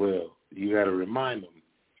 Well, you got to remind them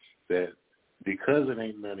that because it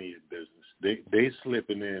ain't none of your business, they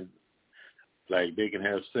slipping in like they can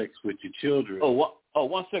have sex with your children. Oh,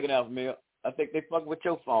 1 second, Alpha Male. I think they fucking with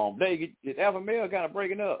your phone. Is Alpha Male kind of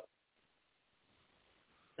breaking up?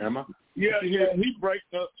 Am I? Yeah, he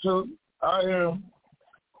breaking up too. I am.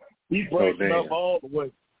 He breaking up all the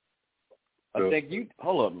way. I think you,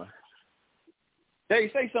 hold up, man. Dave,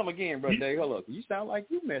 say something again, bro. Dave, hold up. You sound like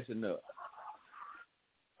you messing up.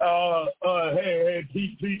 Hey,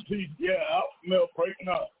 peace. Yeah, Alpha Male breaking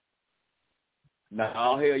up.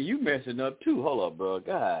 Nah, hell, you messing up too. Hold up, bro.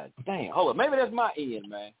 God damn. Hold up. Maybe that's my end,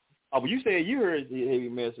 man. Oh, but you said you heard he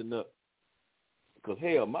messing up. Because,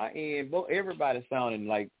 hell, my end, everybody sounding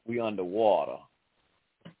like we underwater.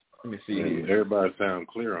 Let me see here. Everybody sound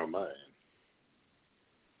clear on my end.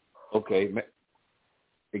 Okay.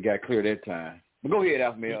 It got clear that time. But go ahead,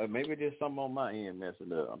 Alpha. Maybe there's something on my end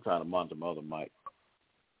messing up. I'm trying to monitor my other mic.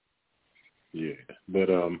 Yeah. But,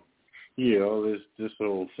 all this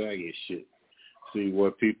whole faggot shit. See,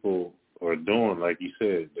 what people are doing, like you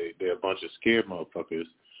said, they're a bunch of scared motherfuckers,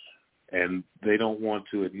 and they don't want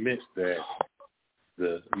to admit that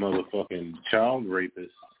the motherfucking child rapists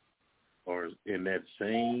are in that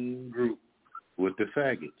same group with the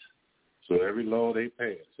faggots. So every law they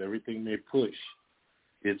pass, everything they push,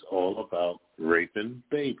 it's all about raping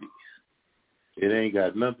babies. It ain't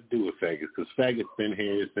got nothing to do with faggots, because faggots been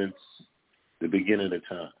here since the beginning of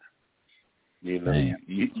time. You know,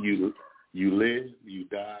 you live, you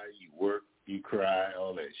die, you work, you cry,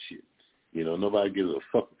 all that shit. You know, nobody gives a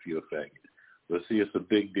fuck if you're a faggot. But see, it's a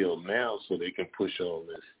big deal now, so they can push all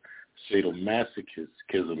this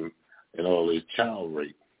sadomasochism and all this child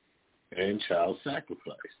rape and child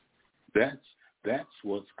sacrifice. That's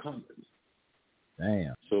what's coming.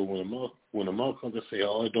 Damn. So when a motherfucker say,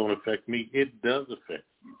 "Oh, it don't affect me," it does affect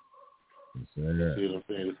you. See what I'm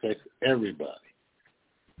saying? It affects everybody.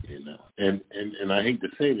 You know, and I hate to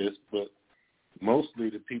say this, but mostly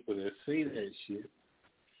the people that say that shit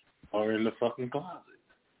are in the fucking closet.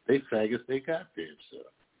 They faggots they goddamn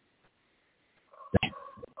self.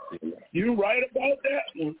 You right about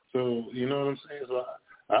that? So, you know what I'm saying? So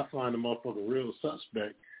I find the motherfucker real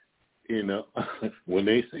suspect, you know, when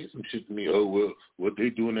they say some shit to me, oh, well, what they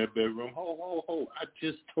do in that bedroom? Ho. I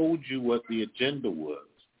just told you what the agenda was.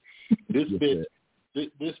 This bitch,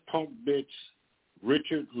 this punk bitch,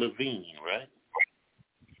 Richard Levine, right?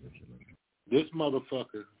 This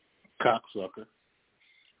motherfucker, cocksucker,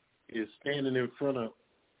 is standing in front of,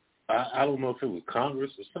 I don't know if it was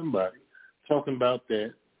Congress or somebody, talking about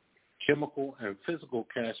that chemical and physical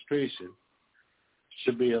castration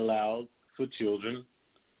should be allowed for children,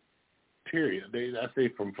 period. I say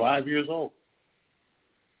from 5 years old.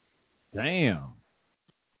 Damn.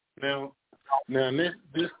 Now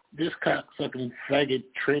this cocksucking faggot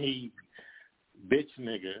Trini bitch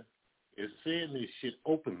nigga is saying this shit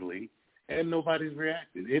openly, and nobody's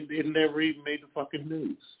reacted. It never even made the fucking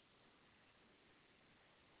news.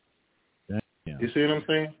 Damn. You see what I'm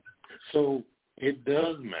saying? So it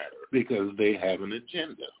does matter because they have an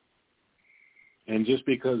agenda. And just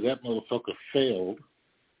because that motherfucker failed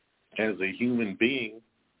as a human being,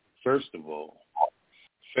 first of all,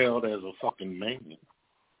 failed as a fucking man,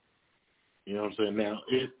 you know what I'm saying? Now,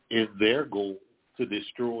 it's their goal to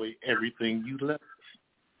destroy everything you left.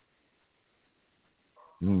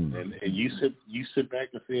 And you sit back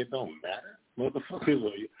and say it don't matter?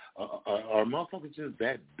 Motherfuckers, are motherfuckers just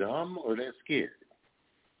that dumb or that scared?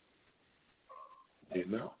 You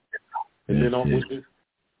know? And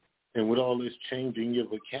then with all this changing your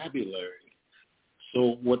vocabulary,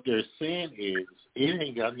 so what they're saying is it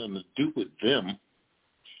ain't got nothing to do with them.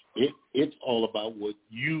 It's all about what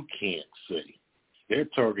you can't say. They're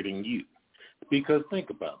targeting you. Because think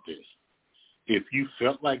about this. If you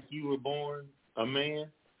felt like you were born a man,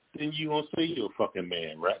 then you won't say you're a fucking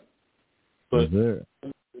man, right? But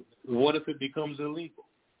what if it becomes illegal?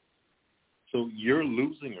 So you're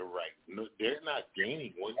losing a right. No, they're not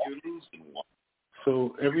gaining one, you're losing one.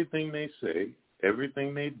 So everything they say,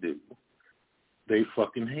 everything they do, they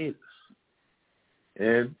fucking hate us.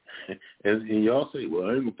 And y'all say, well,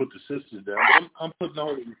 I ain't gonna put the sisters down. I'm putting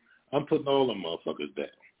all them motherfuckers down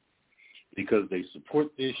because they support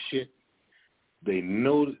this shit. They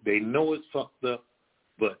know it's fucked up,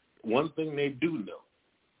 but one thing they do know,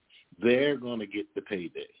 they're gonna get the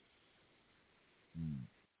payday.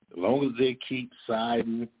 As long as they keep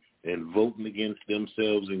siding and voting against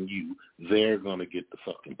themselves and you, they're gonna get the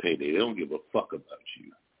fucking payday. They don't give a fuck about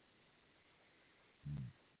you.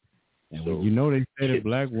 And so, you know, they say the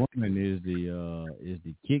black woman is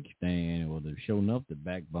the kickstand or the showing up the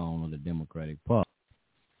backbone of the Democratic Party.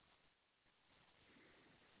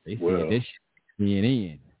 They say this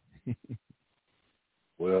CNN.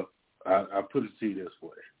 Well, I put it to you this way: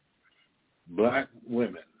 black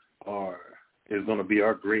women is going to be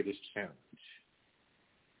our greatest challenge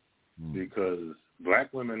because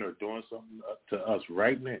black women are doing something to us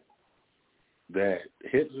right now that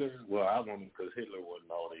Hitler, well, I won't because Hitler wasn't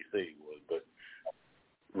all they say he was, but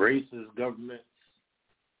racist governments,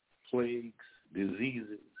 plagues,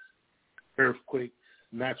 diseases, earthquakes,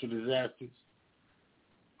 natural disasters,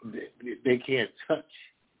 they can't touch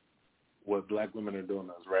what black women are doing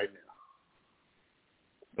to us right now.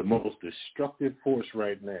 The most destructive force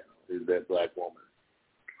right now is that black woman.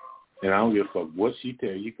 And I don't give a fuck what she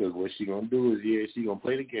tell you, because what she gonna do is, she gonna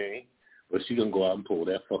play the game, but she gonna go out and pull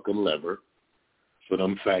that fucking lever for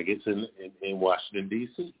them faggots in Washington,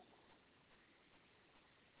 D.C.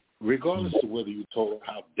 Regardless of whether you told her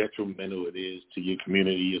how detrimental it is to your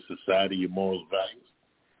community, your society, your morals, values,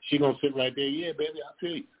 she gonna sit right there, yeah, baby, I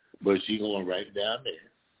feel you. But she gonna right down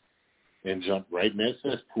there and jump right in that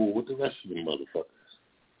cesspool with the rest of the motherfuckers.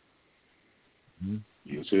 Mm-hmm.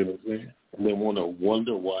 You see what I'm saying? And then want to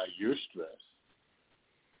wonder why you're stressed.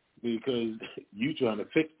 Because you trying to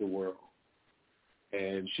fix the world.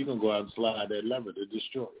 And she going to go out and slide that lever to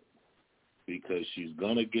destroy it. Because she's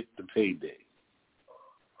going to get the payday.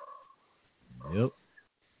 Yep.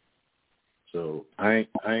 So I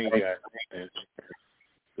ain't got...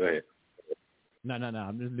 Go ahead. No.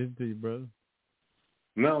 I'm just listening to you, brother.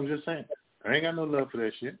 No, I'm just saying. I ain't got no love for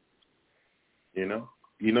that shit. You know?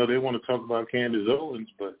 You know, they want to talk about Candace Owens,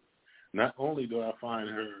 but not only do I find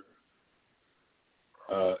her,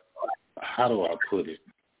 how do I put it?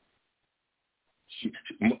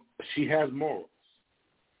 She has morals,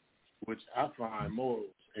 which I find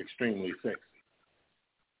morals extremely sexy.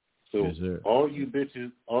 So yes, all you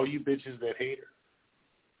bitches that hate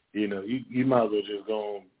her, you know, you might as well just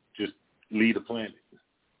go and just leave the planet,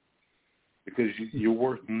 because you're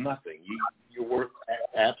worth nothing. You're worth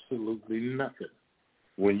absolutely nothing.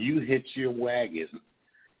 When you hit your wagon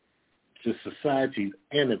to society's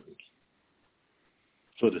enemy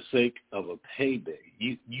for the sake of a payday,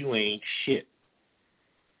 you ain't shit.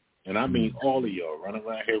 And I mean all of y'all running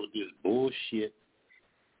around here with this bullshit.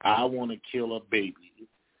 I want to kill a baby.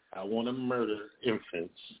 I want to murder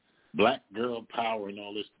infants. Black girl power and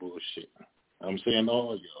all this bullshit. I'm saying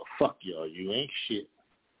all y'all, fuck y'all. You ain't shit.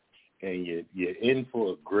 And you're in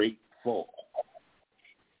for a great fall.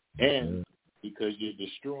 And because you're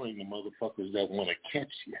destroying the motherfuckers that want to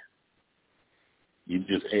catch you. You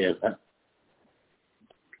just ass out.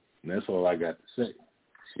 And that's all I got to say.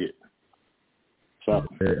 Shit. Fuck.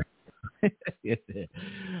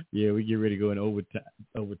 Yeah, we get ready to go in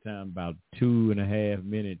overtime about 2.5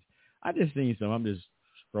 minutes. I just seen some. I'm just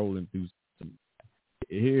scrolling through some.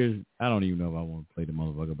 I don't even know if I want to play the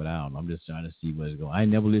motherfucker, but I don't know. I'm just trying to see what's going on. I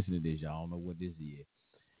ain't never listened to this, y'all. I don't know what this is.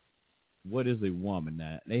 What is a woman?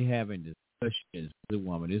 Now, they having discussions with a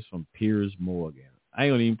woman. This is from Piers Morgan. I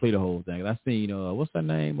ain't gonna even play the whole thing. I seen, what's her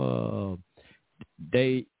name?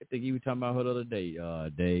 Day, I think you were talking about her the other day.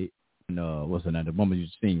 Day, what's her name? The woman you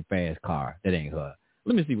sing Fast Car. That ain't her.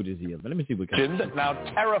 Let me see what this is. Let me see what that now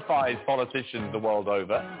terrifies politicians the world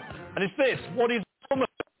over. And it's this: what is a woman?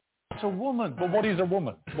 It's a woman. But what is a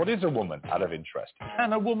woman? What is a woman? Out of interest,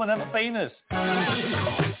 can a woman have a penis?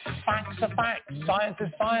 Facts are facts. Science is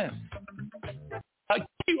science. Can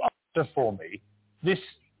you answer for me this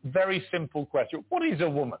very simple question? What is a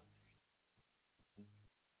woman?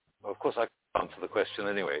 Well, of course, I can answer the question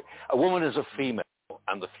anyway. A woman is a female,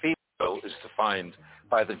 and the female is defined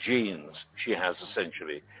by the genes she has,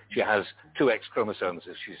 essentially. She has 2 X chromosomes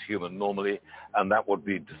if she's human normally, and that would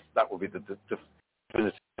be the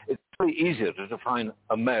it's really easier to define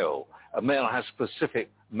a male. A male has specific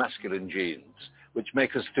masculine genes, which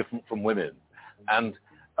make us different from women. And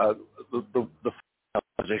the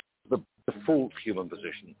position, the default human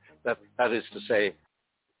position, that is to say,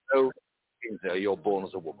 no, you're born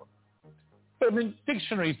as a woman. But I mean,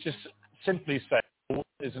 dictionaries just simply say a woman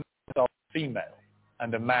is an adult female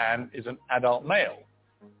and a man is an adult male.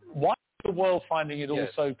 Why is the world finding it all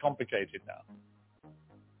so complicated now?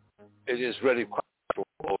 It is really quite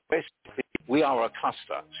simple. Basically, we are a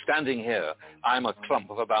cluster. Standing here, I'm a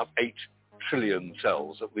clump of about 8 trillion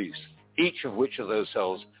cells at least, each of which of those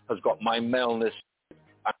cells has got my maleness.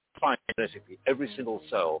 I find genetically every single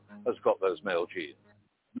cell has got those male genes.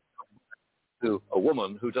 To a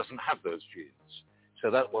woman who doesn't have those genes.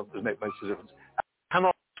 So that's what makes the difference. I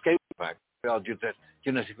cannot escape the fact we are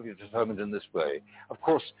genetically determined in this way. Of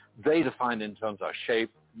course, they define in terms of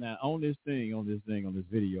shape. Now, on this video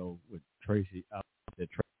with Tracy,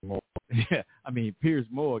 Piers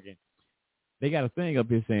Morgan, they got a thing up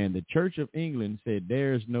here saying the Church of England said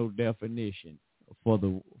there's no definition for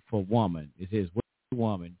woman. It says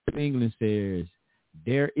woman. England says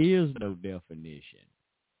there is no definition.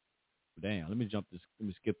 Damn, let me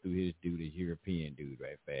skip through his dude, his European dude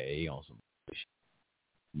right fast. He on some shit.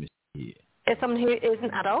 Let me see here. Is someone who is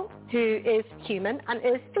an adult, who is human, and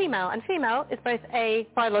is female. And female is both a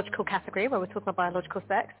biological category, where we're talking about biological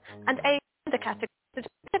sex, and a gender category. So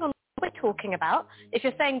depending on what we're talking about, if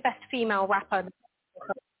you're saying best female rapper,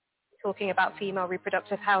 talking about female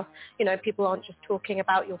reproductive health, people aren't just talking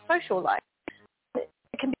about your social life. It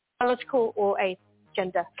can be biological or a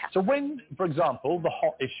gender category. So when, for example, the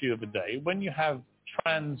hot issue of the day, when you have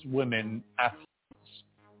trans women athletes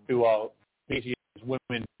who are treated as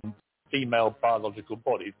women in female biological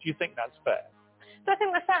bodies, do you think that's fair? So I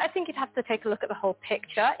think that's fair. I think you'd have to take a look at the whole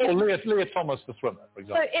picture. Or Leah Thomas, the swimmer, for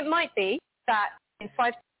example. So it might be that in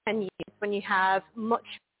 5 to 10 years, when you have much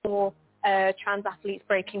more trans athletes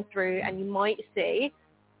breaking through, and you might see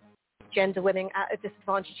gender women at a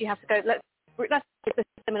disadvantage, you have to go, let's make the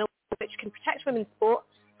system in a way which can protect women's sport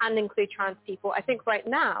and include trans people. I think right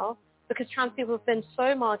now, because trans people have been so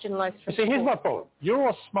marginalized from See, here's my problem. You're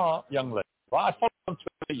a smart young lady, right? I follow you on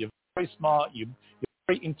Twitter. You're very smart. You're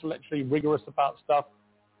very intellectually rigorous about stuff.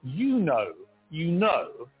 You know, when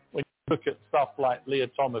you look at stuff like Leah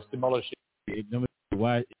Thomas demolishing.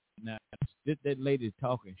 Why? Now, that lady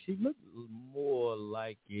talking, she looked more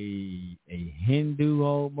like a Hindu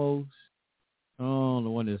almost. Oh, the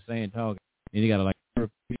one that's saying talking. And you got like her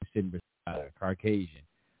sitting beside a Caucasian.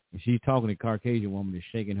 And she's talking to a Caucasian woman that's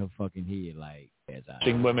shaking her fucking head like, as I...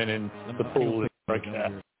 Pushing women in the pool.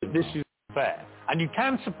 This is fair. And you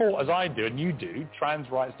can support, as I do, and you do, trans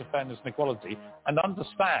rights defenders and equality, and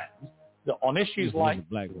understand that on issues like...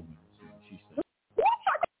 black woman, she said.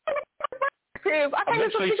 I've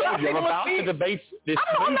literally told you I'm about to debate this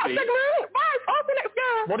movie.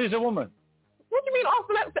 What is a woman? What do you mean ask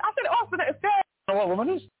the next? I said ask the next guest. You know what a woman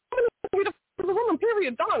is? The woman,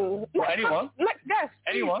 period, done. Well, anyone? Next guest.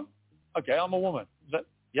 Anyone? Okay, I'm a woman. Is that,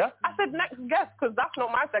 yeah? I said next guest because that's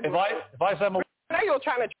not my segment. If I say I'm a woman... Now you're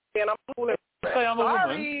trying to and I'm fooling. Say I'm a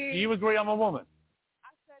woman. Do you agree I'm a woman?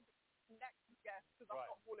 I said next guest because I'm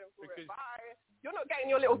not fooling for it. Bye. You're not getting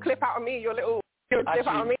your little clip out of me, your little clip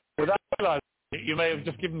out of me. Without realizing, you may have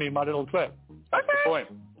just given me my little clip. Okay. That's the point.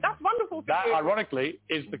 That's wonderful. That, ironically,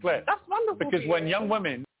 is the clip. That's wonderful. Because when young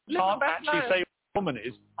women can't actually say what a woman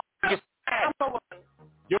is, I'm a woman.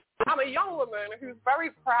 I'm a young woman who's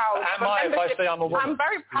very proud. Am I if I say I'm a woman? I'm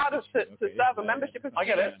very proud to serve a membership of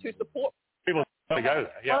to support. People go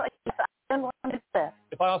there, yeah. Well,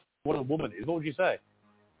 if I ask what a woman is, what would you say?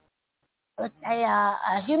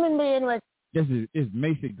 A human being was... This is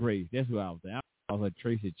Macy Grace. That's who I was saying. I was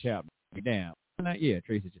Tracy Chapman. Damn. Yeah,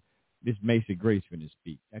 Tracy Chapman. This Macy Grace finna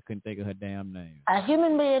speak. I couldn't think of her damn name. A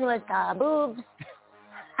human being with boobs.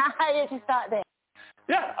 How did you start there?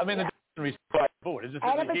 Yeah, I mean, the dictionary's quite forward. It's just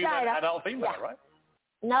a human adult female, right?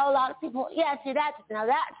 No, a lot of people... Yeah, see, that's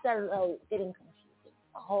getting confusing.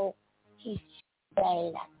 The whole he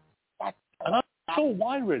say that's... And I'm not sure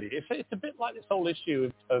why, really. It's a bit like this whole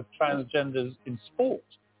issue of transgenders in sport.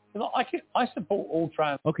 You know, I support all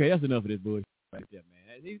trans... Okay, that's enough of this bullshit right there,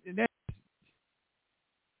 man.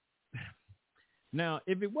 Now,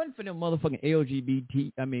 if it wasn't for them motherfucking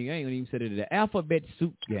LGBT, I mean, I ain't gonna even say it, the alphabet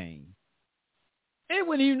soup game, it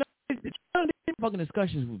wouldn't even know. The fucking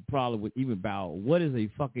discussions would probably even about what is a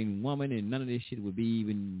fucking woman, and none of this shit would be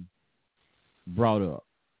even brought up.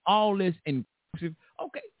 All this inclusive.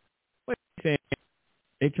 Okay, what they saying?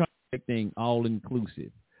 They try to make things all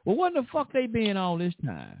inclusive. Well, what the fuck they been all this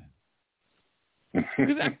time? I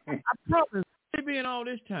promise they been all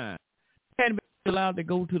this time. They hadn't been allowed to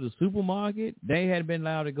go to the supermarket. They hadn't been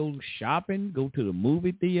allowed to go shopping, go to the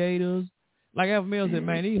movie theaters. Like Alpha Male said,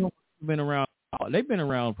 man, these hoes been around. They've been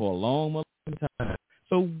around for a long time.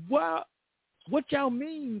 So what y'all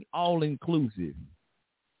mean all inclusive?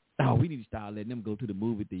 Oh, we need to start letting them go to the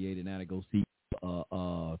movie theater now to go see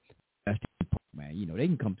man. You know, they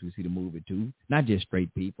can come to see the movie too, not just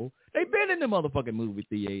straight people. They've been in the motherfucking movie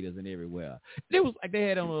theaters and everywhere. It was like they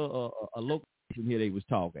had on a local station here. They was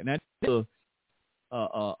talking. Now,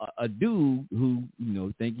 a dude who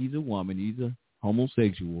think he's a woman. He's a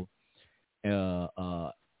homosexual.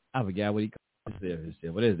 I forgot what he calls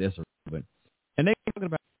himself. What is this? And they talking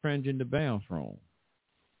about transgender bathroom.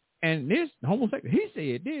 And this homosexual, he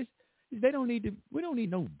said this. We don't need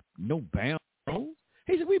no bathroom.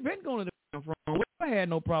 He said we've been going to the bathroom. I had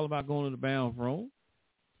no problem about going to the bathroom.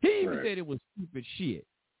 He even said it was stupid shit.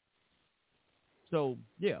 So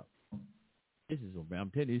yeah, this is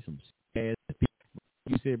I'm telling you some sad people.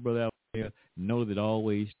 You said, brother, out there, know that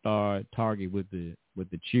always start target with the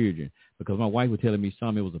children, because my wife was telling me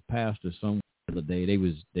something. It was a pastor some other day. They've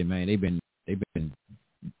been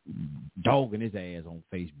dogging his ass on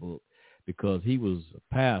Facebook because he was a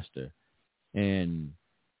pastor and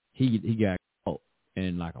he got caught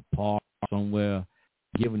in like a park somewhere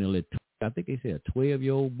giving I think they said a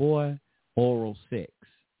 12-year-old boy oral sex.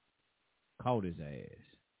 Caught his ass.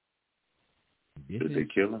 Did they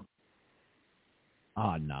kill him?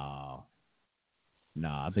 Oh no.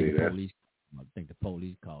 I think the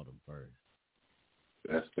police called him first.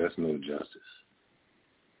 That's no justice.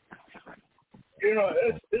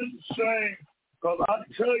 It's a shame Because I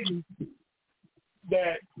tell you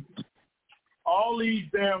that all these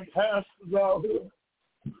damn pastors out here,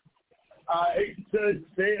 I hate to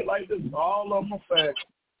say it like this, all of them are fat.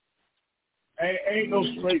 Ain't no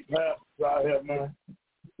straight pastors out here, man.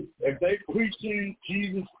 If they preaching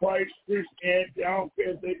Jesus Christ, Christianity, I don't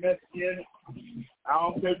care if they Messianic, I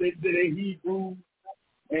don't care if they Hebrew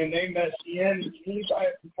and they Messianic. Anybody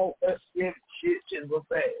that promote Messianic shit is a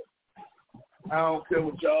fad. I don't care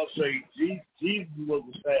what y'all say. Jesus was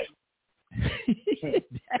a fad.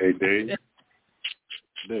 Hey, Dave,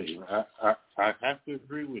 I have to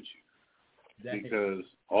agree with you because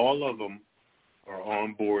all of them are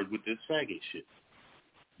on board with this faggot shit.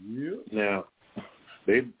 Yeah. Now,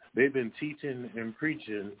 they've been teaching and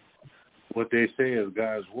preaching what they say is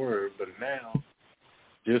God's word, but now,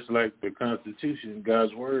 just like the Constitution,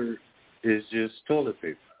 God's word is just toilet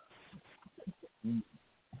paper.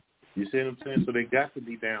 You see what I'm saying? So they got to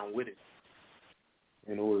be down with it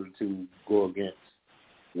in order to go against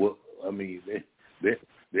what I mean.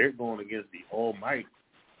 They're going against the Almighty,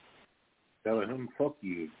 telling him "fuck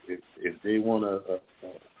you" if they want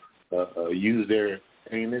to use their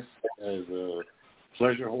anus as a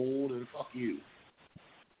pleasure hold, and fuck you.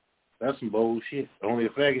 That's some bullshit. Only a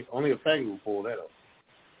faggot will pull that up.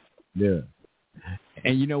 Yeah.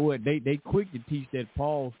 And you know what? They quick to teach that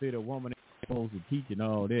Paul said a woman ain't supposed to teach and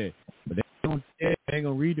all that, but they ain't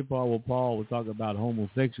gonna read the part where Paul was talking about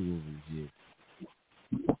homosexuals and shit.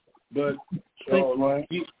 But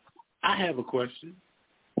I have a question.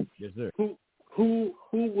 Yes, sir. Who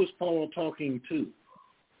was Paul talking to?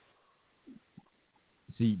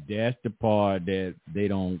 See, that's the part that they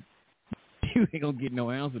don't. You ain't gonna get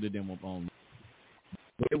no answer to them on.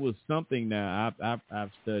 But it was something that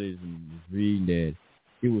I've studied and was reading that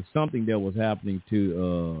it was something that was happening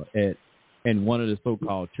to in one of the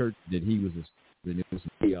so-called churches that he was. There was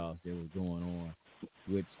some chaos that was going on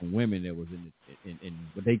with some women that was in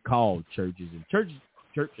what they called churches and church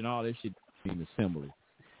and all that shit being assembly.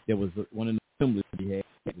 There was one of the assemblies he had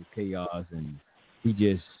was chaos, and he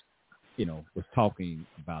just was talking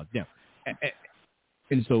about them,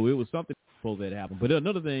 and so it was something supposed that happened. But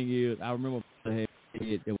another thing is, I remember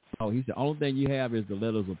he said, "Only thing you have is the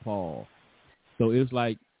letters of Paul." So it's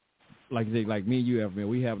like me and you have, man.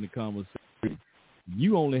 We having a conversation.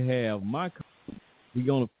 You only have my. We're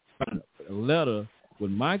gonna find a letter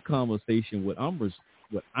with my conversation. What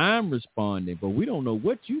I'm responding, but we don't know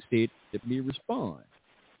what you said to me respond.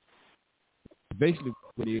 Basically,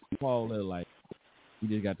 what is Paul letter like? You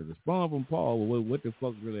just got to respond from Paul. Well, what the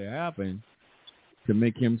fuck really happened to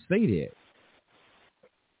make him say that?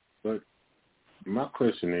 But my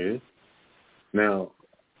question is, now,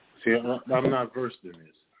 see, I'm not versed in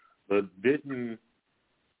this, but didn't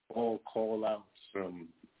Paul call out some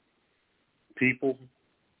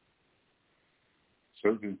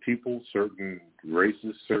certain people, certain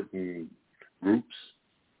races, certain groups?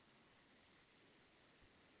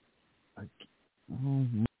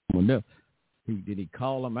 No. Did he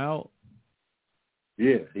call them out?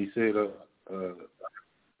 Yeah, he said,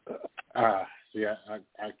 see,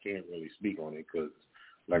 I can't really speak on it because,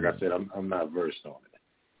 like I said, I'm not versed on it.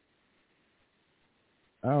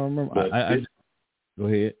 I don't remember. Go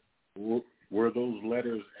ahead. Were those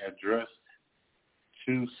letters addressed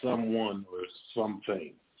to someone or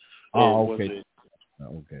something? Oh, or okay.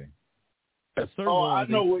 Okay. I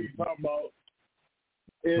know what you're talking about.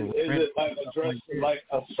 Is it like addressed to like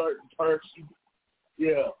a certain person?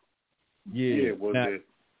 Yeah. Yeah. Was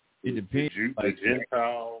it depends. The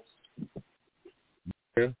Gentiles?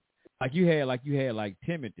 Yeah. Like you had like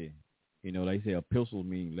Timothy. They say epistles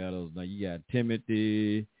mean letters. Now you got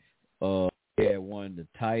Timothy. You had one the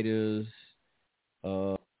Titus.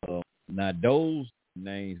 Now those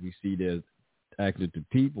names we see there's actually to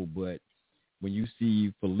people, but when you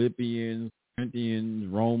see Philippians, Corinthians,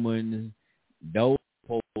 Romans, those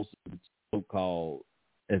so-called,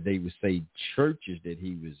 as they would say, churches that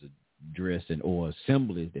he was addressing or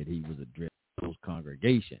assemblies that he was addressing, those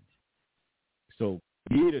congregations. So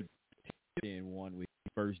he did in one where he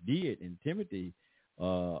first did in Timothy,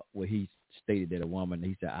 where he stated that a woman,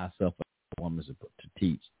 he said, I suffer a woman to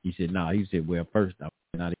teach. He said, no, he said, well, first, not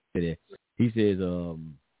that. He says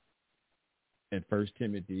in 1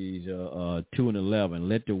 Timothy 2:11,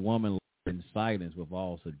 let the woman learn in silence with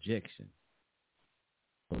all subjection.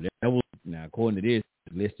 So that was, now according to this,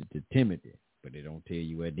 listed to Timothy, but they don't tell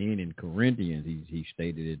you at the end. In Corinthians, he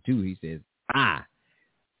stated it too. He says,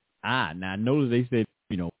 Now notice they said,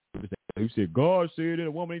 he said God said that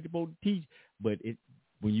a woman ain't supposed to teach, but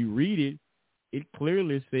when you read it, it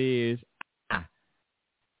clearly says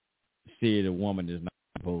said a woman is not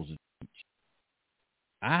supposed to teach.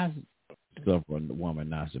 stuff a woman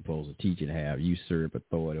not supposed to teach and have usurp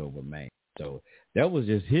authority over man. So that was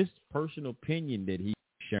just his personal opinion that he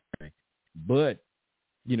was sharing. But,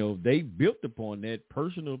 you know, they built upon that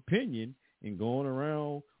personal opinion and going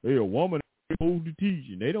around, hey, a woman ain't supposed to teach,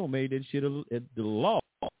 and they don't make that shit the law.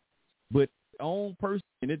 But own person,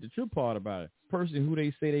 and that's the true part about it, person who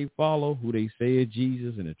they say they follow, who they say is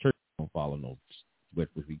Jesus, and the church don't follow no what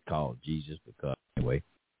we call Jesus, because anyway,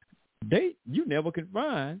 you never can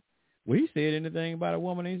find where he said anything about a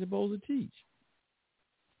woman ain't supposed to teach.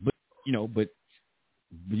 But you know, but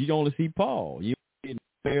you only see Paul. You don't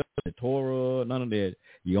see the Torah, none of that.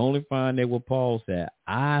 You only find that what Paul said,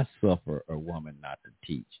 I suffer a woman not to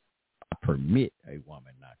teach. I permit a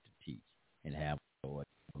woman not to teach and have authority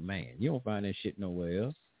over a man. You don't find that shit nowhere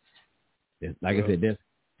else. Like I said, that's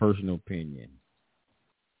personal opinion.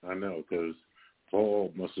 I know, because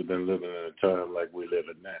Paul must have been living in a time like we live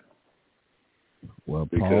in now. Well,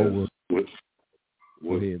 because Paul was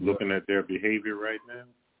with looking at their behavior right now,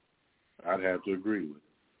 I'd have to agree with it.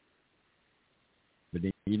 But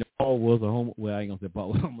then, you know, Paul was a homo. Well, I ain't gonna say Paul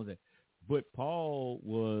was a homo, but Paul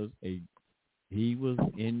was he was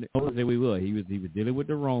dealing with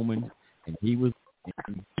the Romans, and he was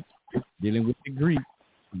dealing with the Greeks.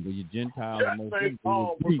 With your Gentiles,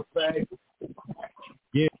 Paul was a bag.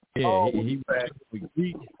 Yeah, he was with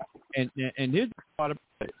Greek. And here's the part about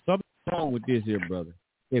it. Something wrong with this here, brother.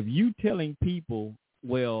 If you telling people,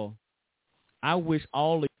 well, I wish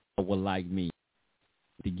all of y'all were like me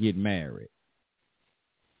to get married.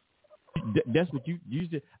 That's what you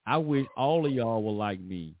said. I wish all of y'all were like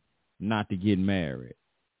me not to get married.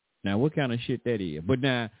 Now, what kind of shit that is? But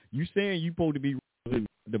now, you saying you supposed to be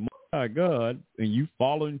the Most High God, and you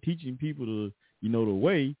following, teaching people the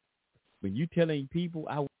way. When you telling people,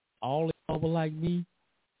 I wish all of y'all were like me,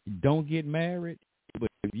 don't get married. But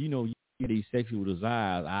if you know you get these sexual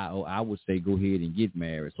desires, I would say go ahead and get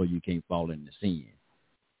married so you can't fall into sin.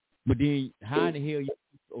 But then, how in the hell you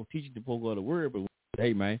teaching the folk of the word? But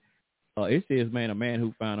hey, man, it says, man, a man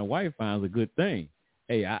who finds a wife finds a good thing.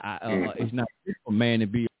 Hey, it's not good for a man to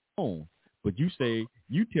be alone. But you say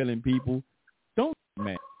you telling people don't get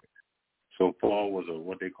married. So Paul was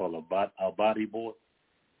what they call a body boy,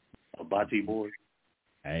 a body boy.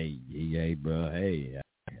 Hey, bro, hey,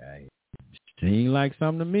 seems like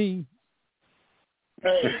something to me.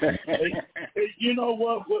 Hey, you know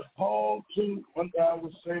what? With Paul too, one thing I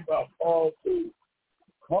would say about Paul too.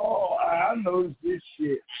 Paul, I noticed this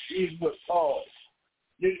shit. Even with Paul,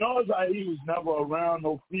 you notice how he was never around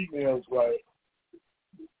no females, right?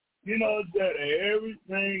 You know that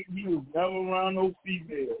everything he was never around no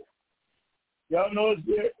females. Y'all notice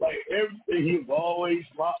that? Like everything, he was always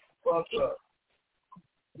locked up.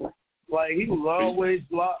 Like he was always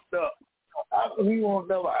locked up. How come he won't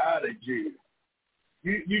never out of jail?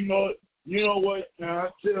 You know what? Now I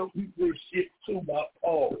tell people this shit too about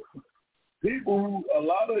Paul. People, a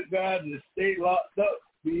lot of guys that stay locked up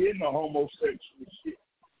be in the homosexual shit.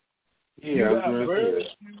 Yeah,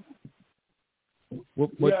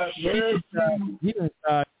 he done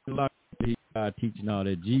started teaching all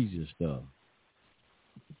that Jesus stuff.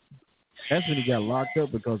 That's when he got locked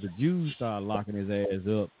up, because the Jews started locking his ass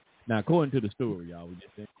up. Now, according to the story, y'all, we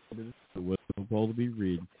just saying what's supposed to be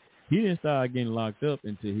written. He didn't start getting locked up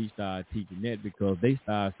until he started teaching that, because they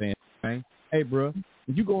started saying, man, hey, bro,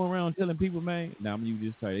 did you go around telling people, man? Now, I'm using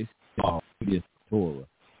this term. They say, this Torah.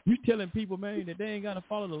 You telling people, man, that they ain't got to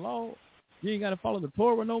follow the law? You ain't got to follow the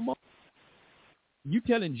Torah no more? You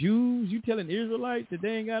telling Jews, you telling Israelites that they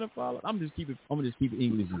ain't got to follow? I'm gonna just keep it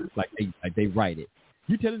English like they write it.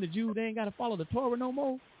 You telling the Jews they ain't got to follow the Torah no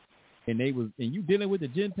more? And you dealing with the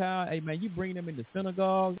Gentile, hey man, you bring them into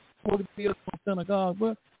synagogues, synagogues,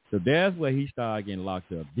 bro. So that's where he started getting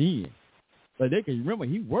locked up then. But they can remember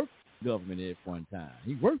he worked for the government at one time.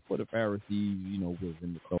 He worked for the Pharisees, was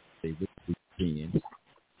in the Torah with the Christians.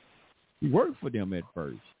 He worked for them at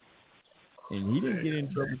first. And he didn't get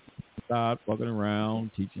in trouble. He started fucking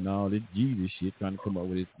around, teaching all this Jesus shit, trying to come up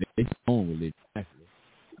with his own religion. Actually,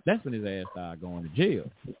 that's when his ass started going to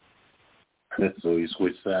jail. So he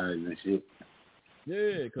switched sides and shit.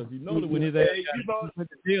 Yeah, because you know that when his ass went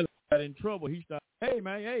to jail, got in trouble, he started, hey,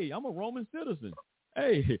 man, hey, I'm a Roman citizen.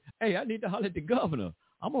 Hey, I need to holler at the governor.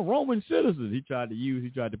 I'm a Roman citizen. He tried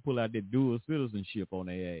to pull out that dual citizenship on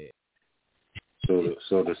their ass. So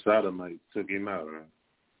the Sodomites took him out, right?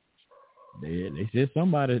 They said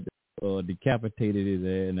somebody decapitated his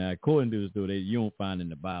ass. Now, according to the story, you don't find in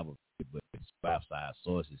the Bible, but outside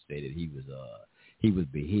sources say that he was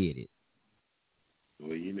beheaded.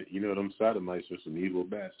 Well, you know them Sodomites are some evil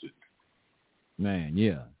bastards. Man,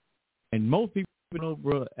 yeah. And most people know,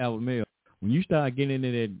 bro, Alvin Mel, when you start getting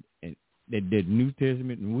into that, and that New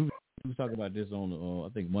Testament, and we was talking about this on I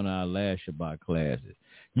think one of our last Shabbat classes.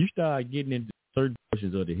 You start getting into certain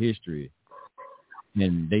portions of the history,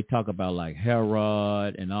 and they talk about like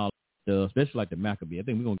Herod and all that stuff, especially like the Maccabees. I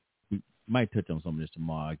think we might touch on some of this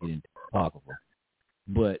tomorrow. Get into Apocrypha,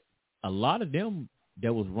 but a lot of them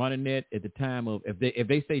that was running that at the time of if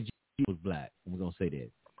they say Jesus was black, we're gonna say that.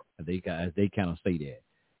 They kind of say that,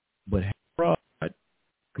 but Herod,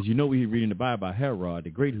 because you know we read in the Bible about Herod the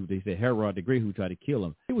Great, who they said Herod the Great who tried to kill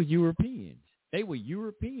him. They were Europeans. They were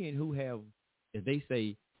European who have, as they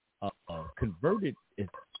say, converted its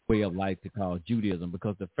way of life to call Judaism,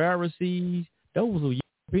 because the Pharisees, those were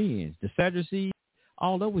Europeans. The Sadducees,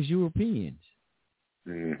 all those was Europeans.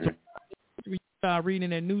 Mm-hmm. So when you start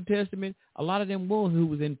reading that New Testament, a lot of them ones who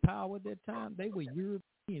was in power at that time, they were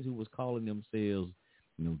Europeans who was calling themselves,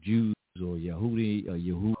 Jews or Yehudi or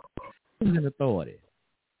Yehud. Who was in authority?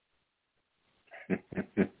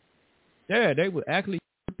 Yeah, they were actually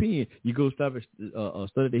European. You go study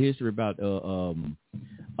the history about the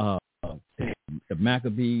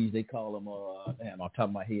Maccabees. They call them. Damn, on top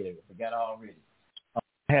of my head, I forgot already.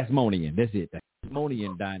 Hasmonean. That's it. The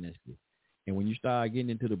Hasmonean dynasty. And when you start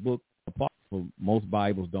getting into the book, most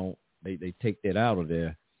Bibles don't. They take that out of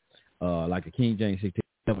there. Like the King James 67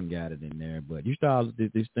 got it in there. But you start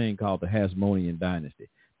this thing called the Hasmonean dynasty.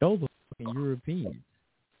 Those are fucking Europeans.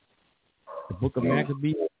 The book of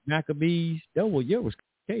Maccabees, that was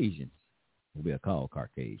Caucasians. We are called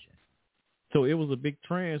Caucasian. So it was a big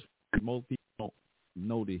transfer. Most people don't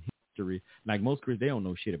know the history. Like most Christians, they don't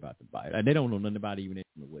know shit about the Bible. They don't know nothing about even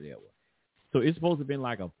whatever. So it's supposed to have been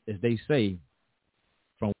like as they say,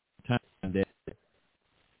 from time that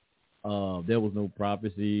there was no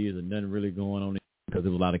prophecies or nothing really going on because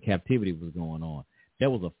there was a lot of captivity was going on. There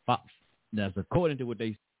was that's according to what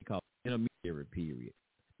they call intermediary period.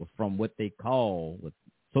 But from what they call, what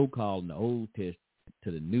so-called in the Old Testament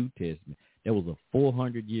to the New Testament, there was a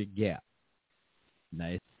 400-year gap.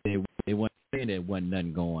 Now, they weren't saying there wasn't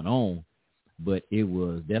nothing going on, but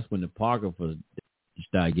that's when the Apocrypha, you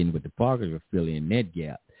start getting with the Apocrypha filling in that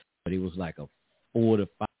gap. But it was like a 400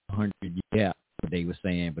 to 500 year gap, they were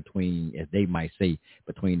saying, between, as they might say,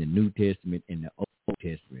 between the New Testament and the Old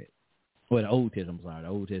Testament. Well, the Old Testament, the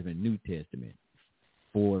Old Testament and New Testament.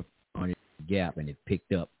 400 gap, and it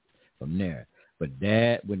picked up from there. But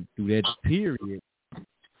that went through that period.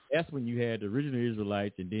 That's when you had the original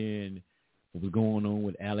Israelites, and then what was going on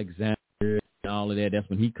with Alexander and all of that. That's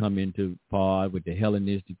when he come into part with the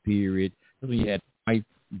Hellenistic period. That's when you had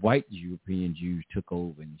white European Jews took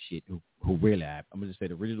over and shit, who really, I'm going to say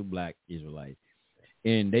the original black Israelites.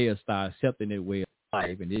 And they start accepting their way of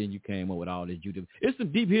life, and then you came up with all this Judaism. It's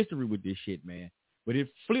some deep history with this shit, man. But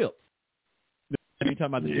it flipped. You talking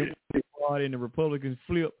about the Democratic Party and the Republicans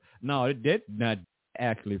flip? No, that not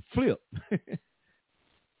actually flip.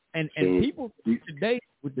 and people today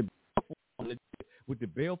with the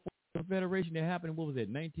Balfour Confederation that happened, what was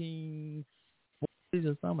that, 1940s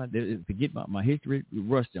or something? I forget my history,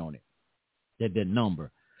 rushed on it. That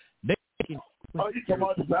number. You talking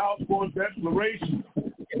about the Balfour Declaration?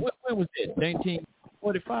 When was that?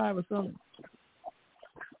 1945 or something?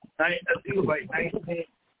 I think it was like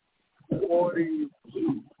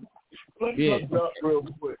 1942. Let's look it up real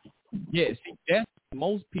quick. Yeah, see, that's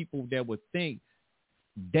most people that would think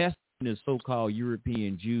that's the so-called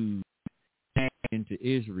European Jews came into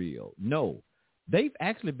Israel. No, they've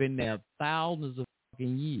actually been there thousands of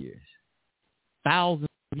fucking years. Thousands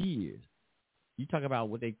of years. You talk about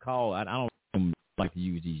what they call, I don't like to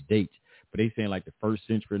use these dates, but they saying like the first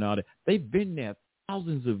century and all that. They've been there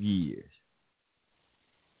thousands of years.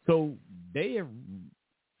 So they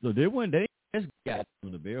just got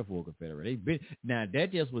from the Balfour Confederation. Now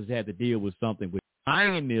that just had to deal with something with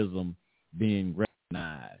Zionism being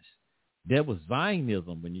recognized. That was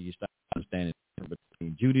Zionism when you start understanding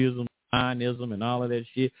between Judaism, Zionism, and all of that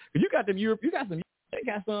shit. Because you got them Europe, they got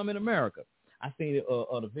some in America. I seen it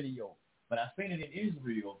on the video, but I seen it in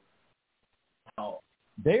Israel.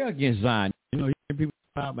 They're against Zionism. People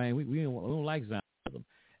talk, man, we don't like Zionism,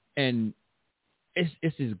 and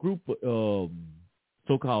it's this group of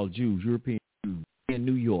so-called Jews, European Jews in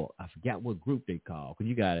New York. I forgot what group they call, because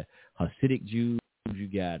you got Hasidic Jews, you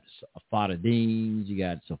got Sephardim, you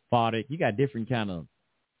got Sephardic, you got different kind of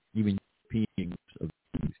even European groups of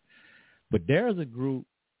Jews. But there's a group,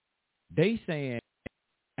 they saying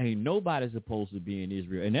ain't nobody supposed to be in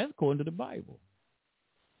Israel, and that's according to the Bible.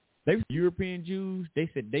 They European Jews, they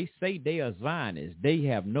say they are Zionists. They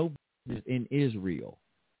have no business in Israel.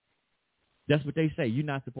 That's what they say.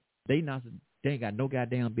 They ain't got no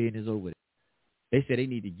goddamn business over there. They say they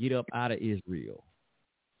need to get up out of Israel.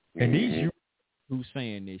 And these Jews who's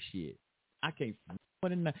saying this shit. I can't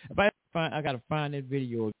find it. If I gotta find that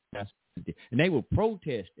video. And they were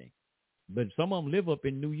protesting, but some of them live up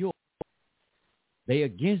in New York. They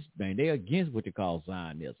against what they call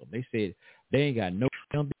Zionism. They said they ain't got no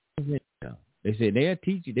business. They said they'll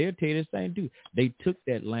teach you. They'll tell you the same too. They took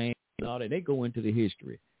that land and all that. They go into the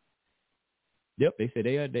history. Yep, they said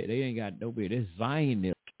they ain't got no business. It's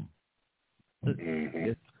Zionism. Let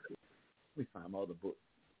me find my other book.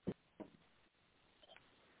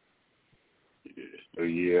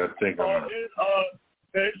 Yeah, I think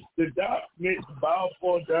the document, the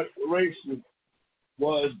Balfour Declaration,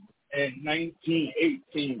 was in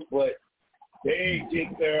 1918, but they ain't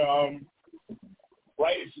get their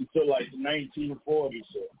rights until like the 1940s.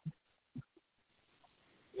 So.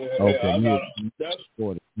 Yeah, okay, that's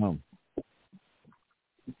 40.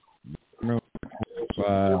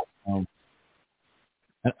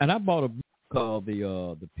 And I bought a book called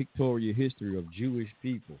the Pictorial History of Jewish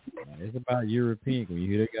People. It's about European. When you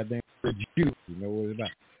hear that goddamn word Jew, you know what it's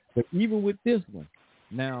about. But even with this one,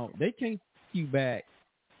 now they can't take you back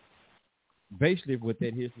basically with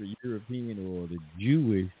that history, European or the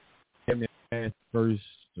Jewish, in the first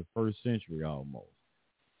century almost.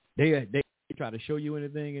 They try to show you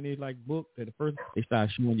anything in these like books. At the first, they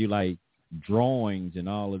start showing you like drawings and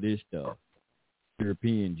all of this stuff.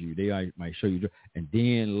 European Jew, they might show you, and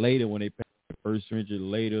then later when they pass the first century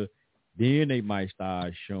later, then they might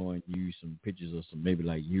start showing you some pictures of some maybe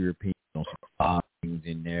like European on some things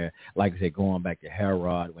in there. Like I said, going back to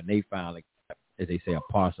Herod when they found, like, as they say, a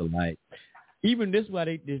proselyte. Even this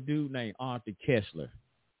dude named Arthur Kessler.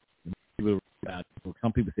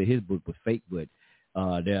 Some people say his book was fake, but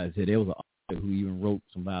there was an author who even wrote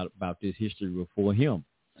some about this history before him.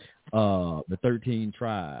 The 13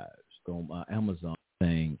 Tribes on Amazon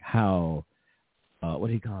thing, how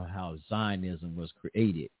how Zionism was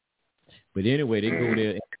created. But anyway, they go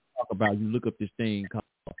there and talk about, you look up this thing called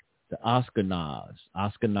the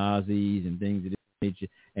Ashkenazis and things of this nature,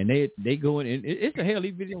 and they go in, and it's a hell,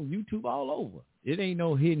 these videos on YouTube all over. It ain't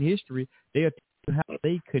no hidden history. They'll tell you how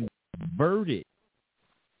they converted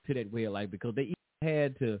to that way of life, because they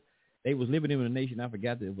had to. They was living in a nation, I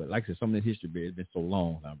forgot that, but like I said, some of this history has been so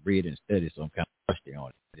long, I've read and studied, so I'm kind of rusty on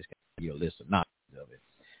it. I just can't give you a list of knowledge of it.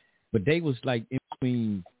 But they was like in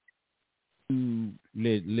between two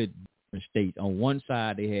different states. On one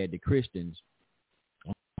side, they had the Christians.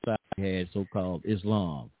 On the other side, they had so-called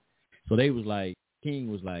Islam. So they was like, King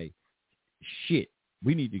was like, shit,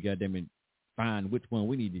 we need to goddamn it find which one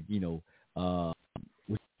we need to,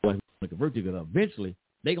 which one we convert to, because eventually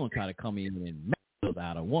they're going to try to come in and make us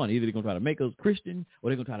out of one. Either they're going to try to make us Christian or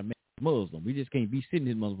they're going to try to make us Muslim. We just can't be sitting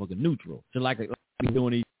here motherfucking neutral. So like we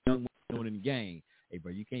doing these young doing in the gang. Hey,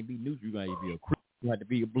 bro, you can't be neutral. You got to be a Christian. You have to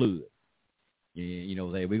be a blood.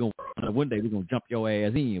 Yeah, we're going to, one day we're going to jump your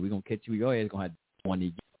ass in. We're going to catch you. Your ass going to have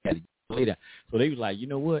one later. So they was like, you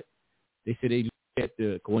know what? They said they looked at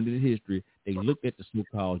according to the history, they looked at the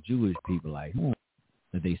so-called Jewish people like,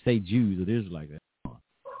 that they say Jews or Israelites.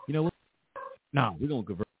 You know what? No, we're going to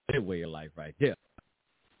convert that way of life right there.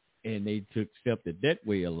 And they accepted that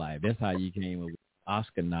way of life. That's how you came up with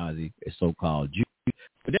Ashkenazi, so-called Jews.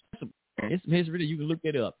 But it's some history that you can look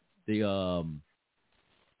it up.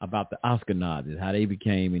 About the Ashkenazis, how they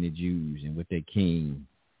became into Jews and what their king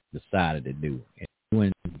decided to do. And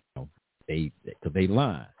when because they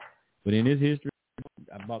lied. But in this history,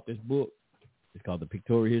 I bought this book. It's called The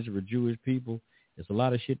Pictorial History of Jewish People. There's a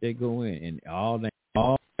lot of shit that go in, and all like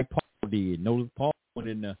Paul did. Notice Paul went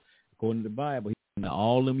in according to the Bible, he went to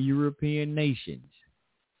all them European nations.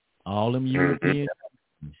 All them European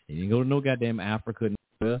nations. He didn't go to no goddamn Africa.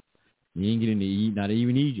 He didn't get into not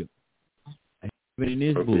even Egypt. But in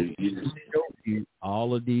this book, he shows you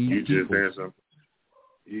all of these people.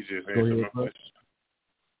 You just answered my question.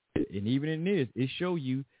 And even in this, it show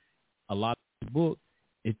you a lot of the book.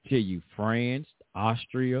 It tell you France,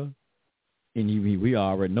 Austria, and we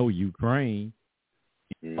already know Ukraine.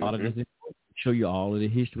 A lot of this show you all of the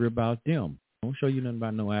history about them. Don't show you nothing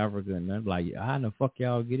about no Africa and nothing. Like, how the fuck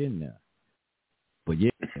y'all get in there? But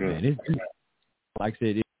yeah, man, it's like I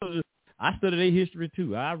said, I study their history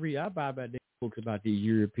too. I buy about their books about these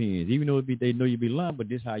Europeans, even though they know you be lying, but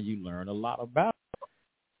this is how you learn a lot about them.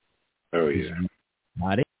 Oh yeah.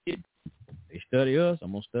 How they study us,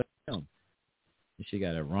 I'm gonna study them. And she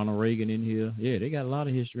got a Ronald Reagan in here. Yeah, they got a lot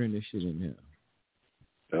of history in this shit in here.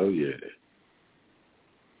 Oh yeah.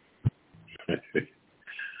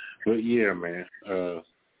 But yeah, man.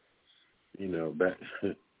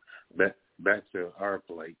 Back to our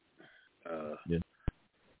plate. Yeah.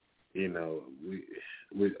 We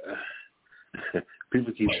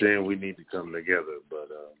people keep saying we need to come together, but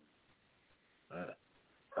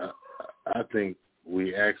I think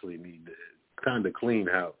we actually need to kind of clean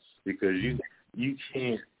house, because you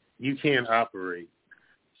can't operate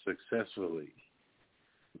successfully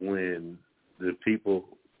when the people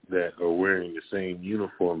that are wearing the same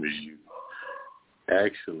uniform as you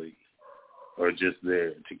actually are just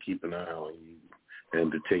there to keep an eye on you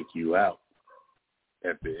and to take you out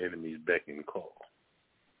at the enemy's beck and call.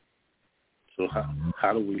 So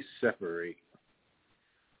how do we separate,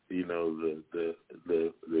 the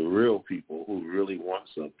real people who really want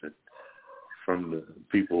something from the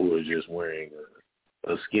people who are just wearing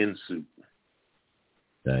a skin suit?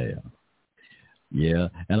 Damn. Yeah,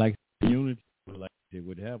 and like unity, like it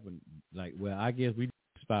would happen. Like, well, I guess we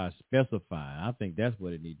specify. I think that's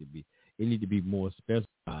what it need to be. It need to be more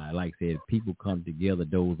specified. Like I said, people come together,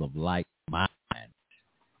 those of like mind.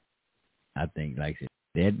 I think, like I said,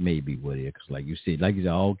 that may be what it is. Cause like you said,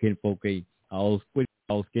 all kinfolk ain't all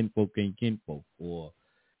skinfolk ain't kinfolk, or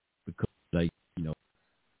because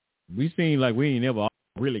we seem like we ain't never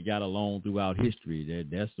really got along throughout history.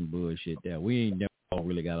 That's some bullshit. That we ain't never all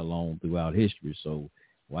really got along throughout history. So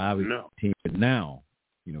why we continue it now?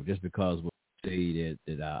 Just because we say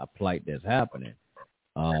that our plight that's happening,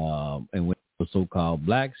 and when the so-called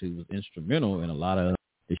blacks, who was instrumental in a lot of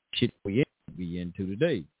the shit we into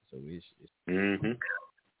today. So it's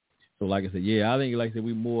So like I said, I think like I said,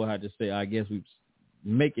 we more had to say, I guess we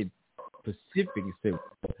make it specific and say,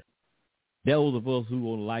 those of us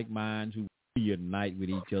who are like minds, who unite with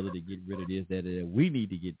each other to get rid of this, that, we need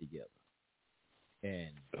to get together and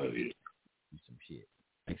do some shit.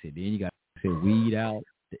 Like I said, then you got to weed out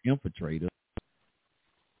the infiltrators.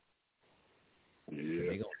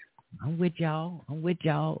 Yeah. I'm with y'all.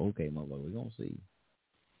 Okay, motherfucker, we're going to see.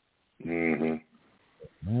 Mm-hmm.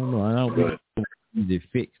 I don't know. I don't think it's easy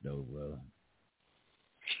fix though, brother.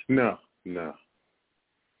 No.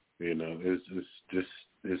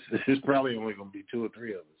 It's probably only going to be 2 or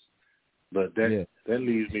 3 of us. But that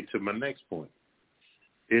leads me to my next point.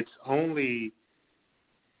 It's only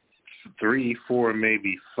 3, 4,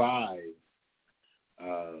 maybe 5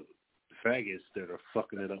 faggots that are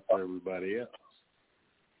fucking it up for everybody else.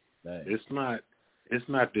 Nice. It's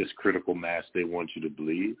not this critical mass they want you to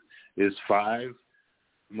believe. It's 5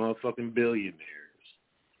 motherfucking billionaires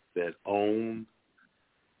that own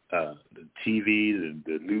the TV,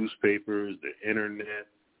 the newspapers, the internet.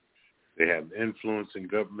 They have influence in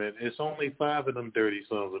government. It's only 5 of them dirty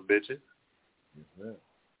sons of bitches.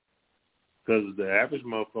 Because the average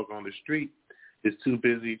motherfucker on the street is too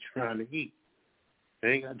busy trying to eat. They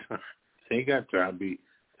ain't got time. They ain't got time to be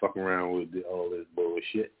fucking around with all this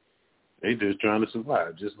bullshit. They just trying to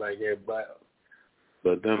survive, just like everybody else.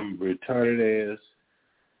 But them retarded ass,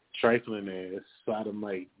 trifling ass,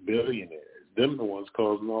 sodomite billionaires, them the ones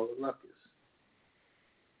causing all the ruckus.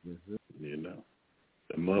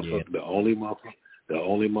 The motherfucker, the only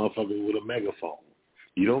motherfucker with a megaphone.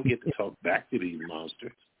 You don't get to talk back to these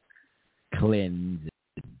monsters. Clinton,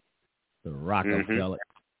 the Rockefeller,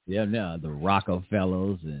 the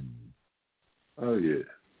Rockefellers, and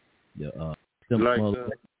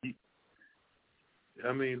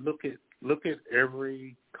look at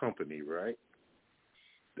every company, right?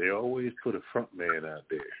 They always put a front man out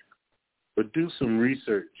there, but do some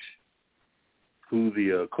research who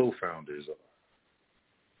the co-founders are,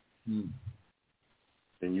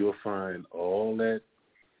 and you'll find all that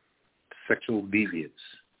sexual deviance.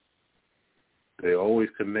 They're always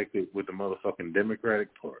connected with the motherfucking Democratic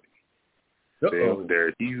Party.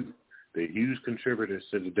 They're huge contributors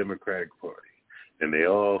to the Democratic Party, and they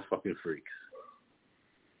all fucking freaks.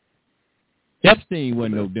 Epstein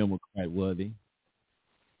wasn't no Democrat, was he?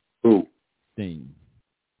 Who?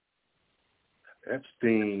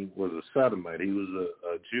 Epstein was a sodomite. He was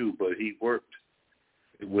a Jew, but he worked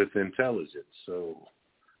with intelligence. So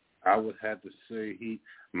I would have to say he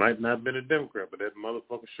might not have been a Democrat, but that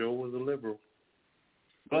motherfucker sure was a liberal.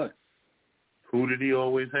 But who did he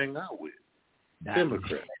always hang out with?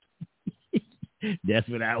 Democrats. That's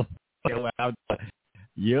what I was.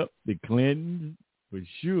 Yep, the Clintons for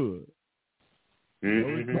sure.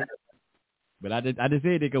 Mm-hmm. But I just said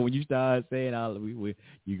that because when you started saying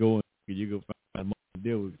you go find a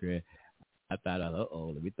Democrat, I thought,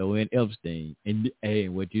 let me throw in Epstein. And hey,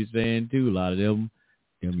 what you saying too? A lot of them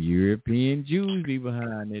European Jews be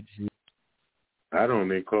behind that shit. I don't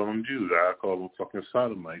even call them Jews. I call them fucking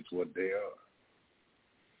sodomites. What they are.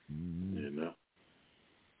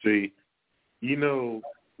 See, do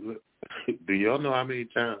y'all know how many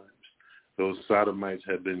times those sodomites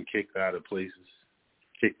have been kicked out of places,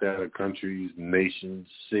 kicked out of countries, nations,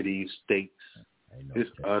 cities, states?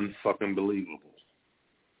 It's unfucking believable.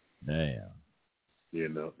 Damn. You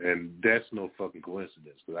know, and that's no fucking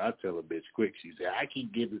coincidence. Because I tell a bitch quick, she said, I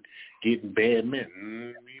keep getting bad men.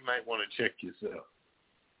 You might want to check yourself.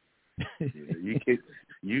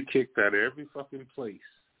 You kicked out of every fucking place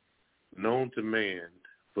known to man,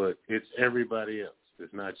 but it's everybody else.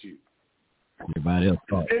 It's not you. Everybody else.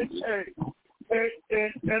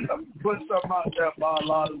 And let me put something out there about a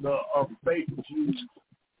lot of the fake Jews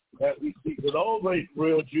that we see. Because those ain't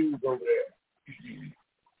real Jews over there.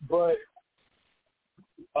 But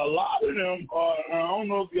a lot of them are, I don't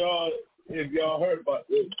know if y'all heard about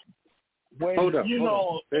this. When, hold up.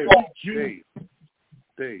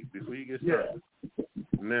 Dave, before you get started. Yeah.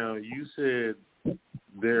 Now, you said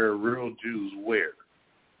they're real Jews where?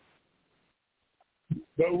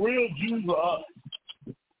 The real Jews are us.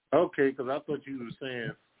 Okay, because I thought you were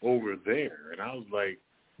saying over there, and I was like,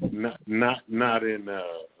 not in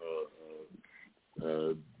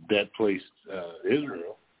that place,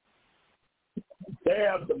 Israel. They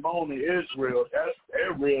have the moan in Israel. That's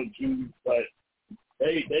their real Jews, but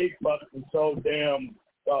they fucking so damn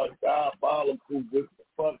diabolical with the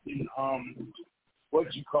fucking what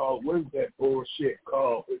is that bullshit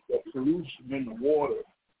called? With the pollution in the water,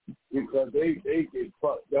 because they get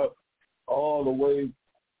fucked up all the way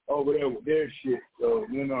over there with their shit. So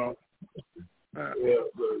yeah,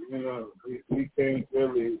 but we can't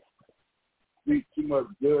really speak too much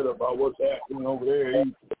good about what's happening over there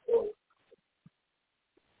either. So.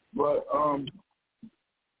 But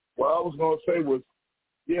what I was gonna say was,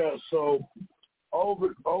 yeah. So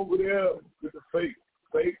over there with the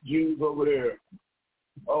fake Jews over there.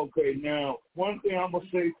 Okay, now one thing I'm gonna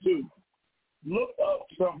say too. Look up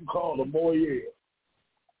something called a moyel.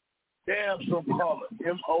 They have something called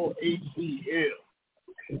an moacl.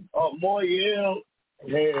 A moyel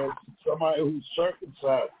has somebody who's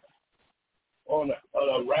circumcised on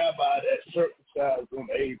a rabbi that's circumcised on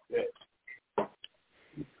the 8th day.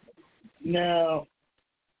 Now,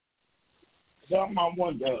 something I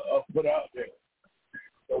wanted to put out there.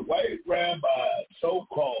 The white rabbis,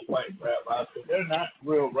 so-called white rabbis, because they're not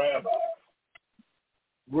real rabbis.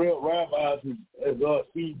 Real rabbis is us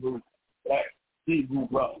Hebrew, black Hebrew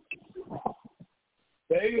brothers.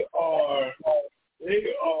 They're on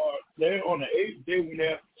the 8th day when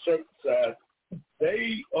they're circumcised.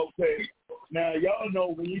 Now y'all know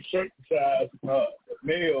when you circumcise a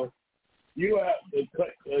male, you have to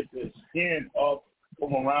cut the skin off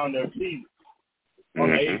from around their penis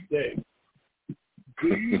on the 8th day. Do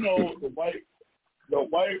you know the white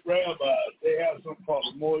rabbis, they have something called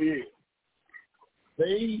a moyel.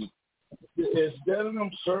 They, instead of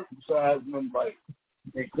them circumcising them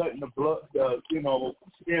and cutting the blood, skin off,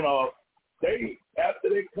 after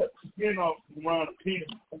they cut the skin off from around the penis,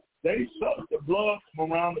 they suck the blood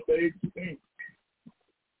from around the baby's penis.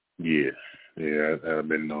 Yeah, I've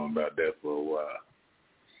been knowing about that for a while.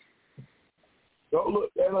 Go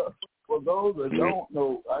look that up. For those that don't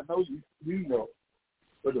know, I know you know.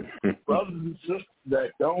 For the brothers and sisters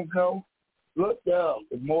that don't know, look that up.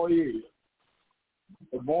 The moyel.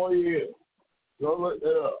 Go look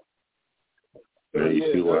that up. Now you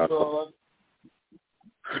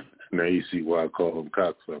see why I call them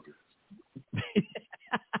cocksuckers.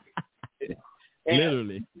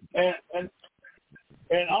 Literally. And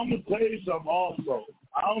I'm gonna tell you something also.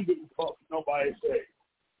 I don't give a fuck what nobody say.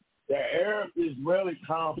 The Arab-Israeli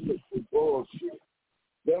conflict is bullshit.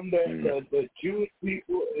 The Jewish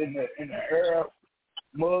people in the Arab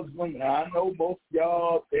Muslim, and I know most of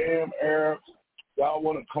y'all damn Arabs, y'all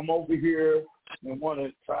want to come over here and want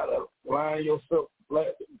to try to line yourself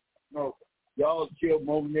black. No, y'all kill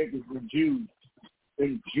more niggas than Jews,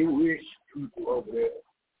 than Jewish people over there.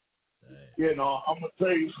 You know, I'm gonna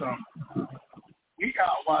tell you something. We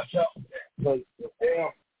gotta watch out for that, because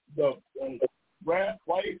the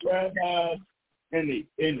white rabbis and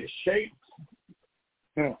the sheikhs,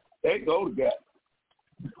 they go together.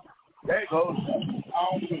 I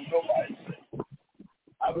don't think nobody say.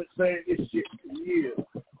 I've been saying this shit for years.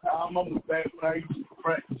 I remember back when I used to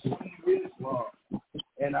practice Islam,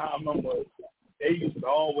 and I remember they used to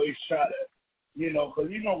always try to, because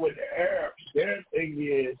with the Arabs, their thing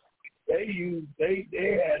is they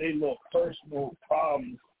had their little personal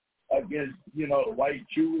problems against the white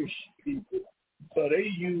Jewish people, so they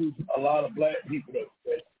use a lot of black people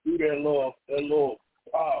that do their little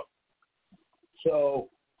problems. So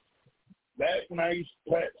back when I used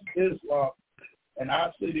to practice Islam, and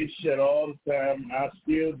I say this shit all the time, and I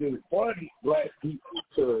still do, for these black people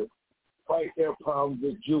to fight their problems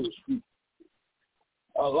with Jewish people.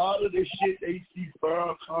 A lot of this shit they see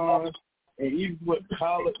Farrakhan and even with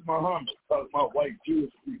Khalid Muhammad talking about white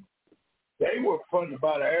Jewish people, they were funded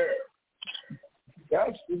by the Arabs.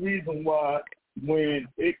 That's the reason why when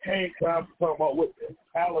it came time to talk about what the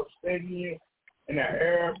Palestinians and the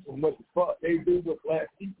Arabs and what the fuck they do with black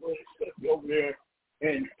people and stuff over there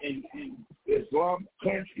in Islamic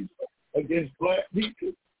countries against black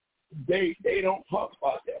people, they don't talk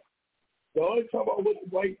about that. They always talk about what the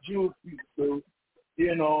white Jewish people do,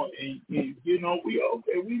 you know, and you know,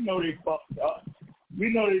 we know they fucked up.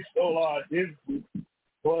 We know they stole our identity,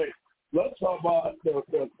 but let's talk about the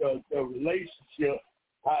relationship,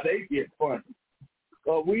 how they get funded.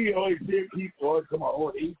 But we always hear people always come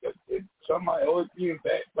out, somebody always being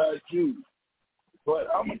backed by Jews. But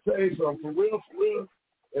I'm going to tell you something, for real,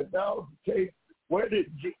 if that was the case, where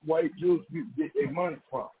did white Jewish people get their money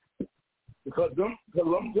from? Because let me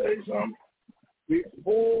tell you something,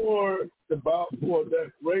 before the Balfour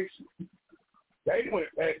Declaration, they went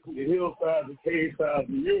back to the hillsides and cave-sides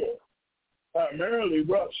of Europe, primarily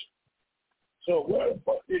Russia. So where the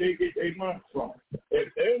fuck did they get their money from?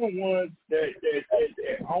 If they're the ones that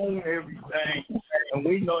own everything, and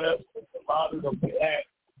we know that's a lot of the black,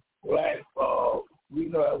 we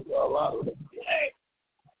know that's a lot of the black,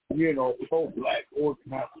 you know, pro-black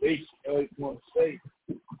organizations, I want to say,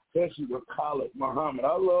 especially with Khalid Muhammad.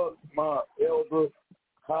 I love my elder,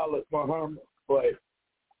 Khalid Muhammad, but,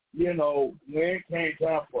 you know, when it came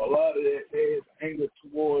time for a lot of that, they had anger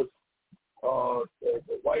towards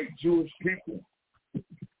the white Jewish people,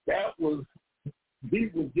 that was,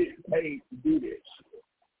 people getting paid to do this.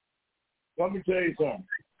 Let me tell you something.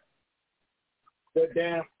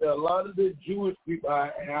 A lot of the Jewish people,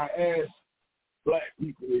 and I asked black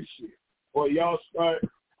people this shit, well, y'all start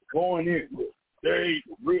going into it. There ain't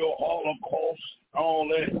real Holocaust and all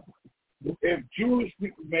that. If Jewish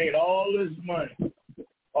people made all this money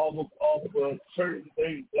off of certain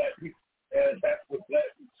things black people as happened with black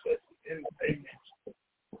people, such as entertainment,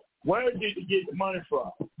 where did they get the money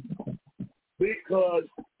from? Because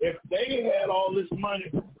if they had all this money,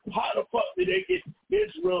 how the fuck did they get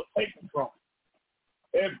Israel taken from?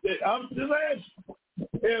 I'm just asking,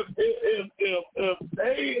 if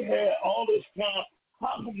they had all this time,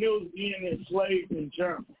 how come they was being enslaved in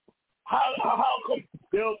Germany? How come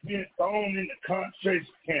they was being thrown in the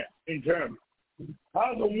concentration camp in Germany?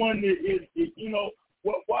 How the one that is, you know,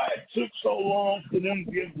 why it took so long for them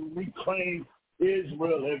to be able to reclaim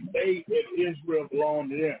Israel if Israel belonged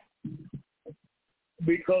to them?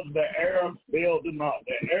 Because the Arabs bailed them out.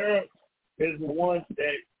 The Arabs is the ones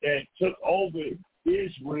that took over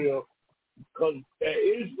Israel, because the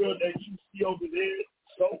Israel that you see over there,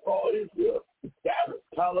 so-called Israel, that was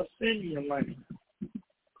Palestinian land.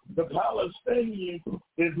 The Palestinians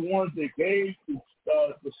is the ones that gave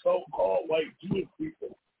the so-called white Jewish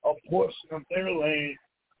people a portion of their land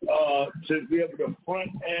to be able to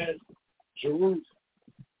front as Jerusalem.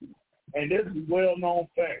 And this is a well-known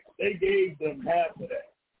fact. They gave them half of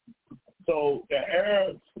that. So the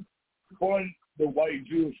Arabs fund the white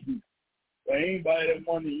Jewish people. But anybody that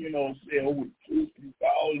want to, you know, say, oh, Jewish people,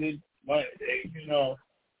 all this money, you know,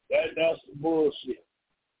 that's the bullshit.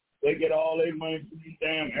 They get all their money from these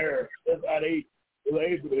damn Arabs. That's how they were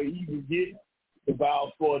able to even get the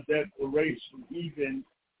Balfour Declaration, even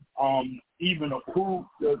approved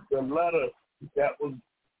the letter that was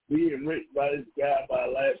being written by this guy by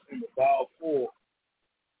the last name of Balfour.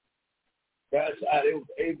 That's how they was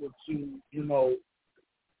able to, you know,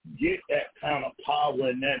 get that kind of power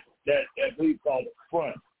and that we call the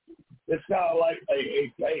front. It's kind of like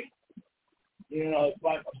a bank. You know, it's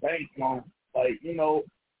like a bank loan. Like, you know,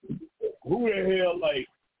 who the hell, like,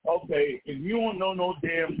 okay, if you don't know no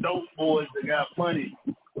damn dope boys that got money,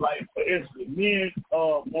 like, for instance, me and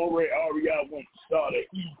Moray Ariel want to start a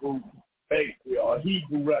Hebrew bakery or a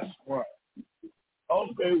Hebrew restaurant.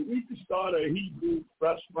 Okay, we can start a Hebrew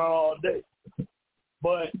restaurant all day.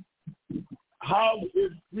 But how,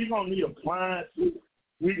 if we're going to need appliances,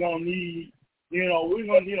 we're going to need, you know, we're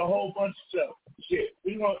going to need a whole bunch of stuff. Shit.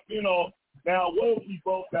 We're going to, you know, now what if we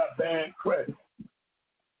both got bad credit?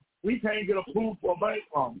 We can't get approved for a bank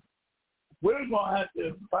loan. We're going to have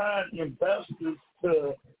to find investors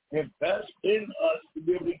to invest in us to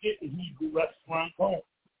be able to get the Hebrew restaurant going.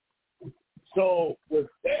 So with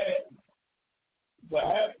that, what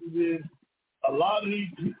happens is a lot of these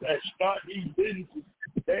people that start these businesses,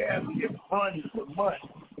 they have to get funded for money.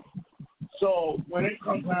 So when it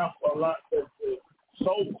comes down for a lot of the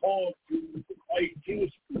so-called white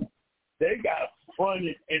Jewish people, they got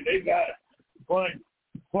funded and they got funded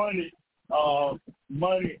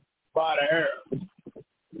money by the Arabs,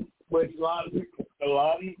 which a lot of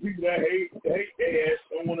people that hate their ass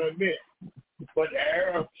don't want to admit. But the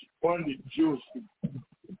Arabs funded Jewish people.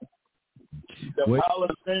 The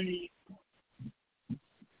Palestinians,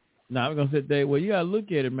 Now I'm gonna sit there. Well, you gotta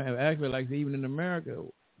look at it, man. Actually, like even in America,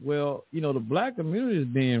 well, you know, the black community is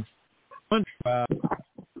being funded by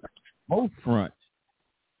both fronts.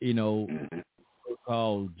 You know,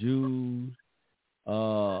 so-called Jews,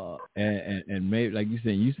 and maybe like you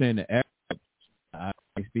saying the Arabs. I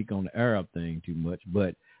can't speak on the Arab thing too much,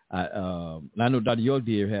 but I know Dr. York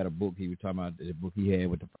did had a book. He was talking about the book he had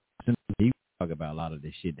with the. He was talking about a lot of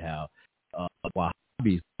this shit. How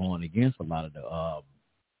Wahhabis going against a lot of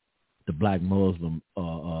the black Muslim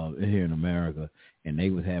here in America, and they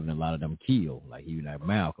was having a lot of them killed, like even like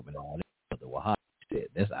Malcolm and all that. The Wahhabis said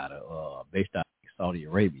that's out of based out of Saudi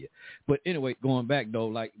Arabia. But anyway, going back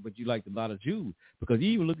though, but you liked a lot of Jews because you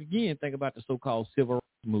even look again, think about the so-called civil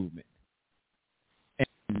rights movement.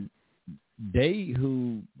 They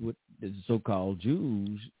who with the so-called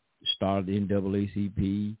Jews started the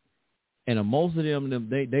NAACP, and most of them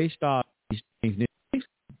they start these things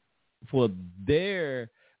for their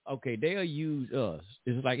they'll use us.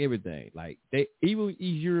 It's like everything. Like they even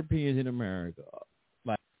these Europeans in America,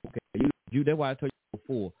 like that's why I told you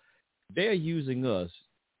before, they're using us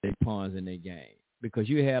as pawns in their game because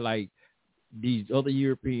you had like these other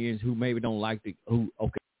Europeans who maybe don't like a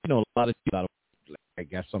lot of I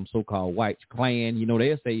got some so-called white Klan. You know,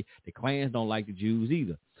 they'll say the Klans don't like the Jews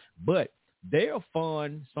either. But they'll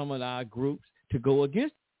fund some of our groups to go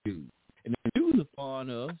against the Jews. And the Jews will fund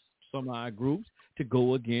us, some of our groups, to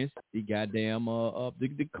go against the goddamn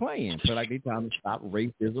the Klan. So like they're trying to stop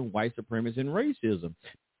racism, white supremacy, and racism.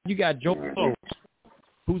 You got Joe Blow,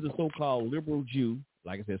 who's a so-called liberal Jew,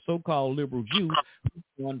 like I said, so-called liberal Jew, who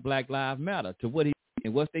won Black Lives Matter to what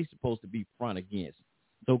what's they supposed to be front against?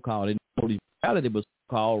 So-called in reality was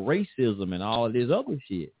called racism and all of this other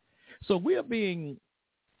shit. So we're being,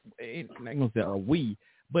 I'm not going to say we,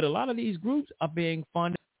 but a lot of these groups are being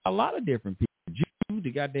funded by a lot of different people. Jews,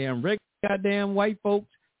 the goddamn white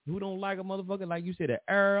folks who don't like a motherfucker, like you said, the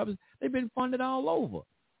Arabs, they've been funded all over.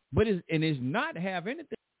 But it's not have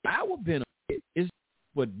anything our benefit. It's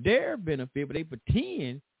for their benefit, but they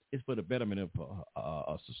pretend it's for the betterment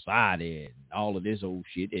of society and all of this old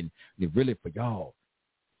shit, and it's really for y'all.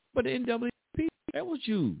 But the NAACP, that was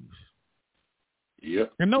Jews.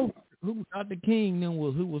 Yep. And no, who Dr. King then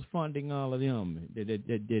was who was funding all of them.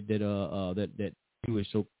 That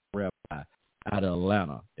Jewish so rabbi out of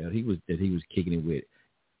Atlanta that he was kicking it with.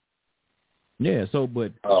 Yeah. So,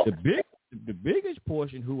 but the biggest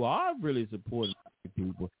portion who are really supporting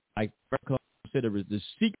people, like said, there is the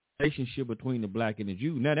secret relationship between the black and the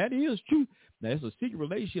Jew. Now that is true. Now it's a secret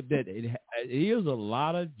relationship that it is a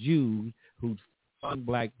lot of Jews who fund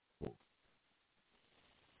black people.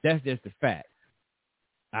 That's just a fact.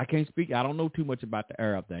 I can't speak. I don't know too much about the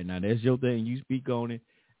Arab thing. Now that's your thing. You speak on it,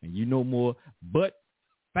 and you know more. But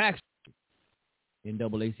facts,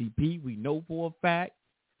 NAACP, we know for a fact.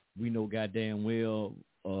 We know goddamn well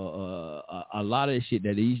a lot of the shit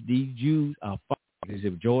that these Jews are fucking.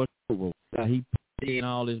 If George Soros, he put in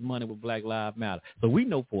all this money with Black Lives Matter, so we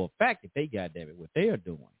know for a fact that they goddamn it what they are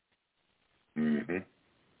doing. Mm-hmm.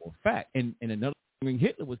 For a fact, and another. I mean,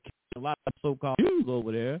 Hitler was killing a lot of so-called Jews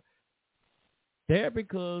over there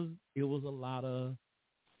because it was a lot of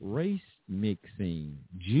race mixing.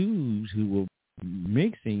 Jews who were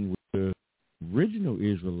mixing with the original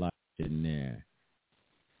Israelites in there.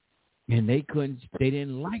 And they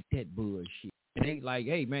didn't like that bullshit. And they like,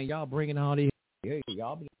 hey, man, y'all bringing all this, hey,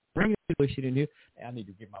 y'all bringing this bullshit in here. Hey, I need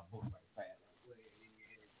to get my book right fast.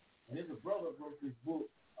 And there's a brother wrote this book,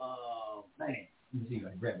 man, let me see if I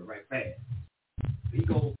can grab it right fast. He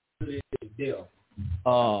goes to this deal.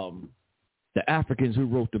 The Africans who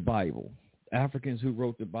wrote the Bible.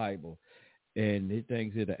 And they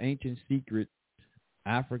think that the ancient secrets,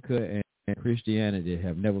 Africa and Christianity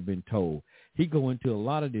have never been told. He go into a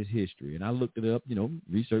lot of this history, and I looked it up,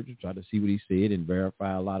 research and try to see what he said and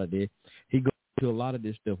verify a lot of this. He goes into a lot of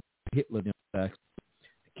this stuff. Hitler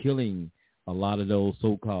killing a lot of those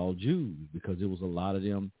so-called Jews because it was a lot of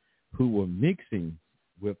them who were mixing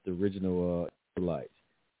with the original Israelites.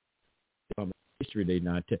 From history, they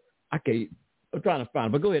not. I'm trying to find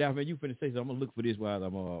it, but go ahead, Alfred. You finna say something. I'm gonna look for this while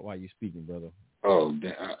you're speaking, brother. Oh,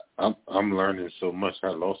 I'm learning so much. I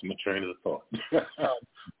lost my train of thought.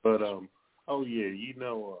 But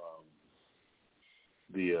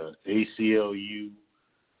the ACLU,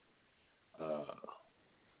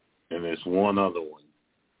 and there's one other one.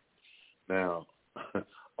 Now,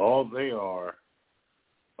 all they are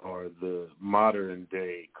the modern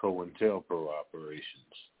day COINTELPRO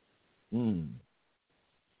operations.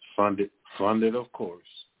 Funded, of course,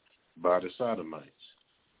 by the sodomites.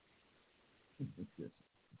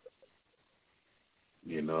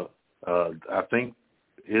 I think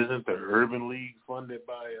Isn't the Urban League funded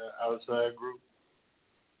by an outside group?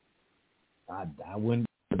 I wouldn't,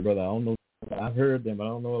 brother. I don't know. I've heard them, but I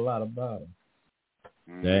don't know a lot about them.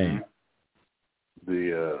 Mm-hmm. Dang.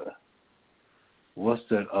 The what's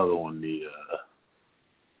that other one? The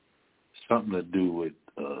something to do with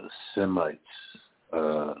Semites.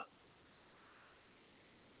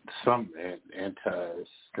 Some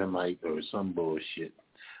anti-Semite or some bullshit.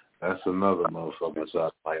 That's another motherfucking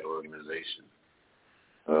Semite organization.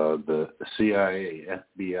 The CIA,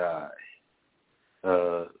 FBI,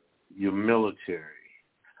 your military.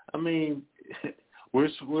 I mean, we're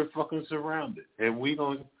fucking surrounded, and we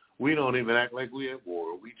don't even act like we're at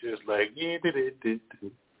war. We just like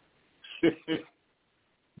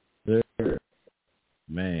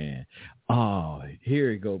Man, oh,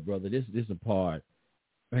 here you go, brother. This is a part.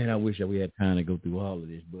 Man, I wish that we had time to go through all of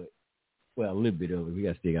this, but well, a little bit of it. We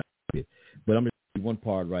got to stick out a bit. But I'm going to do one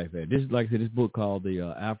part right there. This is like I said, this book called The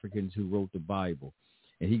Africans Who Wrote the Bible,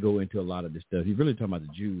 and he go into a lot of this stuff. He's really talking about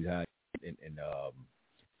the Jews, how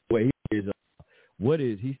where he is. What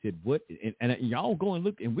is he said? What and y'all go and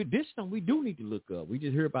look, and with this stuff we do need to look up. We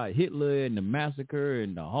just hear about Hitler and the massacre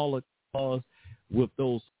and the Holocaust with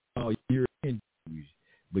those European Jews,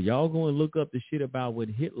 but y'all go and look up the shit about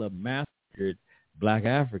when Hitler massacred Black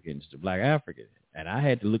Africans, and I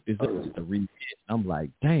had to look this up to read it. I'm like,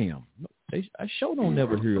 damn, I sure don't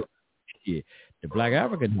never hear shit. The Black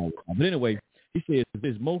African Holocaust. But anyway, he says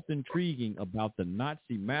what's most intriguing about the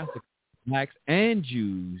Nazi massacre of blacks and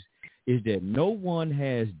Jews is that no one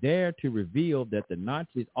has dared to reveal that the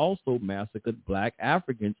Nazis also massacred Black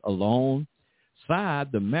Africans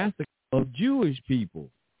alongside the massacre of Jewish people.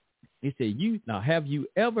 He said, have you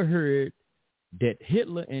ever heard that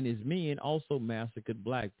Hitler and his men also massacred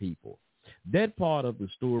Black people? That part of the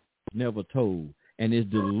story was never told and is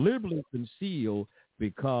deliberately concealed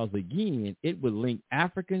because, again, it would link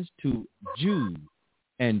Africans to Jews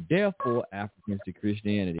and therefore Africans to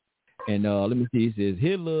Christianity. And let me see, it says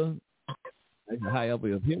Hitler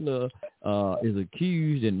is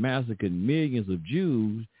accused and massacred millions of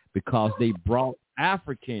Jews because they brought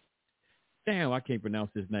Africans. Damn, I can't pronounce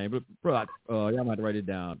his name, but bro, y'all might write it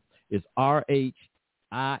down. It's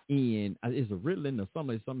R-H-I-N. It's written or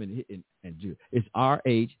something in Jew. It's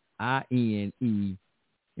R-H-I-N-E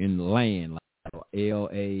in land, like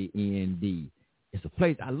L-A-N-D. It's a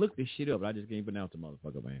place. I looked this shit up, but I just can't pronounce the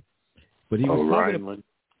motherfucker, man. But he was talking about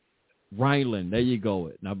Rhineland. There you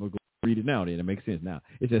go. Now I'm going to read it now. Then it makes sense now.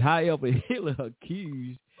 It says, however, Hitler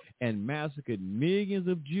accused and massacred millions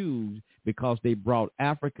of Jews because they brought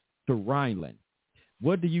Africa to Rhineland.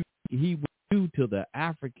 What do he would do to the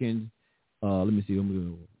Africans? Let me see.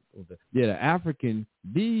 The African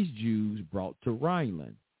these Jews brought to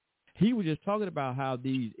Rhineland. He was just talking about how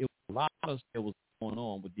it was a lot of stuff that was going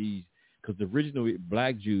on with these, because the original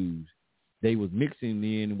Black Jews, they was mixing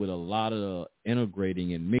in with a lot of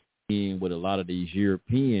integrating and mixing in with a lot of these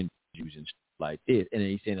European Jews and stuff like this. And then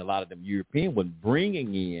he's saying a lot of them European was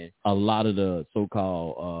bringing in a lot of the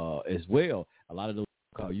so-called as well. A lot of those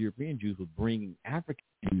so-called European Jews was bringing African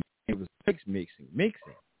Jews. It was mixing.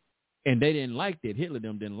 And they didn't like that. Hitler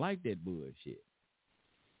them didn't like that bullshit.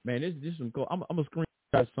 Man, this is some cool. I'm going to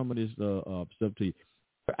screenshot some of this stuff to you.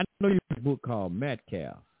 I know you have a book called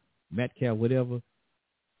Metcalf, whatever.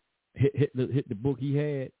 Hit the book he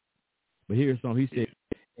had. But here's something he said.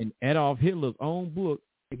 In Adolf Hitler's own book,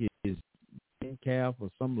 I think it is Metcalf or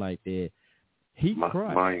something like that, he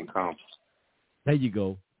cried. Mein Kampf. There you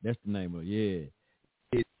go. That's the name of it. Yeah.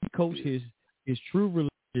 He coached his true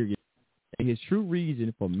religion, his true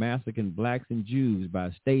reason for massacring blacks and Jews by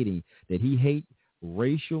stating that he hates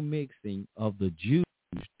racial mixing of the Jews,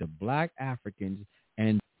 the Black Africans,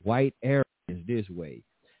 and white Aryans this way.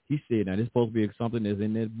 He said, now this is supposed to be something that's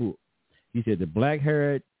in that book. He said the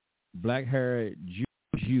black-haired Jewish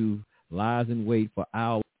youth lies in wait for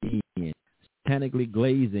our end, satanically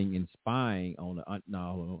glazing and spying on the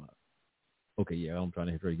okay, yeah, I'm trying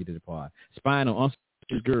to get to the part. Spying on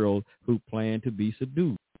unscrupulous girls who plan to be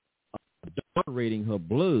seduced, adulterating her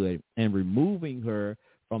blood and removing her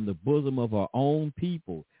from the bosom of her own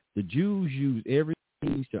people. The Jews use every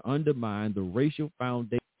means to undermine the racial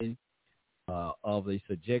foundation of a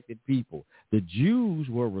subjected people. The Jews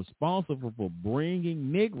were responsible for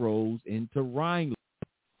bringing Negroes into Rhineland.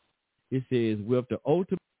 It says, with the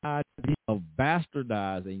ultimate idea of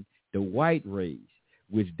bastardizing the white race,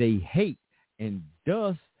 which they hate, and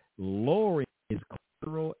thus lowering its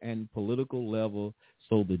cultural and political level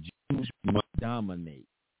so the Jews must dominate.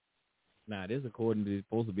 Now, this according to, it's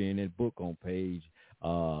supposed to be in that book on page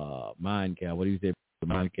Mein Kampf. What do you say?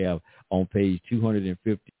 Mein Kampf on page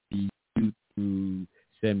 252 through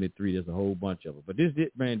 73. There's a whole bunch of them. But this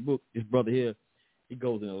book, this brother here, he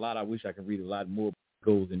goes in a lot. I wish I could read a lot more.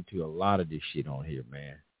 Goes into a lot of this shit on here,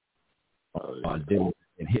 man.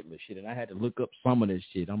 And Hitler shit. And I had to look up some of this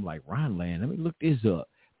shit. I'm like, Rhineland, let me look this up.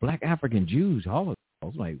 Black African Jews Holocaust. I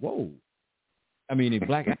was like, whoa. I mean, if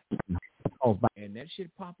Black African Holocaust, and that shit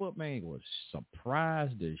pop up, man, will surprise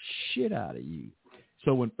the shit out of you.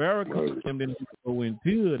 So when Farrakhan came in go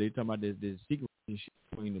into it, they talking about this secret relationship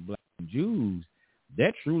between the Black and Jews.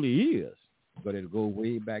 That truly is. But it'll go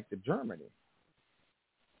way back to Germany.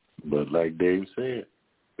 But like Dave said,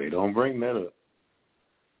 they don't bring that up.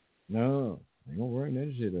 No, they don't bring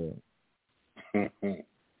that shit up.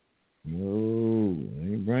 No, they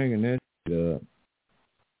ain't bringing that shit up.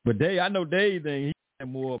 But Dave, I know Dave thing, he had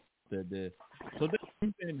more of that. So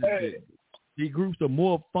the groups are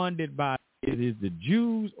more funded by, it is the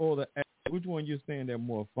Jews or the, which one you're saying they're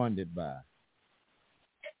more funded by?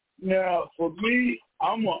 Now, for me,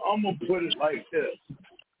 I'm gonna put it like this.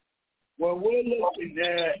 When we're looking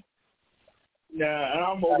at, now, and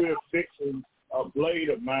I'm over here fixing a blade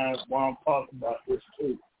of mine while I'm talking about this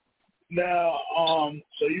too. Now,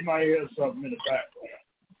 so you might hear something in the background.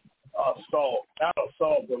 Salt, not a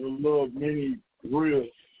salt, but a little mini grill.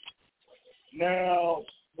 Now,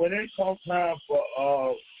 when it comes time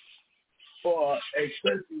for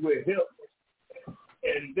especially with Hitler,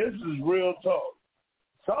 and this is real talk.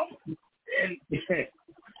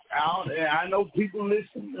 I know people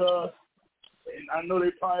listen to us, and I know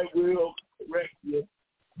they probably will correct you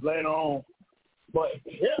later on. But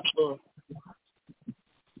Hitler,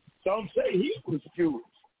 some say he was Jewish.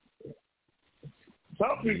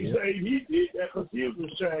 Some people say he did that because he was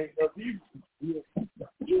ashamed of he was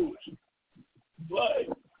Jewish. But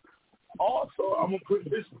also, I'm going to put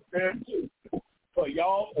this there too. For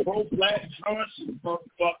y'all pro-black conscious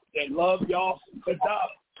motherfuckers that love y'all some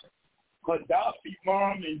Gaddafi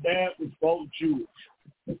mom and dad was both Jewish.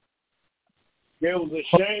 They was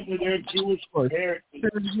ashamed of their Jewish heritage.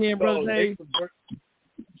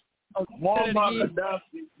 Muammar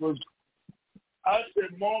Gaddafi was, I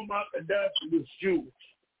said Muammar Gaddafi was Jewish.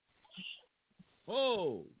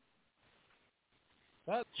 Oh.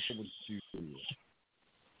 That's what you do.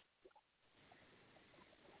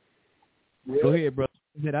 Yeah. Go ahead, bro.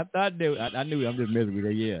 I thought I knew. I'm just messing with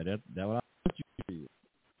you. Yeah, that's what I thought you did.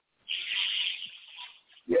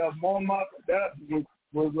 Yeah, Muammar Gaddafi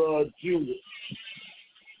was Jewish.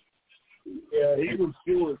 Yeah, he was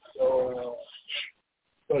Jewish.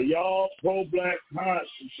 So y'all pro-black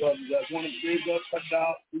conscious brothers that want to big up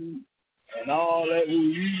Gaddafi and all that,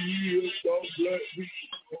 don't black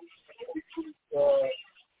people,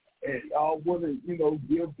 and y'all want to,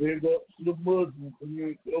 give big up to the Muslim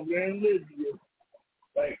community over there in Libya.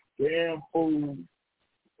 Like, damn fool.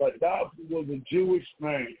 Gaddafi was a Jewish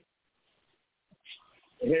man.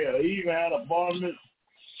 Yeah, he even had a bar mitzvah.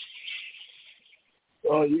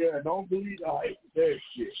 Don't believe the hype of that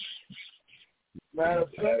shit. Matter of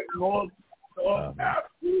fact, North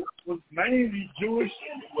Africa was mainly Jewish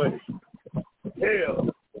anyway. Hell,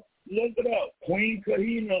 look it up. Queen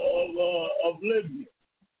Kahina of Libya.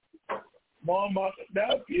 Muammar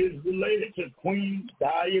Gaddafi is related to Queen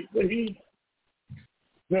Daya Kahina,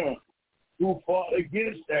 who fought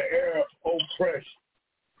against the Arab oppression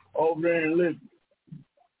over there in Libya.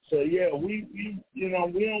 So yeah, we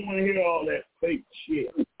don't want to hear all that fake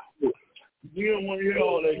shit. We don't want to hear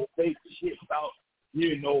all that fake shit about,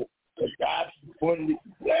 Gaddafi funded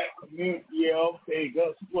the black community. Yeah, okay,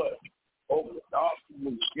 guess what? Gaddafi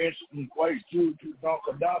was against the white Jews.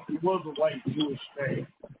 Gaddafi was a white Jewish man.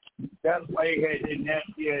 That's why he had that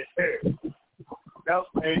nasty ass hair. That's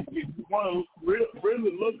why, if you want to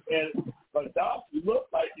really look at it, Gaddafi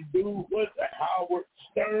looked like the dude was Howard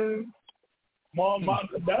Stern. Muammar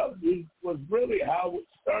Gaddafi was really Howard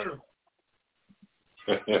Stern.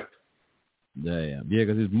 Damn. Yeah,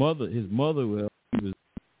 because his mother was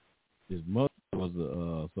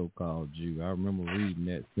a so-called Jew. I remember reading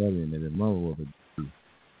that, studying that his mother was a Jew.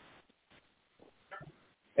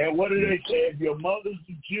 And what do they say? If your mother's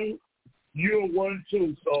a Jew, you're one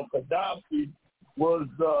too. So Gaddafi was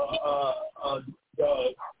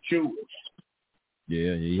Jewish.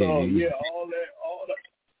 Yeah. So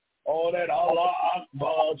all that Allah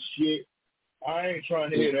Akbar shit, I ain't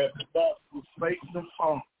trying to hear that. Gaddafi was fake and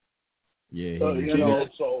funk. Yeah.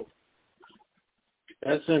 So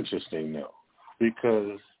that's interesting though,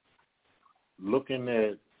 because looking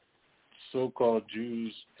at so-called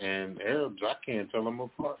Jews and Arabs, I can't tell them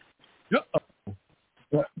apart.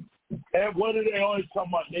 And what are they always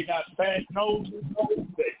talking about? They got fat noses.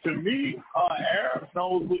 To me, Arab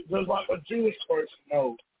nose looks just like a Jewish person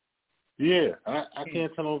nose. Yeah, I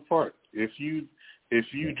can't tell them apart. If you if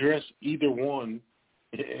you dress either one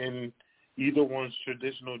in either one's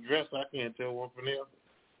traditional dress, I can't tell one from the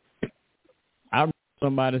other. I remember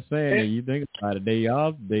somebody saying that. You think about it, they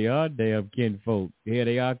are damn kinfolk. Yeah,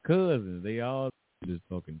 they are cousins. They all this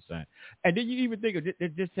fucking sign. And then you even think of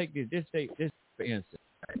just take this. Just for instance,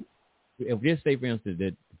 right? If just say for instance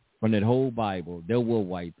that from that whole Bible, there were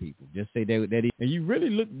white people. Just say that, and you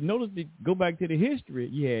really notice. Go back to the history.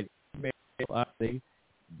 You had they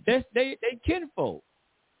kinfolk.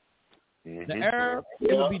 Mm-hmm. The Arabs,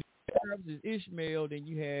 it would be the Arabs is Ishmael. Then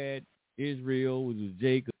you had Israel, which was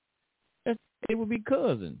Jacob. They would be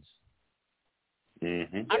cousins.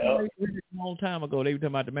 Mm-hmm. I remember a long time ago they were talking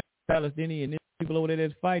about the Palestinian people over there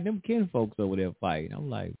that's fighting. Them kinfolks over there fighting. I'm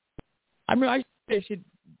like, I remember I said that shit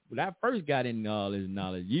when I first got into all this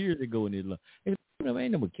knowledge years ago in Islam.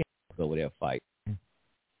 Ain't no kinfolks over there fighting.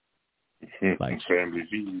 Like family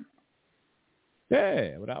feud.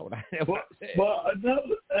 Yeah,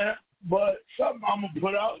 but something I'm gonna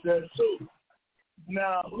put out there too.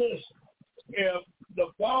 Now listen, if the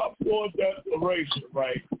Balfour Declaration,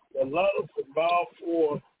 right? The letter from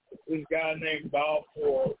Balfour, this guy named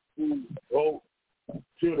Balfour who wrote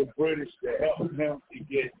to the British to help him to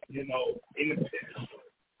get, independence,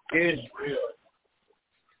 Israel,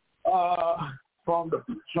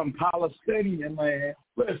 from Palestinian land.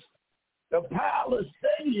 Listen, the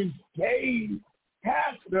Palestinians gave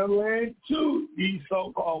half their land to these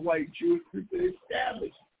so-called white Jewish people to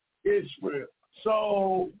establish Israel.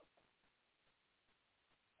 So,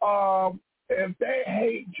 if they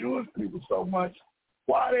hate Jewish people so much,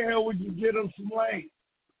 why the hell would you give them some land?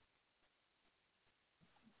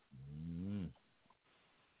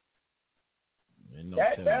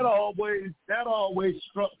 That always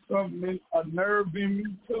struck a nerve in me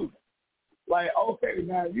too. Like, okay,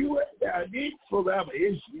 now these folks have an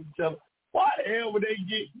issue with each other. Why the hell would they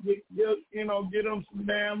get them some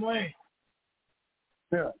damn land?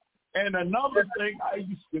 Yeah. And another thing I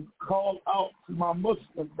used to call out to my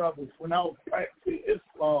Muslim brothers when I was practicing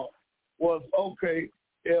Islam was, okay,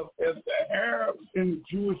 if the Arabs and the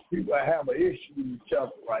Jewish people have an issue with each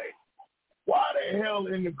other, right? Why the hell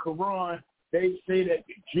in the Quran they say that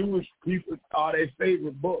the Jewish people are their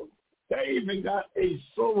favorite book? They even got a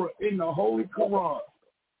surah in the Holy Quran,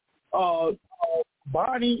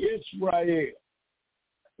 Bani Israel,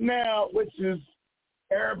 now, which is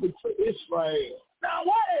Arabic for Israel. Now,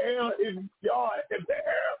 why the hell if the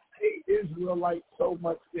Arabs hate Israelites so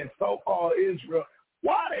much in so-called Israel,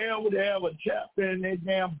 why the hell would they have a chapter in their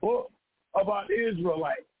damn book about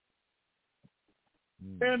Israelites?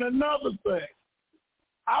 And another thing,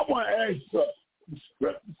 I want to ask you, the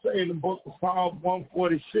scripture say in the book of Psalm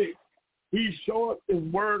 146, he showed his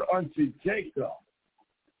word unto Jacob.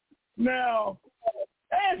 Now,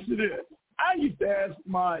 answer this. I used to ask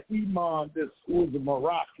my imam, this who was a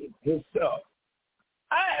Moroccan himself,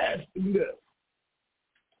 I asked him this.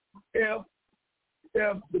 If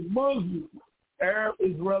the Muslim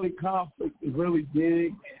Arab-Israeli conflict is really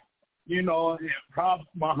big, and Prophet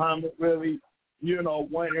Muhammad really,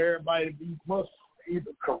 want everybody to be Muslim,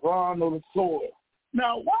 either Quran or the sword.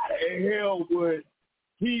 Now, why the hell would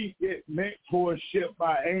he get mentorship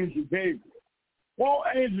by Angel Gabriel? Well,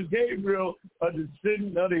 Angel Gabriel, a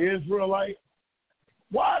descendant of the Israelites,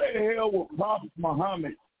 why the hell would Prophet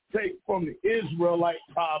Muhammad take from the Israelite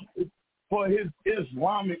prophet for his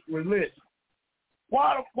Islamic religion?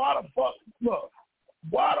 Why the fuck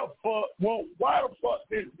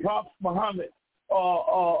did Prophet Muhammad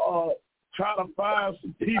try to find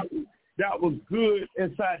some people that was good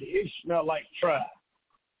inside the Ishmaelite tribe?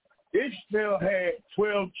 Ishmael had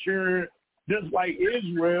 12 children, just like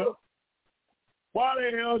Israel. Why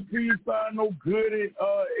the hell do you find no good in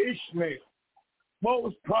Ishmael? What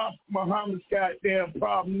was Prophet Muhammad's goddamn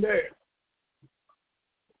problem there?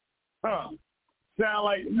 Sound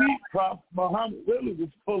like me, Prophet Muhammad really was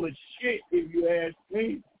full of shit, if you ask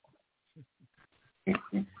me.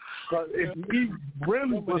 Because if he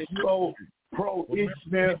really was so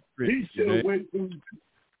pro-Ishmael, he should have went through.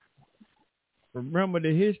 Remember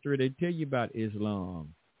the history, they tell you about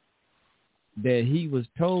Islam, that he was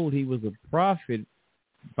told he was a prophet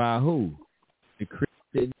by who? The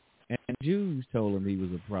Christians and Jews told him he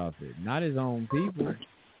was a prophet, not his own people.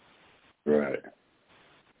 Right.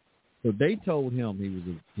 So they told him he was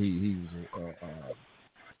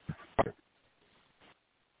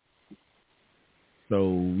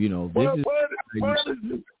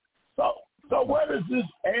So where does this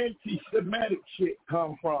anti-Semitic shit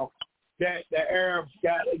come from that the Arabs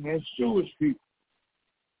got against Jewish people?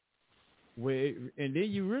 Well, and then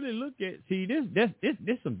you really look at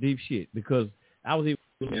this some deep shit, because I was even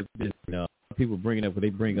looking at this people bringing up when they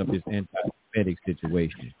bring up this Semitic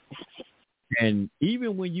situation. And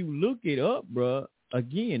even when you look it up, bruh,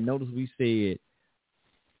 again, notice we said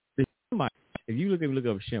the Shemites. If you look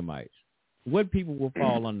up Shemites, what people will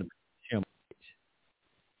fall under Shemites?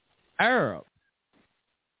 Arabs.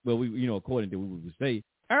 Well, we according to what we would say,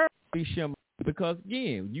 Arabs be Shemites because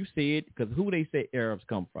again, you said because who they say Arabs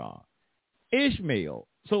come from? Ishmael.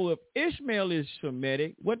 So if Ishmael is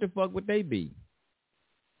Shemitic, what the fuck would they be?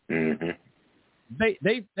 Mm-hmm.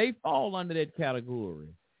 They fall under that category.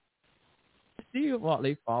 Still,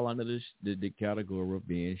 they fall under the category of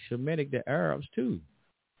being Shemitic, the Arabs too.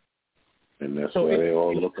 And that's why they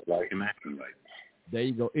all look alike and act alike. There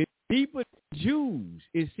you go. It's deeper than Jews.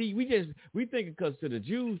 We think because the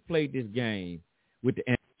Jews played this game with the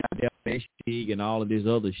Anti-Defamation League and all of this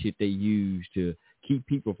other shit they use to keep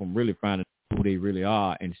people from really finding who they really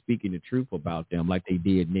are and speaking the truth about them, like they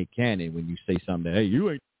did Nick Cannon when you say something that, hey, you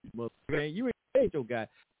ain't your guy.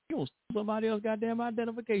 You don't steal somebody else's goddamn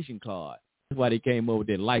identification card. That's why they came up with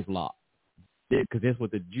that LifeLock. Because that's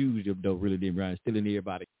what the Jews don't really did around, stealing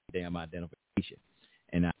everybody's damn identification.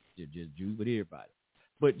 And not just Jews, but everybody.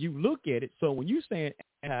 But you look at it, so when you're saying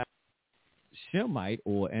anti-Semite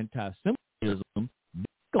or anti-Semitism, that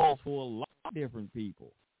goes for a lot of different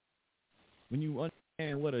people. When you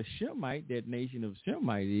understand what a Shemite, that nation of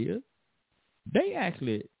Shemite is, they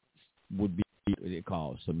actually would be what they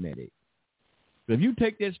call Semitic. So if you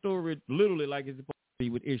take that story literally like it's supposed to be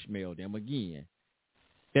with Ishmael, them again,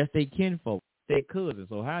 that's their kinfolk, their cousins.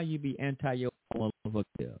 So how you be anti your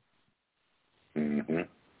motherfucker? Mm-hmm. It's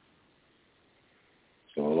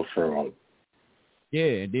all a fraud. Yeah,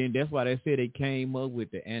 and then that's why they said they came up with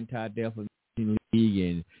the Anti-Defamation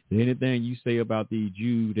League, and anything you say about these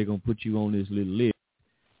Jews, they're gonna put you on this little list.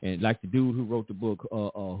 And like the dude who wrote the book,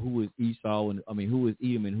 who is Esau, and who is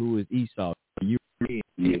Edom and who is Esau?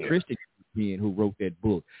 Christian who wrote that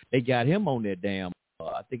book. They got him on that damn.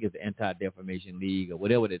 I think it's the Anti-Defamation League or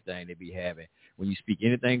whatever the thing they be having. When you speak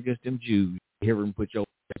anything against them Jews, you hear them put your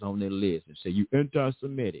ass on their list and say you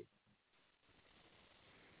anti-Semitic.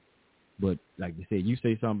 But like you said, you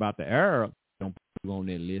say something about the Arabs, don't put you on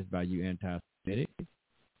that list by you anti-Semitic.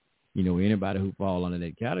 You know, anybody who fall under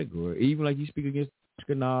that category, even like you speak against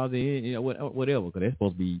Ashkenazi, whatever, because that's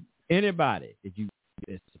supposed to be anybody that you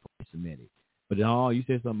that's supposed to be Semitic. But then you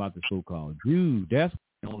said something about the so-called Jews. That's why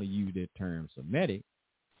they only use that term Semitic.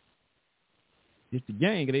 Just the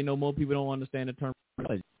gang, because they know more people don't understand the term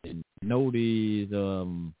and know the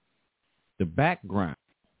background.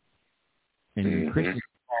 And the Christians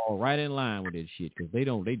fall right in line with that shit because they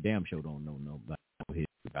damn sure don't know nobody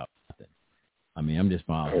about nothing. I mean, I'm just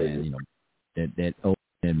saying, you know,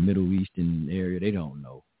 that Middle Eastern area, they don't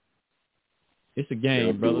know. It's a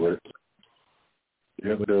game, brother.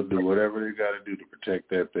 They'll do whatever they got to do to protect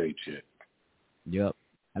that paycheck. Yep.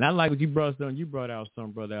 And I like what you brought out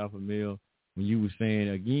some, Brother Alpha Mill, when you were saying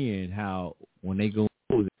again how when they go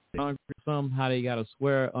how they got to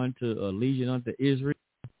swear unto allegiance unto Israel.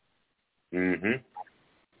 Mm-hmm.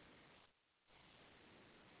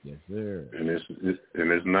 Yes, sir. And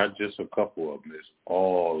it's not just a couple of them; it's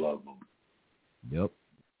all of them. Yep.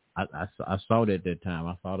 I saw that time.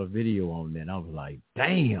 I saw the video on that. And I was like,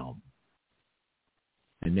 damn.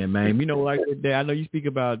 And then, man, you know, like that, I know you speak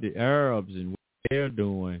about the Arabs and what they're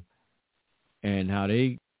doing and how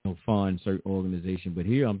they fund certain organizations. But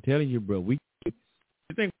here, I'm telling you, bro, I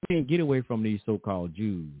think we can't get away from these so-called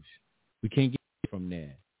Jews. We can't get away from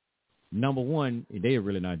that. Number one, they are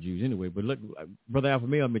really not Jews anyway. But look, Brother Alpha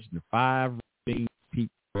Male mentioned the 5 people,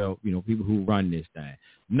 people who run this thing.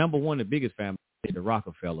 Number one, the biggest family is the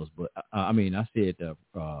Rockefellers. But I said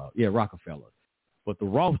Rockefellers. But the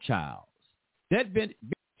Rothschilds, that been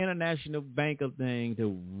international banker thing,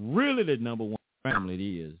 to really the number one family it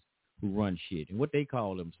is who run shit. And what they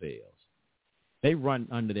call themselves, they run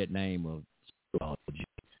under that name of Jews.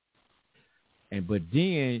 But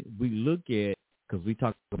then we look at, because we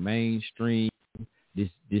talk about mainstream, this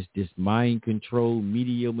mind control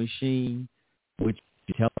media machine, which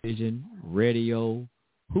is television, radio.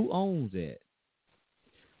 Who owns that?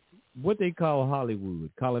 What they call Hollywood.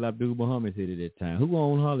 Khalid Abdul Muhammad said at that time. Who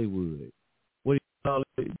owned Hollywood? What do you call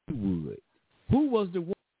it? Hollywood. Who was the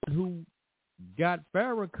one who got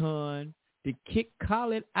Farrakhan to kick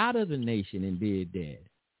Khalid out of the nation and did that?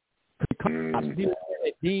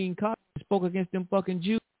 Dean Khalid spoke against them fucking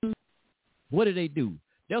Jews. What did they do?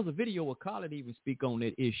 There was a video where Khalid even speak on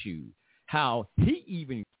that issue. How he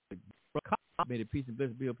even made a piece of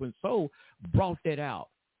Blessed Be Upon Soul, brought that out.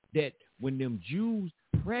 That when them Jews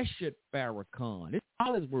pressured Farrakhan, it's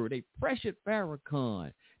Khalid's word, they pressured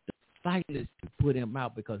Farrakhan, the cyclists, to put him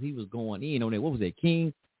out because he was going in on that. What was that,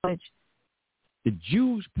 King College? The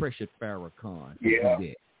Jews pressured Farrakhan. Yeah.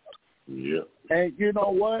 And you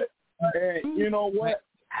know what?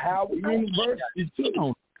 Howard University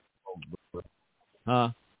too.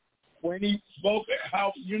 When he spoke at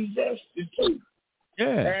Howard University too.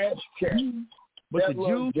 Yeah. But the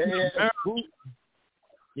Jews.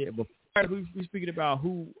 But we're speaking about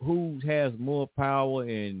who has more power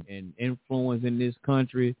and influence in this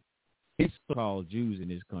country. It's called Jews in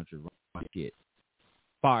this country. As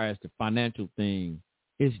far as the financial thing,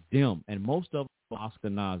 it's them, and most of them are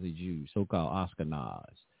Ashkenazi Jews, so-called Ashkenaz.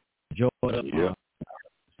 Jordan,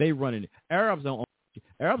 they running. Arabs don't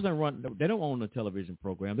run. They don't own a television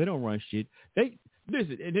program. They don't run shit. They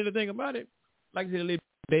listen. And then the thing about it, like I said,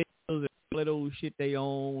 little shit they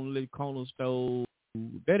own, little corner stove.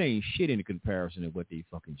 That ain't shit in comparison to what these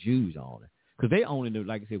fucking Jews own. Because they own it,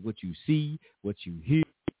 like I said, what you see, what you hear,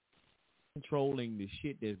 controlling the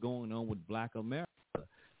shit that's going on with Black America. As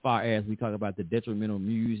far as we talk about the detrimental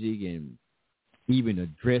music and even the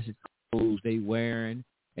dresses, clothes they wearing,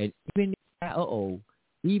 and even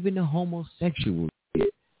the homosexual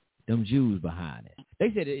shit, them Jews behind it.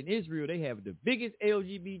 They said that in Israel they have the biggest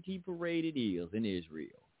LGBT parade it is in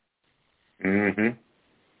Israel. Mm-hmm.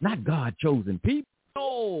 Not God chosen people.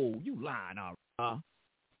 Oh, you lying, all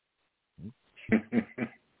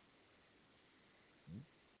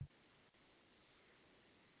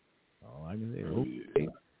I can say, okay.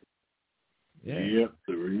 Yeah. Yep,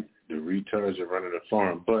 the retards are running the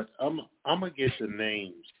farm. But I'm gonna get the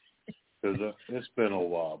names because it's been a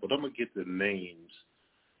while. But I'm gonna get the names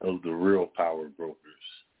of the real power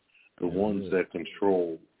brokers, the ones that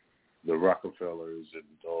control the Rockefellers and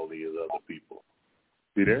all these other people.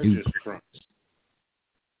 See, they're just fronts.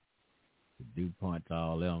 DuPont,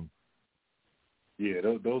 all them. Yeah,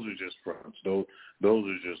 those are just fronts. Those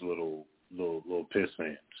are just little piss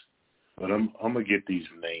hands. But I'm gonna get these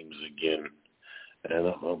names again, and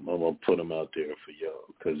I'm gonna put them out there for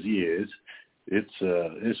y'all. Cause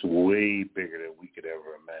it's way bigger than we could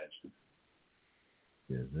ever imagine.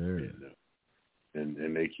 Yes, sir. You know?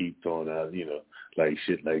 And they keep throwing out, like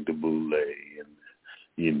shit like the Boule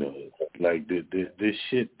and like this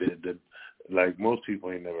shit that like most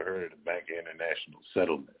people ain't never heard of the Bank of International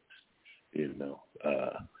Settlements.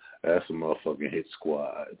 That's a motherfucking hit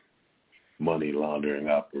squad, money laundering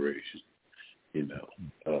operation. I'm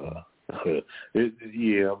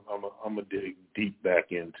gonna dig deep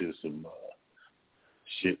back into some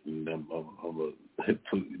shit, and I'm gonna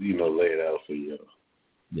lay it out for you.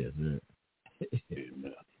 Yes, sir. It's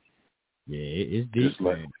deep.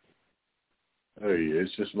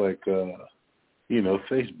 It's just like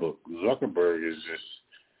Facebook. Zuckerberg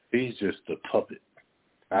he's just a puppet.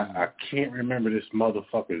 I can't remember this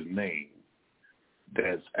motherfucker's name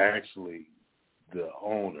that's actually the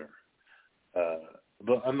owner,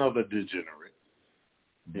 but another degenerate,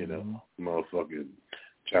 motherfucking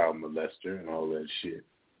child molester and all that shit,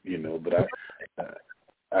 but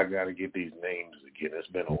I gotta get these names again. It's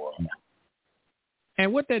been a while.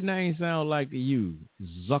 And what that name sound like to you,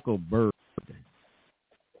 Zuckerberg?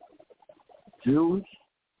 Jewish?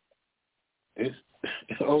 It's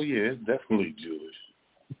definitely Jewish.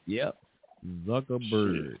 Yep,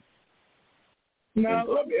 Zuckerberg. Now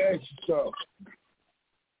let me ask you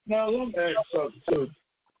something. Too.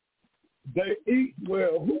 They eat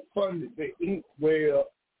well. Who funded the Eat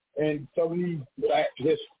Well and some of these black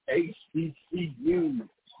HBCUs?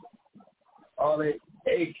 All that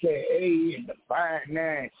AKA and the Fine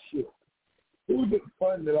Nine shit. Who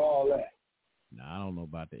funded all that? No, I don't know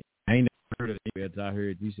about that. I ain't never heard of it until I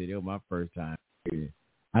heard you say it was my first time.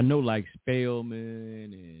 I know like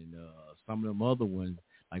Spelman and some of them other ones.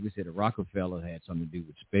 Like we said, the Rockefeller had something to do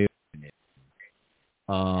with Spelman.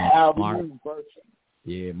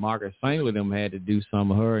 Margaret Sanger them had to do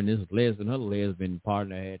some of her, and this her lesbian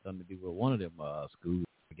partner had something to do with one of them schools.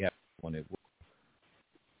 I got one that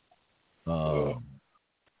I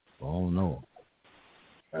don't know.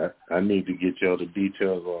 I need to get y'all the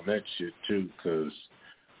details on that shit too, because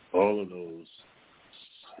all of those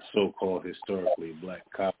so-called historically black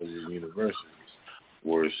colleges and universities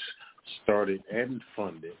were started and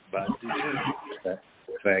funded by degenerates,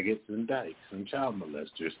 faggots and dykes and child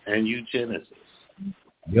molesters and eugenicists.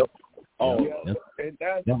 Yep. Oh,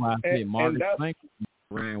 that's why I said Margaret Sanger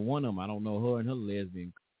ran one of them. I don't know her and her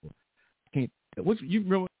lesbian. You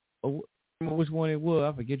remember which one it was?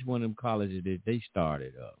 I forget which one of them colleges that they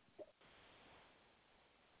started up.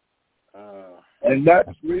 And that's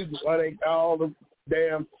the reason why they got all the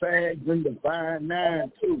damn fags in the Fine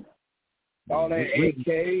Nine too. All that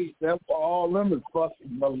AKs, that's all them is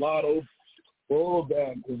fucking mulattoes,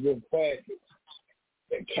 bullbaggers, and faggots.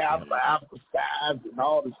 and Kappa Alpha Psi and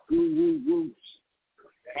all the school roots.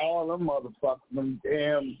 All them motherfuckers, them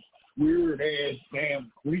damn weird ass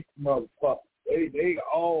damn Greek motherfuckers. They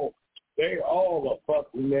all are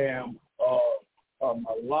fucking damn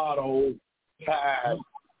mulatto type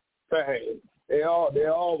thing. They all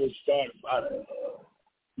was started by the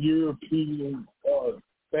European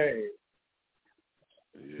thing.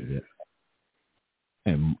 Yeah.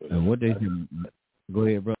 And what they do? Go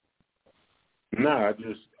ahead, bro. Nah, I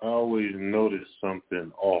always noticed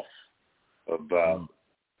something off about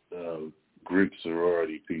Greek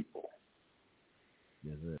sorority people.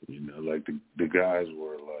 Yes, sir. You know, like the guys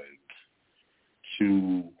were like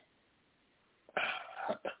too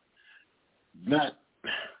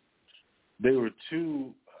they were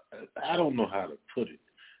too, I don't know how to put it.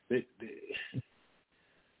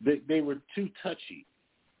 They were too touchy.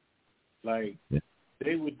 Like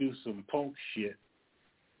they would do some punk shit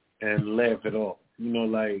and laugh it off. You know,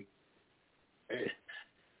 like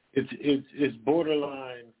it's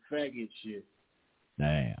borderline faggot shit.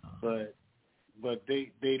 Damn. But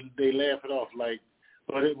they laugh it off like,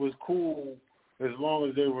 but it was cool as long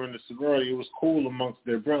as they were in the sorority. It was cool amongst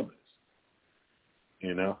their brothers.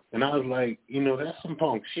 You know, and I was like, you know, that's some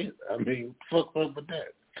punk shit. I mean, fuck up with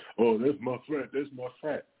that. Oh, that's my friend. That's my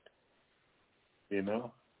friend. You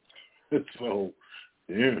know, so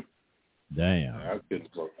yeah. Damn. I couldn't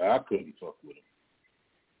fuck with him.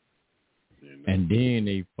 You know? And then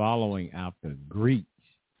they following after Greeks,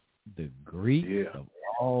 the Greeks of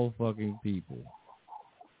all fucking people.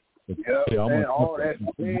 Yeah, and all that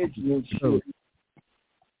pledging shit.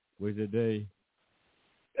 Where's the day?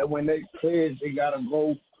 And when they pledge, they gotta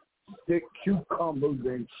go stick cucumbers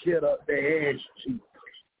and shit up their ass cheeks.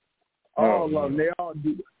 All of them, they all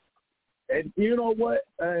do it. And you know what?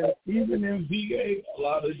 Even in VA, a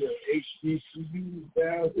lot of the HBCUs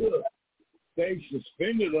down here, they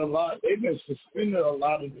suspended a lot. They've been suspended a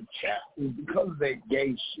lot of the chapters because of that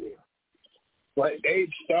gay shit. But they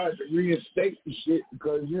started to reinstate the shit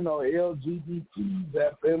because, you know, LGBTs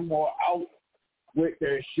have been more out with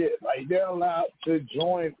their shit. Like, they're allowed to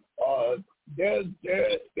join. There's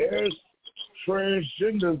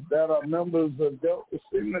transgenders that are members of Delta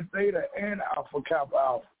Sigma Theta and Alpha Kappa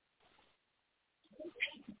Alpha.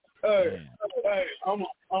 Hey, I'm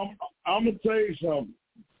gonna tell you something.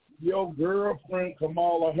 Your girlfriend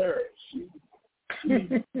Kamala Harris,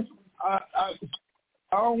 I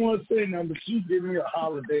don't want to say nothing, but she gave me a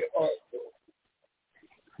holiday also.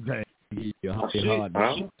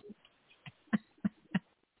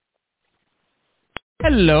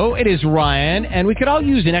 Hello, it is Ryan, and we could all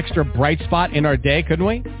use an extra bright spot in our day, couldn't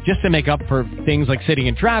we? Just to make up for things like sitting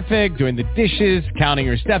in traffic, doing the dishes, counting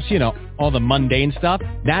your steps, you know, all the mundane stuff.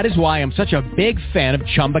 That is why I'm such a big fan of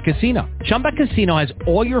Chumba Casino. Chumba Casino has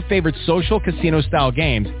all your favorite social casino-style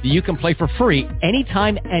games that you can play for free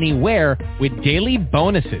anytime, anywhere with daily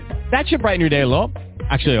bonuses. That should brighten your day a little.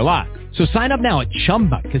 Actually, a lot. So sign up now at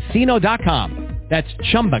ChumbaCasino.com. That's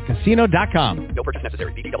ChumbaCasino.com. No purchase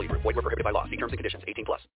necessary. VGW Group. Void where prohibited by law. See terms and conditions. 18+.